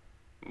mean,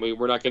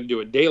 we're not going to do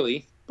it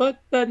daily,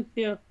 but then,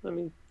 yeah, I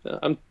mean,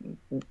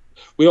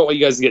 we don't want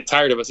you guys to get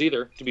tired of us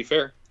either, to be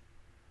fair.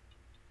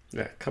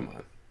 Yeah, come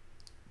on.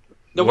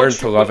 No, learn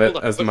to love it,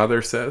 as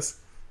Mother says.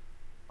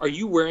 Are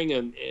you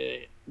wearing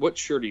what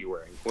shirt are you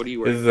wearing? What are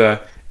you wearing? This is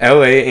a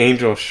LA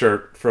Angel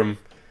shirt from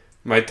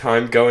my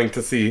time going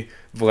to see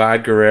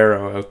Vlad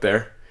Guerrero out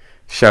there.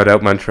 Shout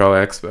out Montreal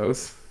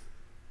Expos.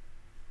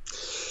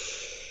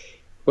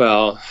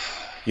 Well,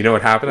 you know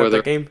what happened at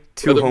that game?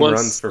 2 home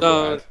runs for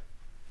Vlad.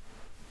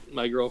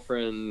 My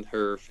girlfriend,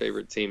 her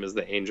favorite team is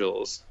the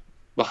Angels,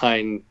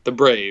 behind the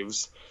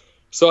Braves.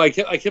 So I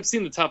kept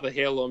seeing the top of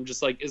the halo. I'm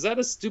just like, is that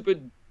a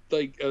stupid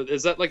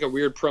is that like a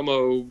weird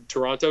promo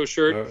Toronto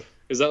shirt? Uh,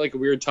 Is that like a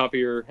weird top of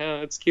your?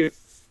 It's cute.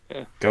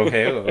 Yeah. Go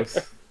Halos.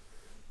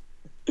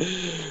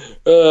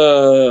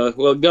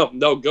 Well,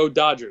 no, go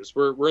Dodgers.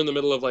 We're in the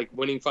middle of like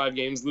winning 5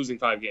 games, losing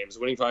 5 games,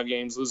 winning 5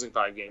 games, losing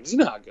 5 games. You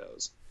know how it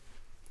goes.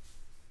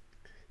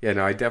 Yeah,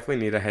 no, I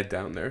definitely need to head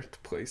down there to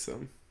play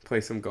some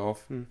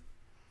golf and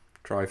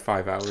drive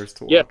 5 hours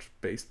to Yeah. watch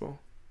baseball.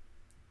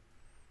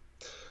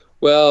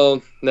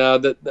 Well, no,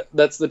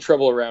 that's the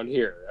trouble around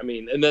here. I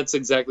mean, and that's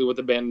exactly what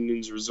the Bandon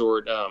Dunes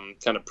Resort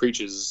kind of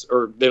preaches,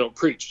 or they don't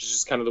preach. It's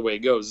just kind of the way it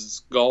goes. It's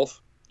golf,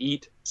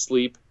 eat,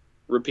 sleep,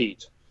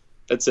 repeat.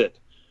 That's it.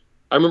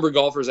 I remember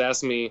golfers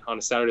asking me on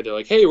a Saturday, they're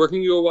like, "Hey, where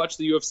can you go watch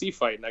the UFC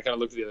fight?" And I kind of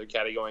looked at the other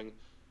caddy, going,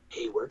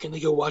 "Hey, where can they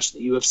go watch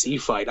the UFC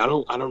fight? I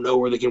don't know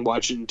where they can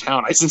watch it in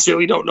town. I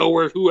sincerely don't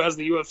know who has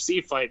the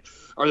UFC fight.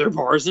 Are there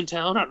bars in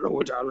town? I don't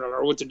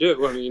know what to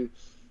do. I mean."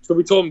 So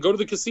we told him go to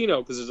the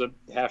casino because there's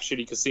a half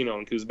shitty casino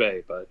in Coos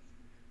Bay. But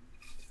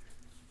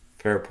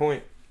Fair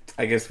point.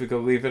 I guess we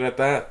could leave it at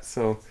that.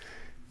 So,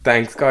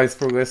 thanks guys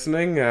for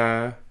listening.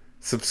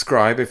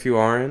 Subscribe if you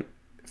aren't.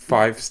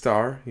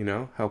 5-star,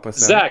 help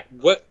us out. Zach,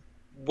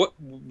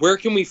 where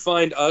can we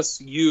find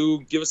us?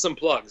 You give us some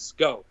plugs.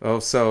 Go. Oh,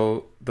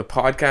 so the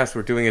podcast,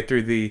 we're doing it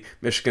through the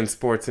Michigan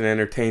Sports and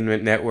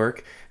Entertainment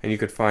Network, and you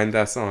could find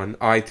us on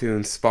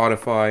iTunes,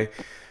 Spotify,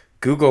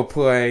 Google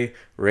Play,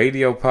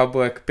 Radio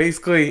Public,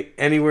 basically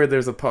anywhere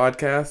there's a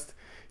podcast,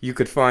 you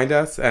could find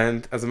us.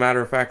 And as a matter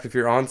of fact, if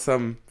you're on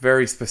some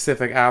very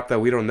specific app that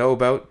we don't know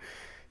about,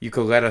 you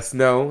could let us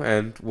know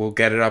and we'll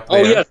get it up there.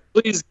 Oh, yes,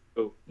 please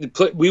do.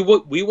 We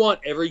want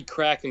every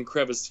crack and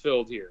crevice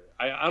filled here.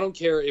 I don't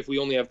care if we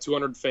only have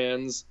 200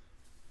 fans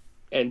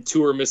and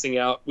 2 are missing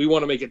out. We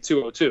want to make it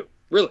 202.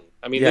 Really.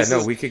 I mean,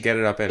 we could get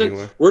it up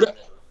anywhere.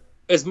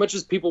 As much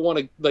as people want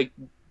to,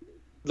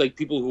 like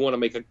people who want to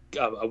make a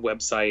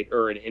website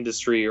or an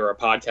industry or a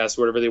podcast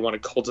or whatever, they want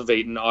to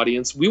cultivate an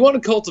audience. We want to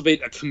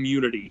cultivate a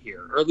community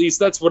here, or at least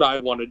that's what I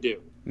want to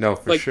do. No,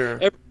 for sure.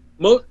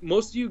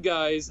 Most of you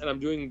guys, and I'm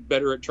doing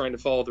better at trying to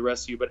follow the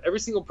rest of you, but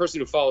every single person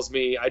who follows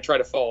me, I try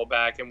to follow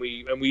back, and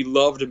we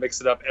love to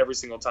mix it up every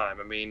single time.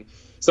 I mean,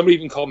 somebody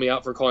even called me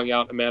out for calling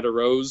out Amanda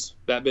Rose,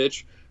 that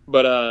bitch,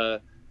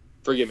 but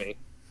forgive me.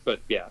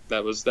 But yeah,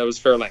 that was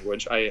fair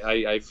language,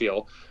 I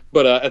feel.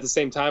 But at the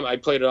same time, I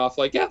played it off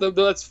like, yeah,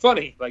 that's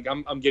funny. Like,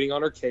 I'm getting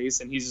on her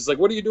case, and he's just like,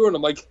 what are you doing?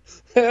 I'm like,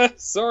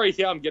 sorry,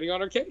 yeah, I'm getting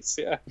on her case,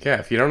 yeah. Yeah,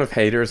 if you don't have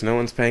haters, no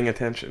one's paying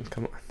attention.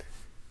 Come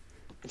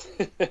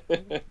on.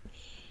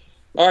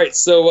 All right,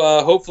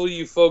 so hopefully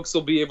you folks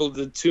will be able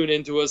to tune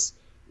into us.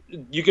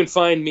 You can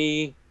find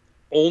me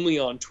only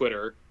on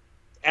Twitter,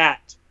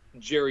 at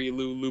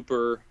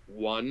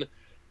JerryLouLooper1,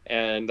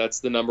 and that's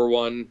the number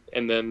 1.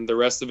 And then the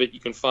rest of it you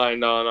can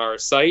find on our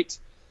site.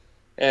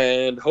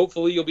 And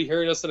hopefully you'll be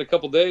hearing us in a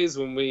couple days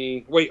when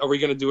we... Wait, are we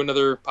going to do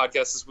another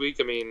podcast this week?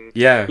 I mean...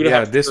 Yeah,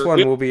 this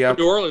one will be up...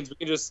 New Orleans,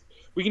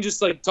 we can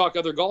just like talk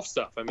other golf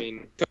stuff. I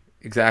mean...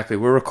 Exactly.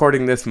 We're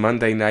recording this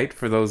Monday night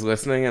for those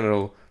listening, and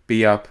it'll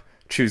be up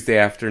Tuesday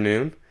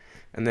afternoon.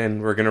 And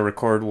then we're going to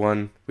record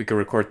one... We could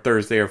record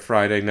Thursday or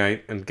Friday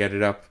night and get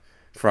it up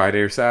Friday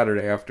or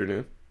Saturday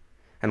afternoon.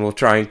 And we'll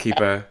try and keep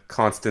a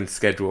constant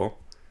schedule.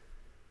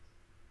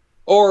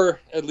 Or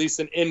at least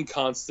an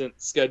inconstant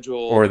schedule.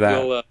 Or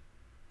that.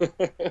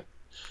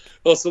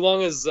 Well, so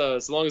long as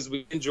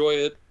we enjoy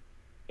it,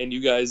 and you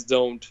guys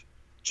don't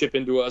chip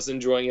into us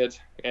enjoying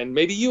it, and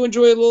maybe you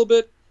enjoy it a little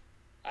bit,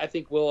 I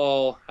think we'll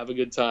all have a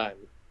good time.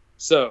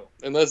 So,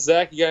 unless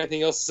Zach, you got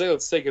anything else to say,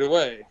 let's take it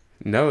away.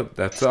 No,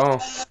 that's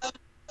all.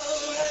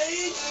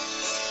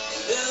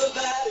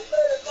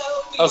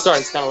 Oh, sorry,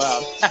 it's kind of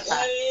loud.